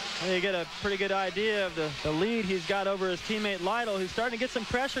 You get a pretty good idea of the lead he's got over his teammate Lytle, who's starting to get some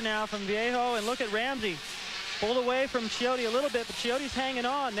pressure now from Viejo. And look at Ramsey. Pulled away from Coyote a little bit, but Coyote's hanging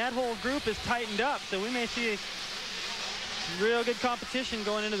on. That whole group is tightened up, so we may see real good competition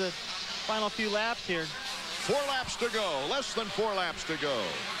going into the final few laps here. 4 laps to go. Less than 4 laps to go.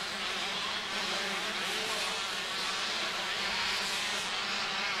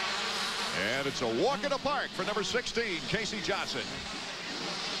 And it's a walk in the park for number 16, Casey Johnson.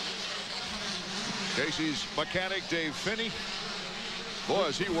 Casey's mechanic, Dave Finney. Boy,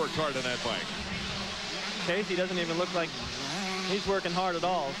 has he worked hard on that bike. Casey doesn't even look like he's working hard at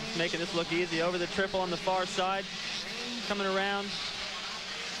all. Just making this look easy. Over the triple on the far side. Coming around.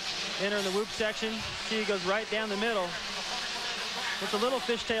 Entering the whoop section. See, he goes right down the middle. It's a little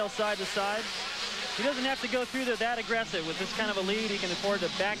fishtail side to side. He doesn't have to go through that aggressive. With this kind of a lead, he can afford to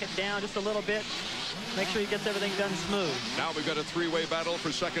back it down just a little bit. Make sure he gets everything done smooth. Now we've got a 3-way battle for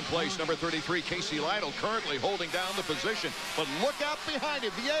second place. Number 33, Casey Lytle, currently holding down the position. But look out behind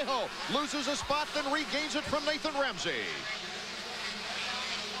him. Viejo loses a spot, then regains it from Nathan Ramsey.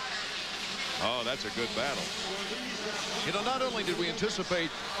 Oh, that's a good battle. You know, not only did we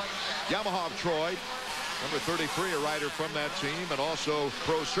anticipate Yamaha of Troy, number 33, a rider from that team, and also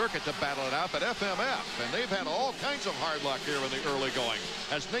Pro Circuit to battle it out, but FMF, and they've had all kinds of hard luck here in the early going,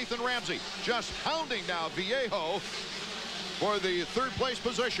 as Nathan Ramsey just pounding now Viejo for the 3rd place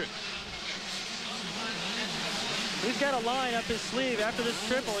position. He's got a line up his sleeve. After this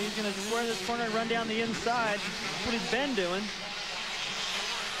triple, he's going to square this corner and run down the inside. That's what he's been doing.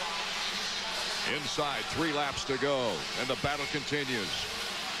 Inside, 3 laps to go, and the battle continues.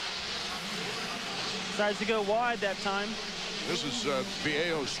 Decides to go wide that time. This is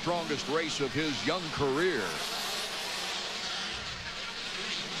Viejo's strongest race of his young career.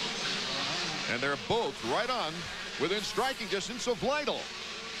 And they're both right on within striking distance of Lytle.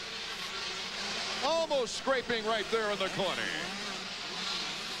 Almost scraping right there in the corner.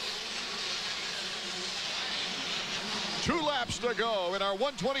 2 laps to go in our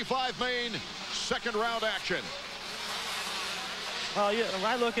 125 main second round action. Well, when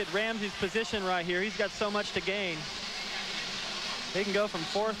I look at Ramsey's position right here, he's got so much to gain. He can go from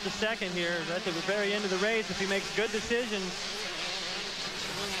 4th to 2nd here at the very end of the race if he makes good decisions.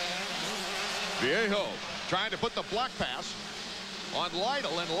 Viejo trying to put the block pass on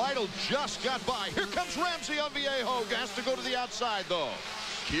Lytle, and Lytle just got by. Here comes Ramsey on Viejo. Has to go to the outside, though.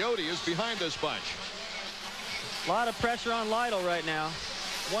 Coyote is behind this bunch. A lot of pressure on Lytle right now.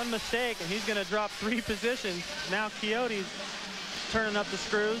 One mistake, and he's going to drop 3 positions. Now Coyote's turning up the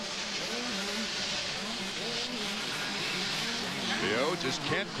screws. Viejo just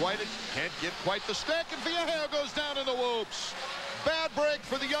can't get quite the stick, and Viejo goes down in the whoops. Bad break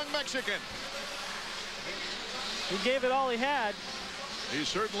for the young Mexican. He gave it all he had. He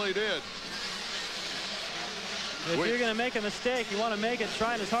certainly did. If you're going to make a mistake, you want to make it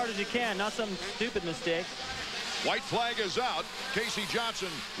trying as hard as you can, not some stupid mistake. White flag is out. Casey Johnson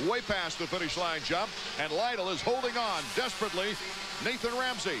way past the finish line jump, and Lytle is holding on desperately. Nathan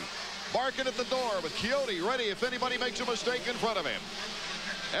Ramsey barking at the door with Coyote ready if anybody makes a mistake in front of him.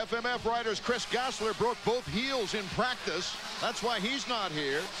 FMF riders Chris Gassler broke both heels in practice. That's why he's not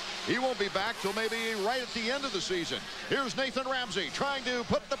here. He won't be back till maybe right at the end of the season. Here's Nathan Ramsey trying to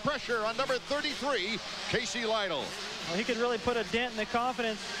put the pressure on number 33, Casey Lytle. Well, he could really put a dent in the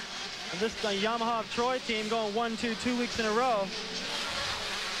confidence of this Yamaha of Troy team going 2 weeks in a row.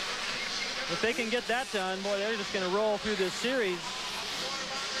 If they can get that done, boy, they're just going to roll through this series.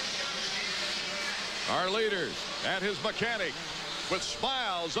 Our leaders and his mechanic with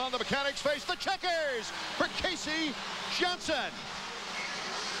smiles on the mechanic's face. The checkers for Casey Johnson.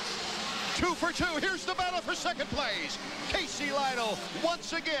 2 for 2. Here's the battle for second place. Casey Lytle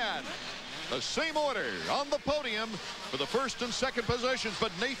once again. The same order on the podium for the 1st and 2nd positions,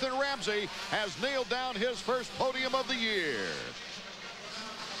 but Nathan Ramsey has nailed down his first podium of the year.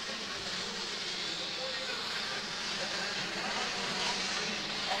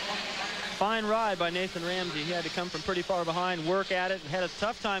 Fine ride by Nathan Ramsey. He had to come from pretty far behind, work at it, and had a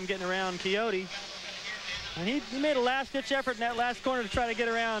tough time getting around Coyote. And he made a last-ditch effort in that last corner to try to get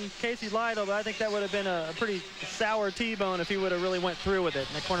around Casey Lytle, but I think that would have been a pretty sour T-bone if he would have really went through with it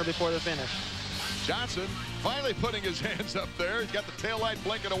in the corner before the finish. Johnson finally putting his hands up there. He's got the taillight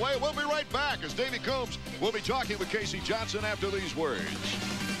blinking away. We'll be right back as Davey Coombs will be talking with Casey Johnson after these words.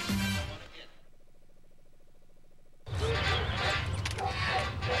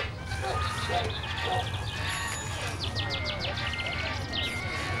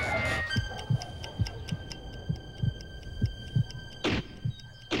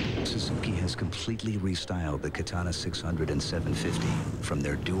 Suzuki has completely restyled the Katana 600 and 750, from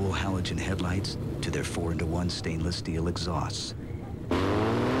their dual halogen headlights to their 4-into-1 stainless steel exhausts.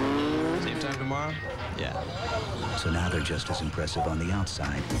 Same time tomorrow? Yeah. So now they're just as impressive on the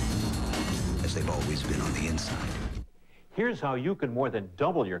outside as they've always been on the inside. Here's how you can more than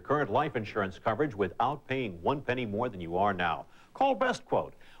double your current life insurance coverage without paying 1 penny more than you are now. Call Best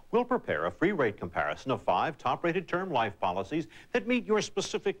Quote. We'll prepare a free rate comparison of 5 top-rated term life policies that meet your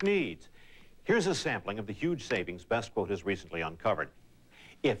specific needs. Here's a sampling of the huge savings Best Quote has recently uncovered.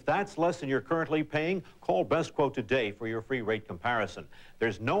 If that's less than you're currently paying, call Best Quote today for your free rate comparison.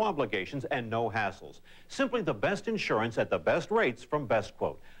 There's no obligations and no hassles. Simply the best insurance at the best rates from Best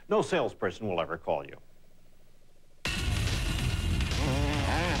Quote. No salesperson will ever call you.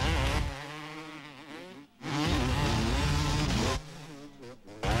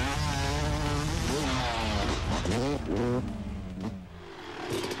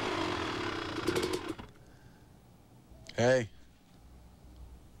 Hey.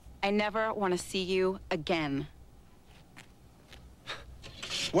 I never want to see you again.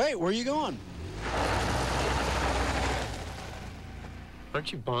 Wait, where are you going?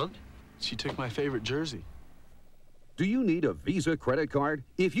 Aren't you bummed? She took my favorite jersey. Do you need a Visa credit card?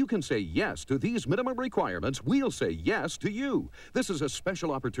 If you can say yes to these minimum requirements, we'll say yes to you. This is a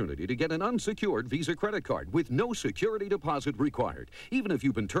special opportunity to get an unsecured Visa credit card with no security deposit required, even if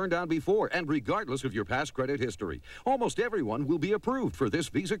you've been turned down before and regardless of your past credit history. Almost everyone will be approved for this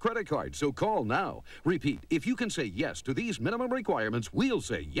Visa credit card, so call now. Repeat, if you can say yes to these minimum requirements, we'll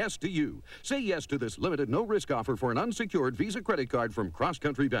say yes to you. Say yes to this limited no-risk offer for an unsecured Visa credit card from Cross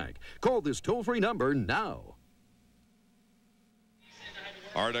Country Bank. Call this toll-free number now.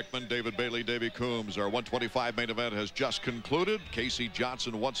 Art Ekman, David Bailey, Davey Coombs. Our 125 main event has just concluded. Casey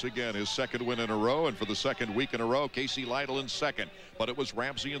Johnson once again his second win in a row, and for the second week in a row, Casey Lytle in second. But it was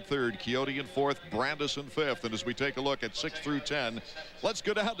Ramsey in third, Quixote in fourth, Brandis in fifth. And as we take a look at 6 through 10, let's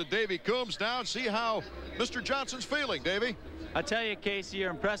go down to Davey Coombs now and see how Mr. Johnson's feeling. Davey? I tell you, Casey, you're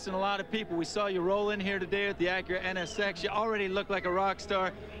impressing a lot of people. We saw you roll in here today at the Acura NSX. You already look like a rock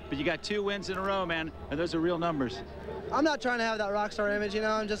star, but you got 2 wins in a row, man, and those are real numbers. I'm not trying to have that rock star image, you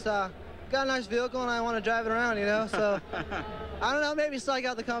know. I'm just got a nice vehicle and I want to drive it around, you know. So I don't know, maybe psych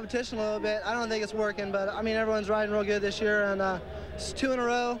out the competition a little bit. I don't think it's working, but I mean everyone's riding real good this year, and it's 2 in a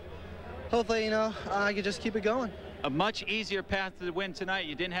row. Hopefully, you know, I can just keep it going. A much easier path to the win tonight.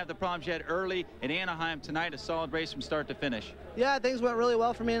 You didn't have the problems you had early in Anaheim tonight. A solid race from start to finish. Yeah, things went really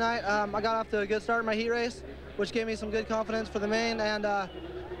well for me tonight. I got off to a good start in my heat race, which gave me some good confidence for the main, and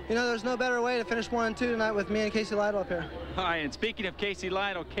you know, there's no better way to finish 1 and 2 tonight with me and Casey Lytle up here. All right, and speaking of Casey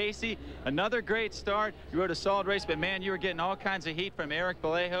Lytle, Casey, another great start. You rode a solid race, but man, you were getting all kinds of heat from Eric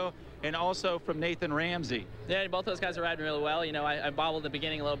Vallejo and also from Nathan Ramsey. Yeah, both those guys are riding really well. You know, I bobbled at the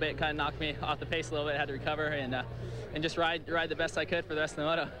beginning a little bit, kind of knocked me off the pace a little bit, had to recover and just ride the best I could for the rest of the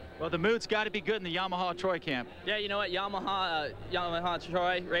moto. Well, the mood's got to be good in the Yamaha Troy camp. Yeah, you know what, Yamaha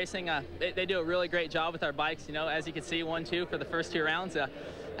Troy Racing, they do a really great job with our bikes. You know, as you can see, 1-2 for the first 2 rounds.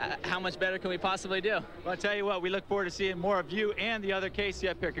 How much better can we possibly do? Well, I tell you what, we look forward to seeing more of you and the other Casey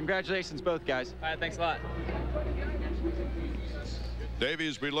up here. Congratulations, both guys. All right, thanks a lot. Davey,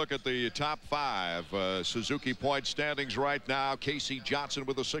 as we look at the top 5 Suzuki point standings right now, Casey Johnson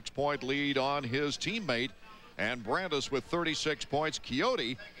with a 6-point lead on his teammate, and Brandis with 36 points.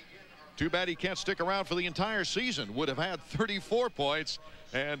 Quixote, too bad he can't stick around for the entire season, would have had 34 points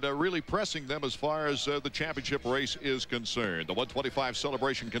and really pressing them as far as the championship race is concerned. The 125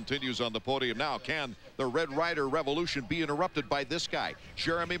 celebration continues on the podium now. Can the Red Rider revolution be interrupted by this guy,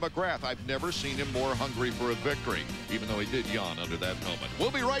 Jeremy McGrath? I've never seen him more hungry for a victory, even though he did yawn under that helmet.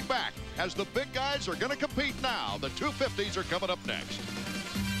 We'll be right back as the big guys are going to compete now. The 250s are coming up next.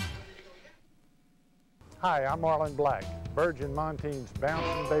 Hi, I'm Marlon Black, Virgin Montine's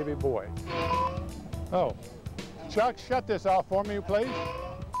bouncing baby boy. Oh, Chuck, shut this off for me, please.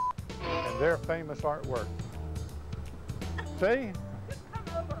 And their famous artwork. See?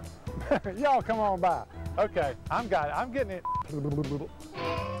 Y'all come on by. Okay, I'm getting it.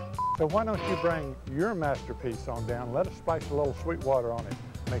 So why don't you bring your masterpiece on down? Let us spice a little sweet water on it.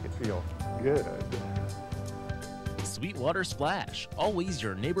 Make it feel good. Sweetwater Splash, always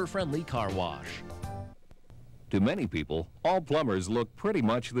your neighbor-friendly car wash. To many people, all plumbers look pretty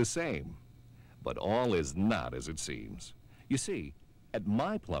much the same. But all is not as it seems. You see, at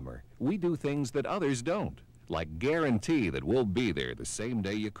My Plumber, we do things that others don't, like guarantee that we'll be there the same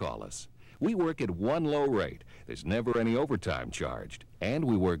day you call us. We work at one low rate. There's never any overtime charged. And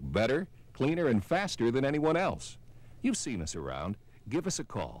we work better, cleaner, and faster than anyone else. You've seen us around. Give us a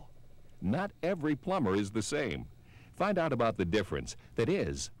call. Not every plumber is the same. Find out about the difference that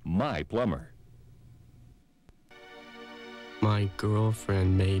is My Plumber. My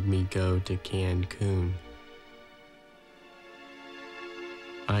girlfriend made me go to Cancun.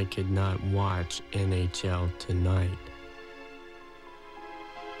 I could not watch NHL tonight.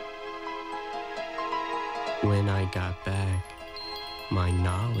 When I got back, my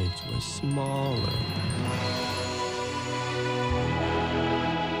knowledge was smaller.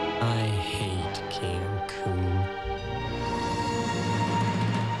 I hate Cancun.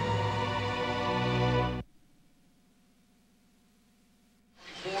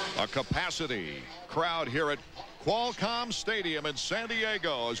 A capacity crowd here at Qualcomm Stadium in San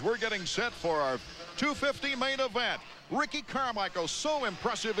Diego as we're getting set for our 250 main event. Ricky Carmichael, so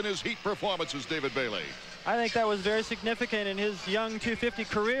impressive in his heat performances, David Bailey. I think that was very significant in his young 250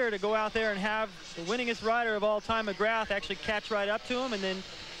 career to go out there and have the winningest rider of all time, McGrath, actually catch right up to him and then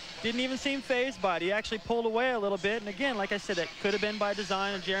didn't even seem fazed by it. He actually pulled away a little bit. And again, like I said, that could have been by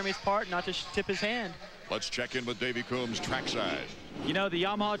design on Jeremy's part, not to tip his hand. Let's check in with Davey Coombs trackside. You know, the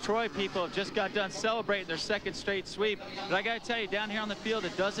Yamaha Troy people have just got done celebrating their second straight sweep. But I got to tell you, down here on the field,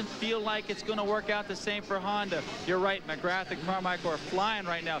 it doesn't feel like it's going to work out the same for Honda. You're right, McGrath and Carmichael are flying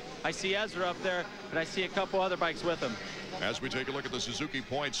right now. I see Ezra up there, but I see a couple other bikes with him. As we take a look at the Suzuki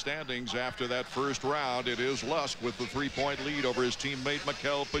point standings after that first round, it is Lusk with the 3-point lead over his teammate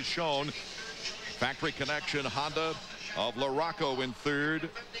Mikel Pichon. Factory Connection Honda of LaRocco in third,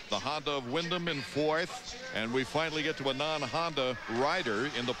 the Honda of Wyndham in fourth, and we finally get to a non-Honda rider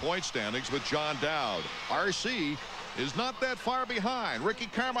in the point standings with John Dowd. RC is not that far behind. Ricky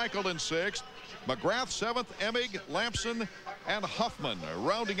Carmichael in sixth, McGrath seventh, Emig, Lampson, and Huffman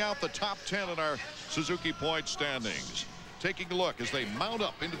rounding out the top 10 in our Suzuki point standings. Taking a look as they mount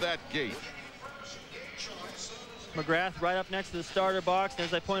up into that gate. McGrath right up next to the starter box. And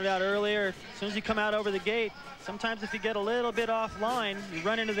as I pointed out earlier, as soon as you come out over the gate, sometimes if you get a little bit offline, you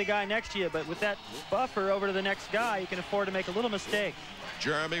run into the guy next to you. But with that buffer over to the next guy, you can afford to make a little mistake.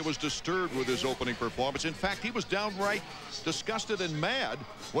 Jeremy was disturbed with his opening performance. In fact, he was downright disgusted and mad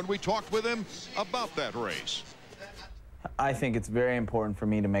when we talked with him about that race. I think it's very important for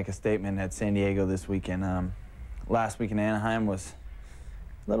me to make a statement at San Diego this weekend. Last week in Anaheim was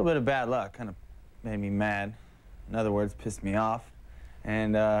a little bit of bad luck, kind of made me mad. In other words, pissed me off.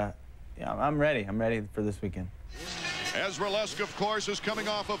 And yeah, I'm ready for this weekend. Ezra Lusk, of course, is coming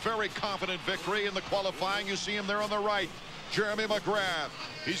off a very confident victory in the qualifying. You see him there on the right. Jeremy McGrath.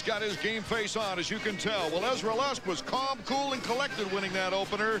 He's got his game face on, as you can tell. Well, Ezra Lusk was calm, cool, and collected winning that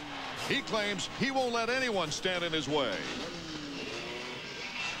opener. He claims he won't let anyone stand in his way.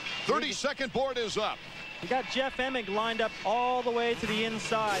 32nd board is up. You got Jeff Emig lined up all the way to the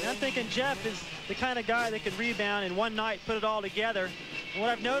inside. I'm thinking Jeff is the kind of guy that could rebound in one night, put it all together. And what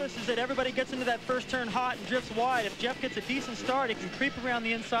I've noticed is that everybody gets into that first turn hot and drifts wide. If Jeff gets a decent start, he can creep around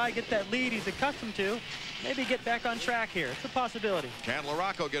the inside, get that lead he's accustomed to, maybe get back on track here. It's a possibility. Can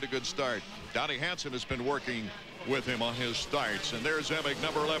LaRocco get a good start? Donnie Hansen has been working with him on his starts. And there's Emig,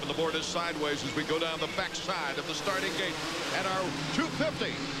 number 11. The board is sideways as we go down the back side of the starting gate. And our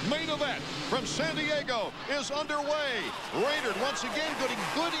 250 main event from San Diego is underway. Raynard once again getting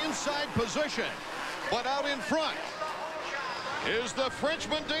good inside position. But out in front is the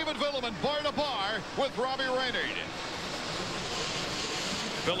Frenchman David Villemin, bar to bar with Robbie Raynard.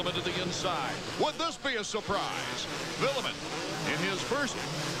 Villemin to the inside. Would this be a surprise? Villemin in his first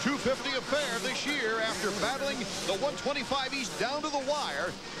 250 affair this year after battling the 125 East down to the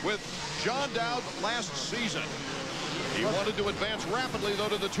wire with John Dowd last season. He wanted to advance rapidly, though,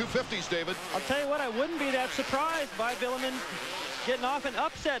 to the 250s, David. I'll tell you what, I wouldn't be that surprised by Villemin getting off and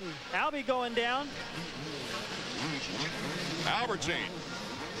upsetting. Albie going down. Albertine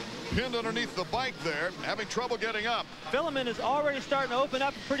pinned underneath the bike there, having trouble getting up. Villemin is already starting to open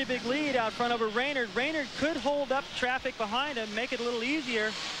up a pretty big lead out front over Raynard. Raynard could hold up traffic behind him, make it a little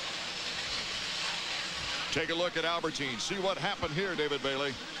easier. Take a look at Albertine. See what happened here, David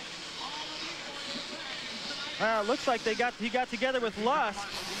Bailey. It looks like he got together with Lusk.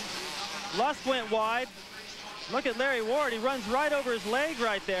 Lusk went wide. Look at Larry Ward. He runs right over his leg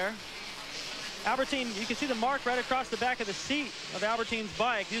right there. Albertine, you can see the mark right across the back of the seat of Albertine's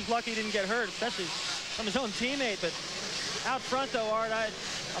bike. He was lucky he didn't get hurt, especially from his own teammate. But out front, though, Art,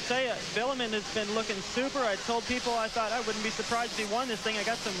 I'll tell you, Villemin has been looking super. I told people I thought I wouldn't be surprised if he won this thing. I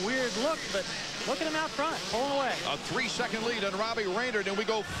got some weird looks, but look at him out front, pulling away. A 3-second lead on Robbie Raynard, and we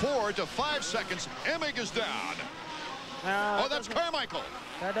go 4 to 5 seconds. Emig is down. Oh, that's Carmichael.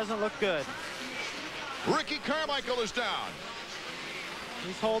 That doesn't look good. Ricky Carmichael is down.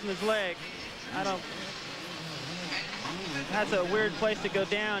 He's holding his leg. That's a weird place to go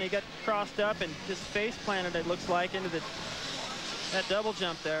down. He got crossed up and just face planted, it looks like, into that double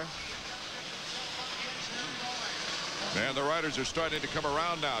jump there. And the riders are starting to come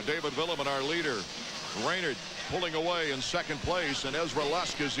around now. David Villemin, our leader. Raynard pulling away in second place, and Ezra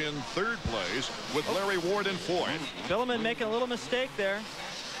Lusk is in third place with Larry Ward in fourth. Villemin making a little mistake there.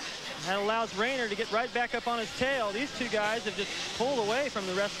 That allows Rayner to get right back up on his tail. These two guys have just pulled away from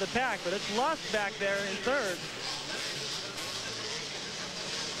the rest of the pack, but it's Lust back there in third.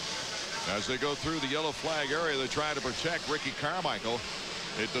 As they go through the yellow flag area, they try to protect Ricky Carmichael.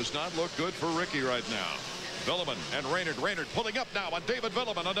 It does not look good for Ricky right now. Villeman and Raynard. Raynard pulling up now on David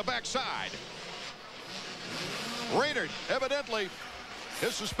Villeman on the backside. Raynard, evidently,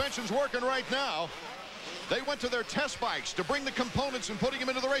 his suspension's working right now. They went to their test bikes to bring the components and putting them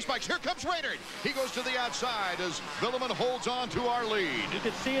into the race bikes. Here comes Raynard. He goes to the outside as Villeman holds on to our lead. You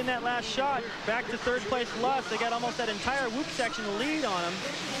could see in that last shot, back to third place Lust, they got almost that entire whoop section lead on them.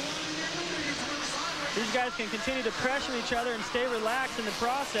 These guys can continue to pressure each other and stay relaxed in the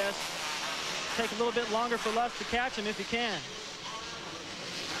process. Take a little bit longer for Lust to catch him if he can.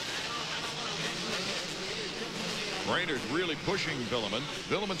 Raynard really pushing Villeman.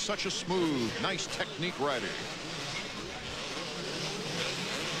 Villeman's such a smooth, nice technique rider.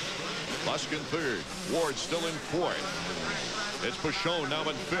 Lusk in third. Ward still in fourth. It's Pichon now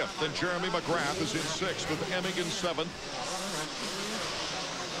in fifth, and Jeremy McGrath is in sixth with Emig in seventh.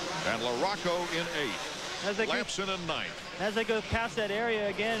 And LaRocco in eighth. Lampson in ninth. As they go past that area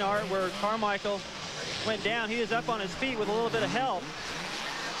again, Art, where Carmichael went down, he is up on his feet with a little bit of help.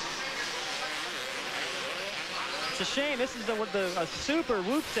 It's a shame. This is a super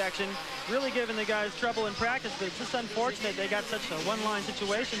whoop section, really giving the guys trouble in practice, but it's just unfortunate they got such a one-line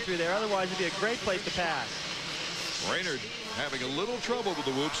situation through there. Otherwise, it'd be a great place to pass. Raynard having a little trouble with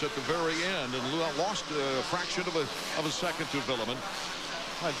the whoops at the very end and lost a fraction of a second to Villeman.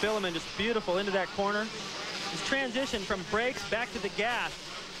 Well, Villeman just beautiful into that corner. His transition from brakes back to the gas.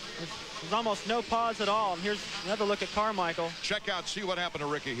 There's almost no pause at all. And here's another look at Carmichael. Check out, see what happened to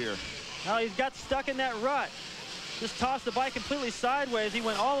Ricky here. Now he's got stuck in that rut. Just tossed the bike completely sideways. He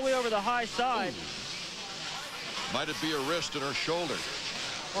went all the way over the high side. Ooh. Might it be a wrist and her shoulder?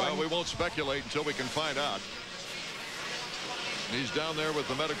 Well, we won't speculate until we can find out. He's down there with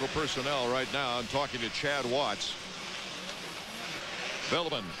the medical personnel right now and talking to Chad Watts.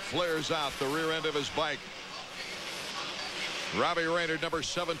 Villeman flares out the rear end of his bike. Robbie Raynard, number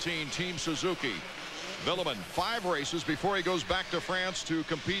 17, Team Suzuki. Villeman, 5 races before he goes back to France to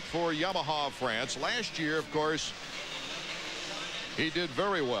compete for Yamaha of France. Last year, of course, he did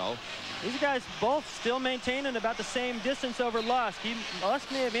very well. These guys both still maintaining about the same distance over Lusk. Lusk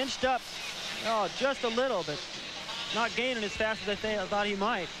may have inched up just a little, but not gaining as fast as I thought he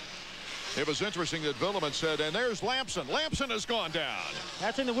might. It was interesting that Villeman said, and there's Lampson. Lampson has gone down.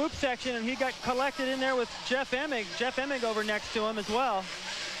 That's in the whoop section, and he got collected in there with Jeff Emig. Jeff Emig over next to him as well.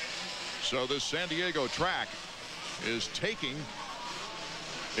 So this San Diego track is taking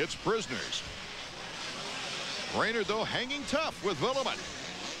its prisoners. Raynard, though, hanging tough with Villeman.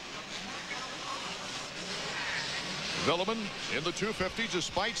 Villeman in the 250,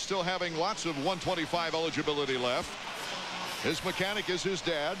 despite still having lots of 125 eligibility left. His mechanic is his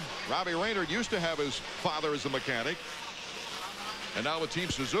dad. Robbie Raynard used to have his father as a mechanic. And now with Team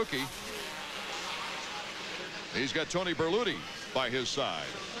Suzuki, he's got Tony Berluti by his side.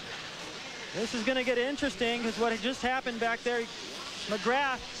 This is going to get interesting because what had just happened back there,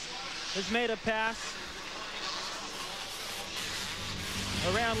 McGrath has made a pass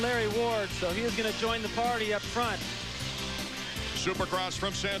around Larry Ward, so he is going to join the party up front. Supercross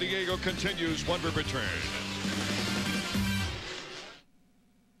from San Diego continues when we return.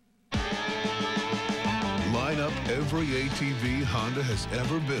 Line up every ATV Honda has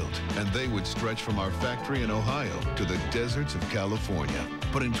ever built, and they would stretch from our factory in Ohio to the deserts of California.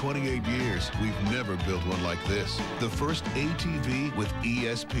 But in 28 years, we've never built one like this. The first ATV with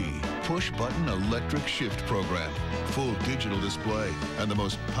ESP, push-button electric shift program, full digital display, and the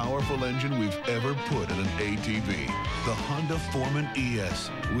most powerful engine we've ever put in an ATV. The Honda Foreman ES.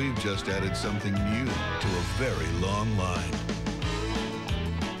 We've just added something new to a very long line.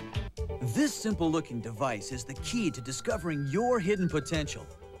 This simple-looking device is the key to discovering your hidden potential.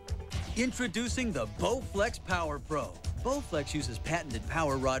 Introducing the Bowflex Power Pro. Bowflex uses patented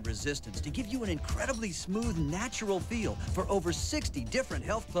power rod resistance to give you an incredibly smooth, natural feel for over 60 different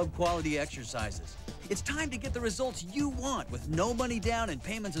health club quality exercises. It's time to get the results you want with no money down and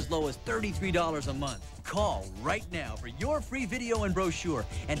payments as low as $33 a month. Call right now for your free video and brochure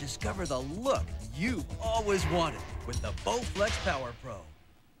and discover the look you've always wanted with the Bowflex Power Pro.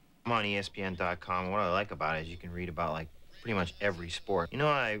 I'm on ESPN.com. What I like about it is you can read about like pretty much every sport. You know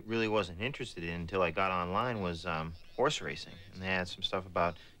what I really wasn't interested in until I got online was horse racing. And they had some stuff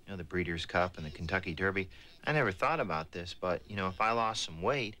about, you know, the Breeders' Cup and the Kentucky Derby. I never thought about this, but, you know, if I lost some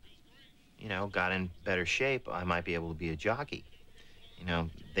weight, you know, got in better shape, I might be able to be a jockey. You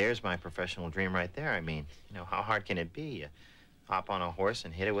know, there's my professional dream right there. I mean, you know, how hard can it be? hop on a horse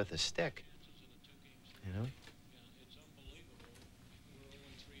and hit it with a stick, you know?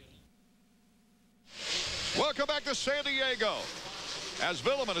 Welcome back to San Diego. As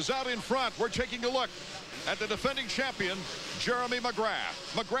Villeman is out in front, we're taking a look at the defending champion, Jeremy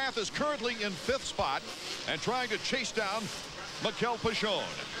McGrath. McGrath is currently in 5th spot and trying to chase down Mikel Pichon.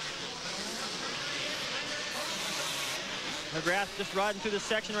 McGrath just riding through the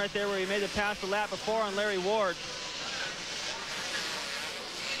section right there where he made the pass the lap before on Larry Ward.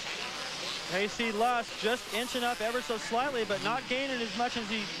 Now you see Lusk just inching up ever so slightly, but not gaining as much as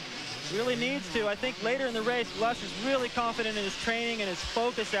he really needs to. I think later in the race, Lusk is really confident in his training and his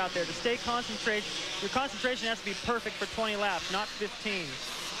focus out there. To stay concentrated, your concentration has to be perfect for 20 laps, not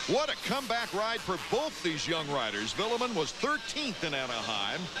 15. What a comeback ride for both these young riders. Villeman was 13th in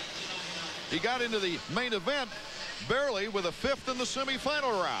Anaheim. He got into the main event barely with a 5th in the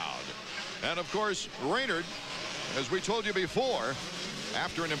semifinal round. And of course, Reynard, as we told you before,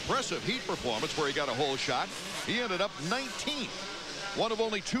 after an impressive heat performance where he got a whole shot, he ended up 19th. One of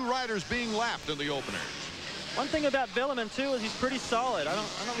only 2 riders being lapped in the opener. One thing about Villeman too is he's pretty solid. I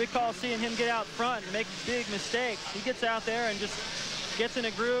don't recall seeing him get out front and make big mistakes. He gets out there and just gets in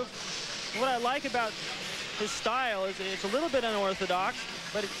a groove. What I like about his style is it's a little bit unorthodox,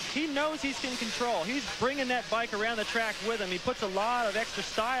 but he knows he's in control. He's bringing that bike around the track with him. He puts a lot of extra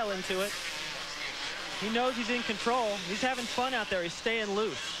style into it. He knows he's in control. He's having fun out there. He's staying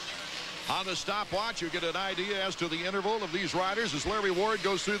loose. On the stopwatch, you get an idea as to the interval of these riders as Larry Ward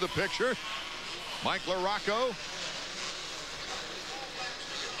goes through the picture. Mike LaRocco.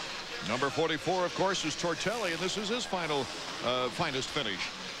 Number 44, of course, is Tortelli, and this is his final finest finish,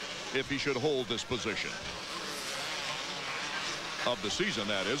 if he should hold this position. Of the season,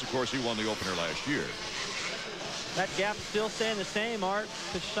 that is. Of course, he won the opener last year. That gap's still staying the same, Art.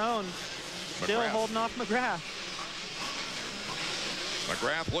 Pichon still holding off McGrath.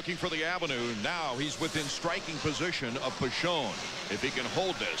 McGrath looking for the avenue. Now he's within striking position of Pichon. If he can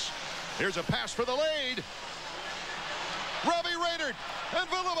hold this. Here's a pass for the lead. Robbie Reynard and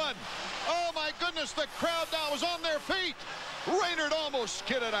Villeman. Oh my goodness, the crowd now is on their feet. Reynard almost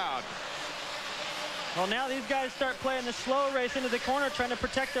skidded out. Well, now these guys start playing the slow race into the corner, trying to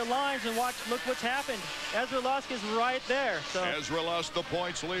protect their lines, and look what's happened. Ezra Lusk is right there. So Ezra Lusk, the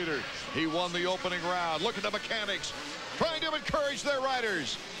points leader. He won the opening round. Look at the mechanics trying to encourage their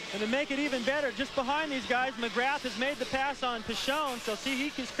riders. And to make it even better, just behind these guys, McGrath has made the pass on Pichon, so see, he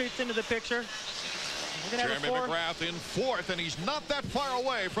creeps into the picture. Jeremy McGrath in 4th, and he's not that far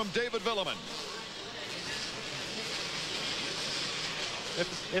away from David Villeman.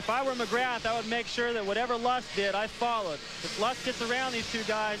 If I were McGrath, I would make sure that whatever Lusk did, I followed. If Lusk gets around these 2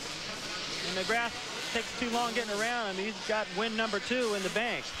 guys, and McGrath takes too long getting around him, he's got win number 2 in the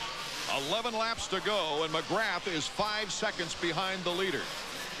bank. 11 laps to go, and McGrath is 5 seconds behind the leader.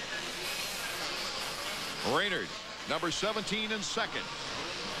 Reynard, number 17 in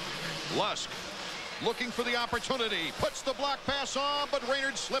 2nd. Lusk looking for the opportunity, puts the block pass on, but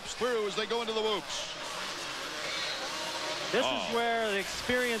Reynard slips through as they go into the whoops. This is where the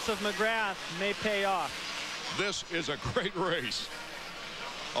experience of McGrath may pay off. This is a great race.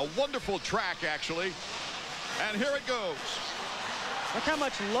 A wonderful track, actually. And here it goes. Look how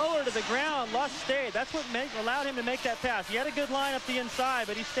much lower to the ground Lusk stayed. That's what allowed him to make that pass. He had a good line up the inside,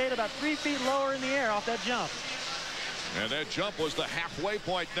 but he stayed about 3 feet lower in the air off that jump. And that jump was the halfway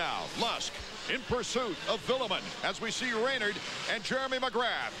point now. Lusk in pursuit of Villeman as we see Reynard and Jeremy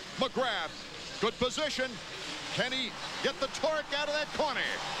McGrath. McGrath, good position. Can he get the torque out of that corner?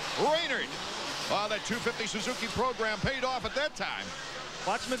 Reynard. Oh, that 250 Suzuki program paid off at that time.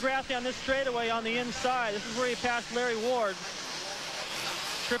 Watch McGrath down this straightaway on the inside. This is where he passed Larry Ward.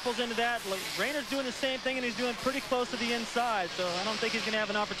 Triples into that. Reynard's doing the same thing, and he's doing pretty close to the inside, so I don't think he's going to have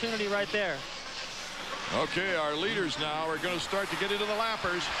an opportunity right there. Okay, our leaders now are going to start to get into the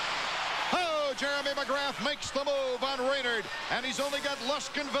lappers. Oh, Jeremy McGrath makes the move on Reynard, and he's only got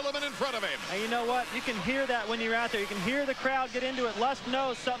Lusk and Villeman in front of him. And you know what? You can hear that when you're out there. You can hear the crowd get into it. Lusk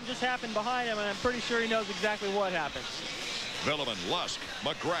knows something just happened behind him, and I'm pretty sure he knows exactly what happened. Villeman, Lusk,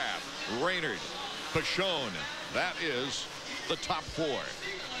 McGrath, Reynard, Pichon. That is the top 4.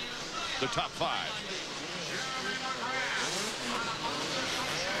 The top 5.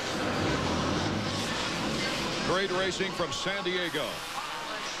 Great racing from San Diego.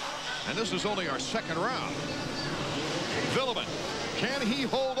 And this is only our 2nd round. Villeman, can he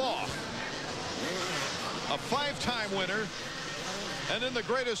hold off? A 5-time winner and then the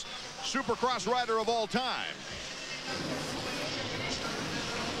greatest Supercross rider of all time.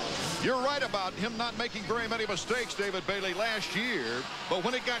 You're right about him not making very many mistakes, David Bailey, last year. But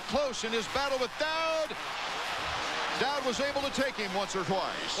when it got close in his battle with Dowd, Dowd was able to take him once or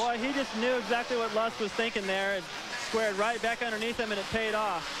twice. Boy, he just knew exactly what Lusk was thinking there. It squared right back underneath him, and it paid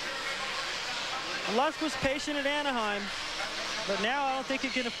off. And Lusk was patient at Anaheim, but now I don't think he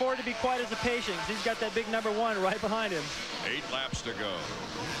can afford to be quite as patient. He's got that big #1 right behind him. 8 laps to go.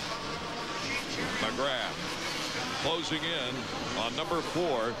 McGrath closing in on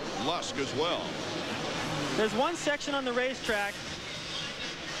 #4, Lusk as well. There's one section on the racetrack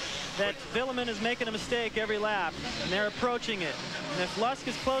that Villeman is making a mistake every lap, and they're approaching it. And if Lusk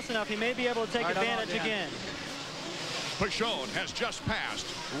is close enough, he may be able to take advantage again. Pichon has just passed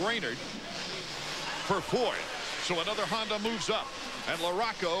Raynard for 4th. So another Honda moves up, and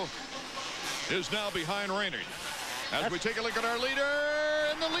Larocco is now behind Raynard. As we take a look at our leader,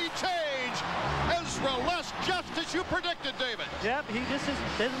 and the lead change. Ezra Lusk, just as you predicted, David. Yep, he just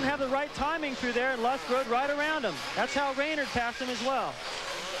doesn't have the right timing through there, and Lusk rode right around him. That's how Raynard passed him as well.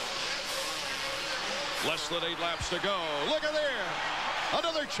 Less than 8 laps to go. Look at there.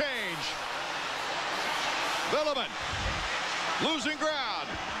 Another change. Villeman losing ground.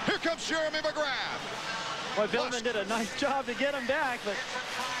 Here comes Jeremy McGrath. Boy, Villeman did a nice job to get him back, but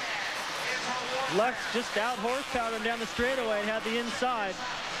Lusk just out-horsepowered him down the straightaway and had the inside.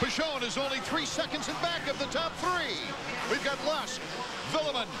 Pichon is only 3 seconds in back of the top 3. We've got Lusk,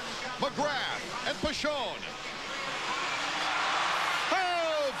 Villeman, McGrath, and Pichon.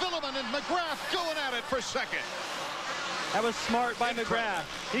 Oh, Villeman and McGrath going at it for second. That was smart by McGrath.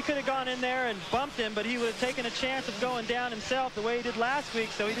 He could have gone in there and bumped him, but he would have taken a chance of going down himself the way he did last week,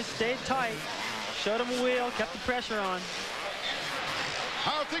 so he just stayed tight, showed him a wheel, kept the pressure on.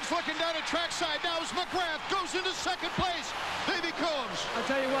 How are things looking down at trackside now as McGrath goes into second place. Davey Combs. I'll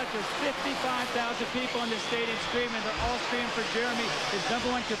tell you what, there's 55,000 people in this stadium screaming. They're all screaming for Jeremy. His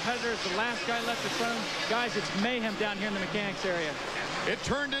 #1 competitor is the last guy left in front of him. Guys, it's mayhem down here in the mechanics area. It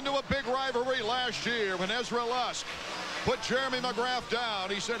turned into a big rivalry last year when Ezra Lusk put Jeremy McGrath down.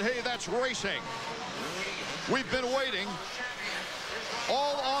 He said, hey, that's racing. We've been waiting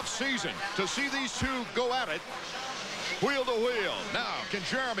all off-season to see these two go at it. Wheel to wheel. Now, can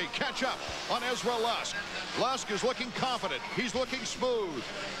Jeremy catch up on Ezra Lusk? Lusk is looking confident. He's looking smooth.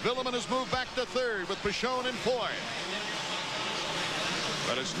 Villeman has moved back to 3rd with Pichon in 4th.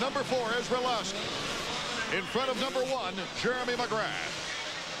 But it's #4, Ezra Lusk, in front of #1, Jeremy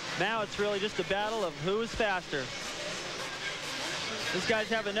McGrath. Now it's really just a battle of who is faster. These guys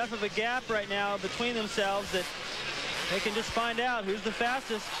have enough of a gap right now between themselves that they can just find out who's the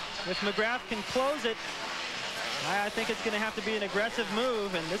fastest. If McGrath can close it, I think it's going to have to be an aggressive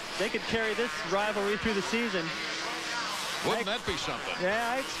move, and they could carry this rivalry through the season. Wouldn't that be something?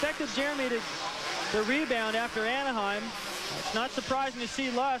 Yeah, I expected Jeremy to rebound after Anaheim. It's not surprising to see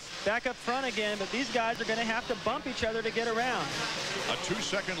Lusk back up front again, but these guys are going to have to bump each other to get around. A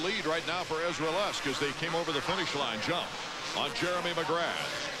 2-second lead right now for Ezra Lusk as they came over the finish line jump on Jeremy McGrath.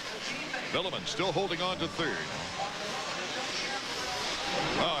 Villeman still holding on to 3rd.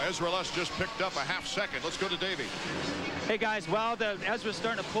 Oh, Ezra Lusk just picked up a ½ second. Let's go to Davey. Hey, guys, while Ezra's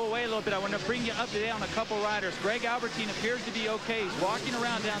starting to pull away a little bit, I want to bring you up to date on a couple riders. Greg Albertine appears to be okay. He's walking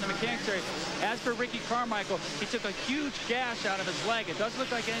around down the mechanics area. As for Ricky Carmichael, he took a huge gash out of his leg. It doesn't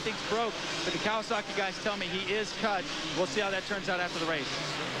look like anything's broke, but the Kawasaki guys tell me he is cut. We'll see how that turns out after the race.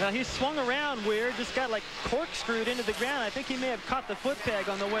 Now, he swung around weird, just got like corkscrewed into the ground. I think he may have caught the foot peg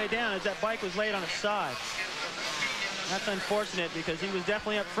on the way down as that bike was laid on its side. That's unfortunate because he was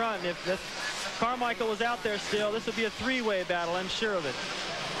definitely up front. And if Carmichael was out there still, this would be a 3-way battle, I'm sure of it.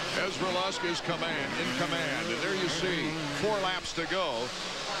 Ezra Lusk is in command. And there you see 4 laps to go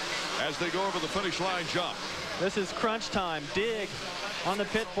as they go over the finish line jump. This is crunch time. Dig on the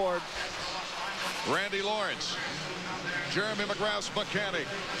pit board. Randy Lawrence, Jeremy McGrath's mechanic.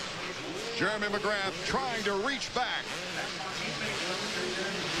 Jeremy McGrath trying to reach back.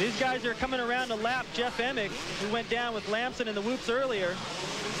 These guys are coming around to lap Jeff Emick, who went down with Lamson in the whoops earlier.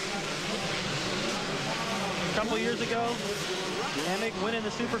 A couple years ago, Emick winning the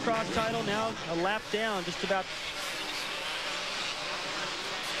Supercross title, now a lap down, just about.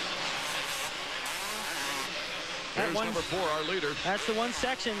 There's #4, our leader. That's the one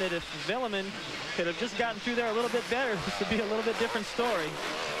section that if Villeman could have just gotten through there a little bit better, this would be a little bit different story.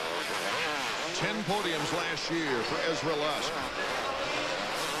 10 podiums last year for Ezra Lusk.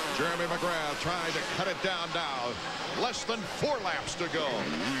 Jeremy McGrath trying to cut it down now. Less than 4 laps to go.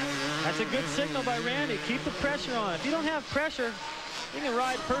 That's a good signal by Randy. Keep the pressure on. If you don't have pressure, you can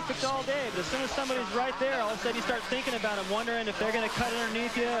ride perfect all day. But as soon as somebody's right there, all of a sudden you start thinking about them, wondering if they're going to cut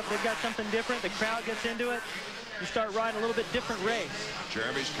underneath you, if they've got something different. The crowd gets into it. You start riding a little bit different race.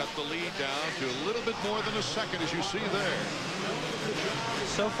 Jeremy's cut the lead down to a little bit more than a second, as you see there.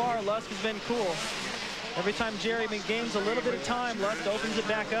 So far, Lusk has been cool. Every time Jeremy gains a little bit of time, Lusk opens it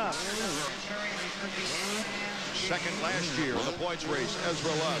back up. Second last year in the points race,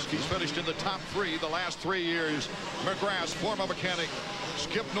 Ezra Lusk. He's finished in the top 3 the last 3 years. McGrath's former mechanic,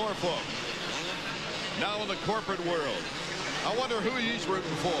 Skip Norfolk. Now in the corporate world. I wonder who he's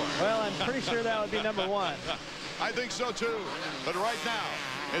rooting for. Well, I'm pretty sure that would be number 1. I think so too. But right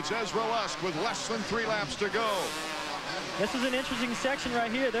now, it's Ezra Lusk with less than 3 laps to go. This is an interesting section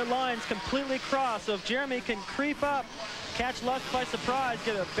right here. Their lines completely cross. So if Jeremy can creep up, catch Lusk by surprise,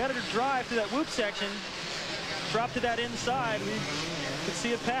 get a better drive through that whoop section, drop to that inside, we could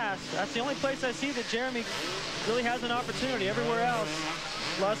see a pass. That's the only place I see that Jeremy really has an opportunity. Everywhere else,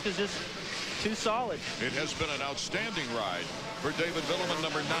 Lusk is just too solid. It has been an outstanding ride for David Villeman,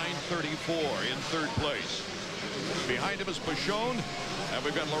 number 934 in 3rd place. Behind him is Pachon, and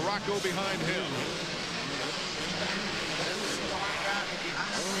we've got Larocco behind him.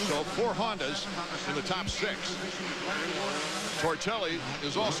 So 4 Hondas in the top 6. Tortelli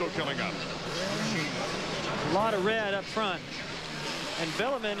is also coming up. A lot of red up front. And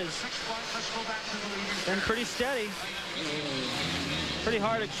Villeman has been pretty steady. Pretty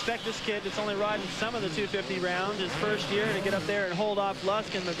hard to expect this kid that's only riding some of the 250 rounds his first year to get up there and hold off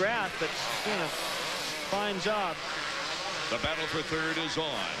Lusk and McGrath, but doing a fine job. The battle for 3rd is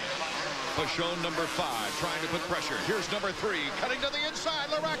on. Pachon, number 5, trying to put pressure. Here's number 3, cutting to the inside,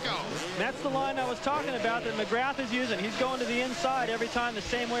 Larocco. That's the line I was talking about that McGrath is using. He's going to the inside every time the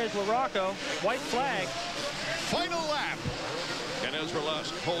same way as Larocco. White flag. Final lap. Can Ezra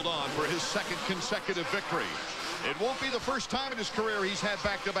Lusk hold on for his 2nd consecutive victory? It won't be the first time in his career he's had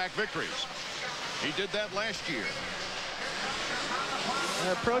back-to-back victories. He did that last year.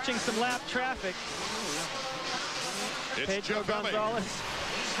 They're approaching some lap traffic. It's Pedro Jeff Gonzalez.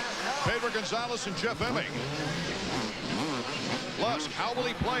 Pedro Gonzalez and Jeff Emming. Lusk, how will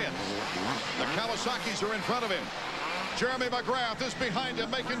he play it? The Kawasaki's are in front of him. Jeremy McGrath is behind him,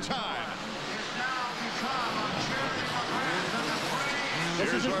 making time.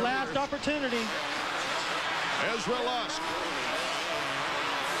 This is his last opportunity. Ezra Lusk.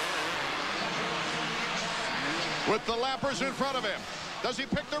 With the lappers in front of him. Does he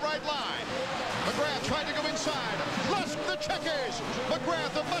pick the right line? McGrath trying to go inside. Lusk the checkers.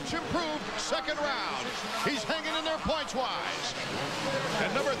 McGrath a much improved 2nd round. He's hanging in there points-wise.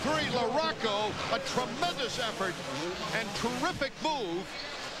 And number 3, Larocco, a tremendous effort and terrific move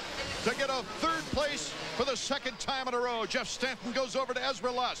to get a 3rd place for the 2nd time in a row. Jeff Stanton goes over to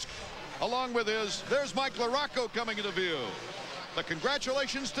Ezra Lusk. Along with there's Mike Larocco coming into view. The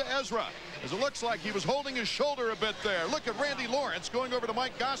congratulations to Ezra, as it looks like he was holding his shoulder a bit there. Look at Randy Lawrence going over to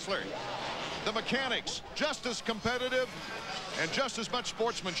Mike Gosler. The mechanics, just as competitive and just as much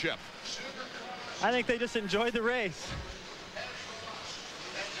sportsmanship. I think they just enjoyed the race.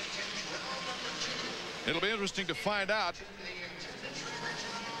 It'll be interesting to find out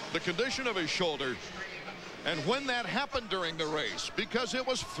the condition of his shoulder and when that happened during the race, because it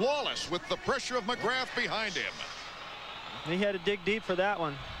was flawless with the pressure of McGrath behind him. He had to dig deep for that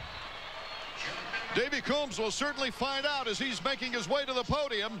one. Davey Coombs will certainly find out as he's making his way to the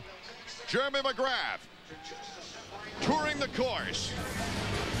podium. Jeremy McGrath touring the course.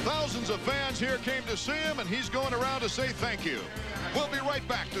 Thousands of fans here came to see him, and he's going around to say thank you. We'll be right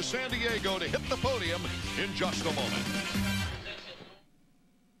back to San Diego to hit the podium in just a moment.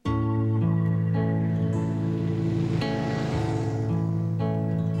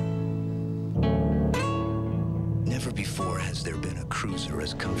 Never before has there been a cruiser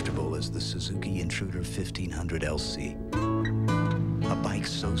as comfortable as the Suzuki Intruder 1500 LC. A bike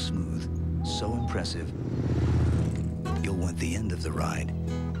so smooth, so impressive, you'll want the end of the ride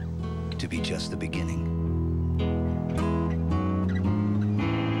to be just the beginning.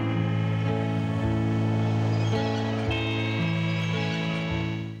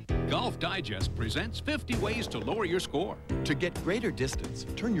 Golf Digest presents 50 ways to lower your score. To get greater distance,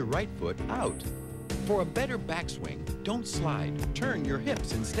 turn your right foot out. For a better backswing, don't slide. Turn your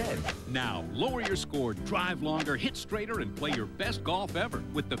hips instead. Now, lower your score, drive longer, hit straighter, and play your best golf ever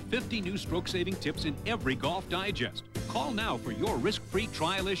with the 50 new stroke-saving tips in every Golf Digest. Call now for your risk-free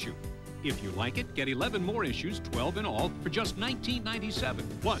trial issue. If you like it, get 11 more issues, 12 in all, for just $19.97.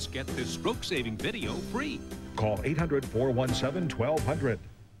 Plus, get this stroke-saving video free. Call 800-417-1200.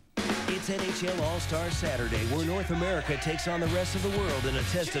 It's NHL All-Star Saturday, where North America takes on the rest of the world in a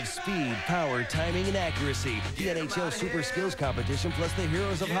test of speed, power, timing, and accuracy. The NHL Super Skills Competition plus the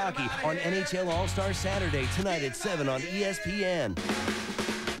Heroes of Hockey on NHL All-Star Saturday, tonight at 7 on ESPN.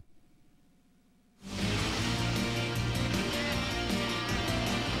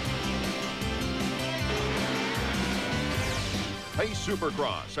 Pace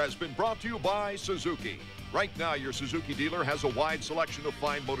Supercross has been brought to you by Suzuki. Right now, your Suzuki dealer has a wide selection of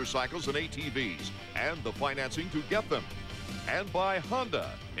fine motorcycles and ATVs and the financing to get them. And by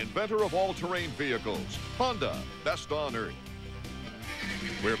Honda, inventor of all-terrain vehicles. Honda, best on earth.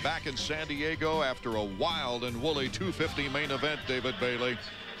 We're back in San Diego after a wild and woolly 250 main event, David Bailey.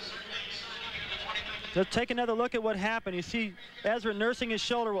 So take another look at what happened. You see Ezra nursing his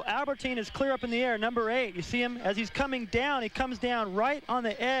shoulder. Well, Albertine is clear up in the air, number 8. You see him as he's coming down. He comes down right on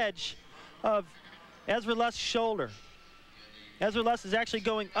the edge of Ezra Lust's shoulder. Ezra Lust is actually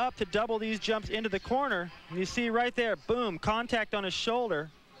going up to double these jumps into the corner. And you see right there, boom, contact on his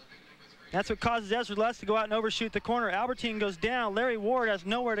shoulder. That's what causes Ezra Lust to go out and overshoot the corner. Albertine goes down. Larry Ward has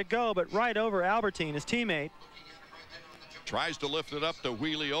nowhere to go but right over Albertine, his teammate. Tries to lift it up to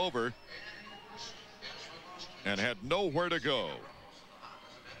wheelie over and had nowhere to go.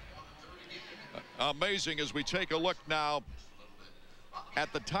 Amazing as we take a look now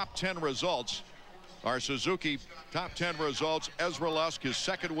at the top 10 results. Our Suzuki top 10 results. Ezra Lusk, his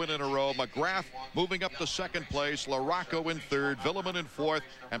second win in a row. McGrath moving up to second place. LaRocco in third. Villeman in fourth.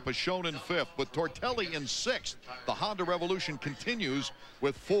 And Pichon in fifth. With Tortelli in sixth. The Honda Revolution continues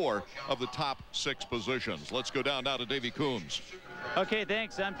with 4 of the top 6 positions. Let's go down now to Davey Coombs. Okay,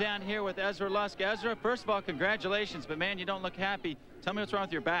 thanks. I'm down here with Ezra Lusk. Ezra, first of all, congratulations. But, man, you don't look happy. Tell me what's wrong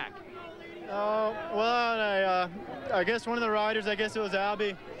with your back. Well, I guess one of the riders, I guess it was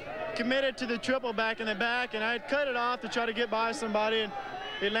Albie, committed to the triple back in the back, and I cut it off to try to get by somebody, and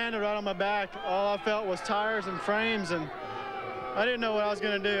it landed right on my back. All I felt was tires and frames, and I didn't know what I was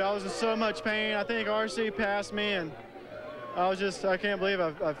going to do. I was in so much pain. I think RC passed me, and I can't believe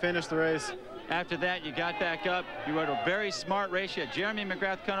I finished the race. After that, you got back up. You rode a very smart race. You had Jeremy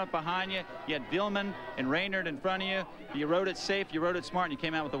McGrath coming up behind you. You had Villeman and Reynard in front of you. You rode it safe, you rode it smart, and you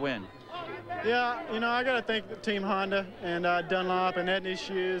came out with a win. Yeah, you know, I got to thank Team Honda and Dunlop and Edney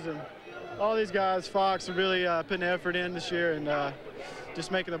Shoes and all these guys. Fox are really putting effort in this year and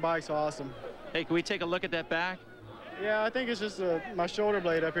just making the bikes awesome. Hey, can we take a look at that back? Yeah, I think it's just my shoulder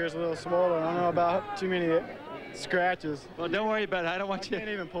blade up here is a little swollen. I don't know about too many scratches. Well, don't worry about it. I don't want you. I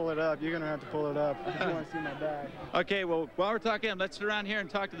can't even pull it up. You're going to have to pull it up if you want to see my back. Okay, well, while we're talking, let's sit around here and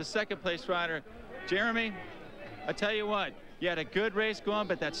talk to the second place rider. Jeremy, I tell you what, you had a good race going,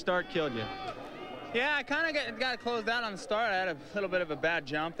 but that start killed you. Yeah, I kind of got closed out on the start. I had a little bit of a bad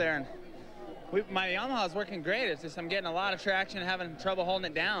jump there, and my Yamaha's working great. It's just I'm getting a lot of traction and having trouble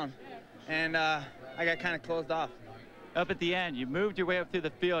holding it down, and I got kind of closed off. Up at the end, you moved your way up through the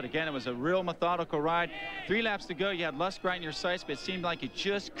field. Again, it was a real methodical ride. 3 laps to go. You had Lusk right in your sights, but it seemed like you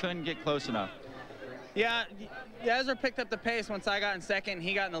just couldn't get close enough. Yeah, Ezra picked up the pace once I got in second and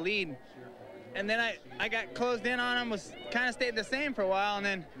he got in the lead. And then I got closed in on him, was kind of stayed the same for a while, and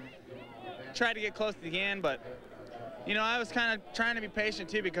then tried to get close to the end. But, you know, I was kind of trying to be patient,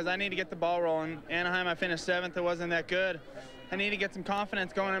 too, because I need to get the ball rolling. Anaheim, I finished 7th. It wasn't that good. I need to get some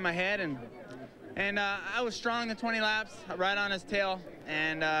confidence going in my head, and I was strong the 20 laps, right on his tail,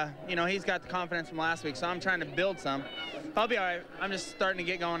 and, you know, he's got the confidence from last week, so I'm trying to build some. I'll be all right. I'm just starting to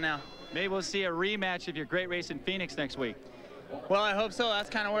get going now. Maybe we'll see a rematch of your great race in Phoenix next week. Well, I hope so. That's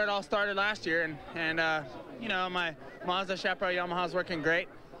kind of where it all started last year, and you know, my Mazda Chaparral Yamaha's working great,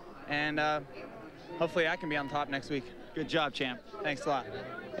 and hopefully I can be on top next week. Good job, champ. Thanks a lot.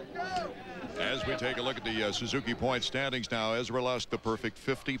 As we take a look at the Suzuki point standings now, Ezra Lusk the perfect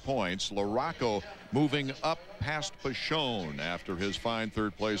 50 points. LaRocco moving up past Pichon after his fine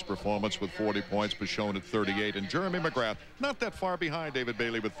third-place performance with 40 points. Pichon at 38, and Jeremy McGrath not that far behind David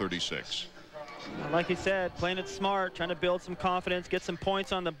Bailey with 36. Like he said, playing it smart, trying to build some confidence, get some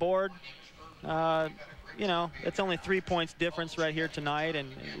points on the board. You know, it's only 3 points difference right here tonight, and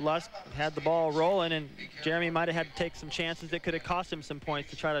Lusk had the ball rolling, and Jeremy might have had to take some chances that could have cost him some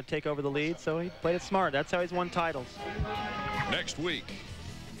points to try to take over the lead, so he played it smart. That's how he's won titles. Next week,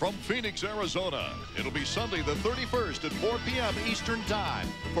 from Phoenix, Arizona, it'll be Sunday the 31st at 4 p.m. Eastern Time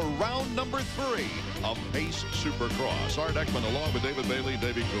for round number 3 of Pace Supercross. Art Ekman along with David Bailey,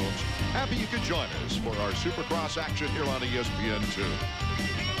 Davey Coombs. Happy you could join us for our Supercross action here on ESPN2.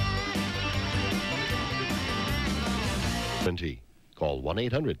 Call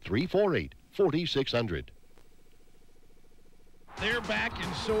 1-800-348-4600. They're back,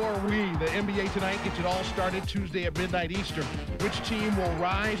 and so are we. The NBA tonight gets it all started Tuesday at midnight Eastern. Which team will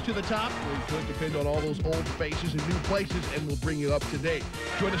rise to the top? Well, it could depend on all those old faces and new places, and we'll bring you up to date.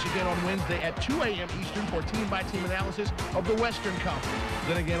 Join us again on Wednesday at 2 a.m. Eastern for team-by-team analysis of the Western Conference.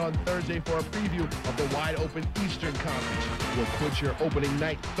 Then again on Thursday for a preview of the wide-open Eastern Conference. We'll put your opening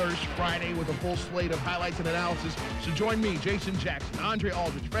night thirst Friday with a full slate of highlights and analysis. So join me, Jason Jackson, Andre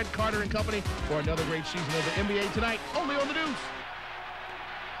Aldridge, Fred Carter, and company for another great season of the NBA tonight, only on the Deuce.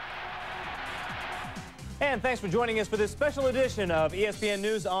 And thanks for joining us for this special edition of ESPN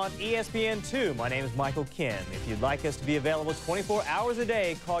News on ESPN2. My name is Michael Kim. If you'd like us to be available 24 hours a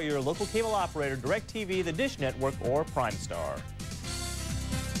day, call your local cable operator, DirecTV, the Dish Network, or Primestar.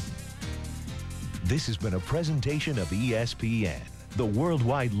 This has been a presentation of ESPN, the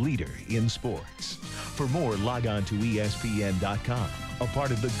worldwide leader in sports. For more, log on to ESPN.com, a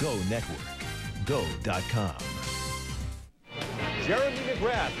part of the Go Network. Go.com. Jeremy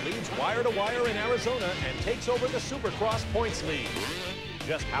McGrath leads wire-to-wire in Arizona and takes over the Supercross points lead.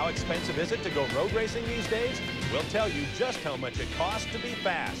 Just how expensive is it to go road racing these days? We'll tell you just how much it costs to be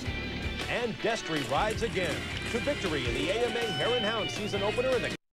fast. And Destry rides again to victory in the AMA Hare and Hound season opener in the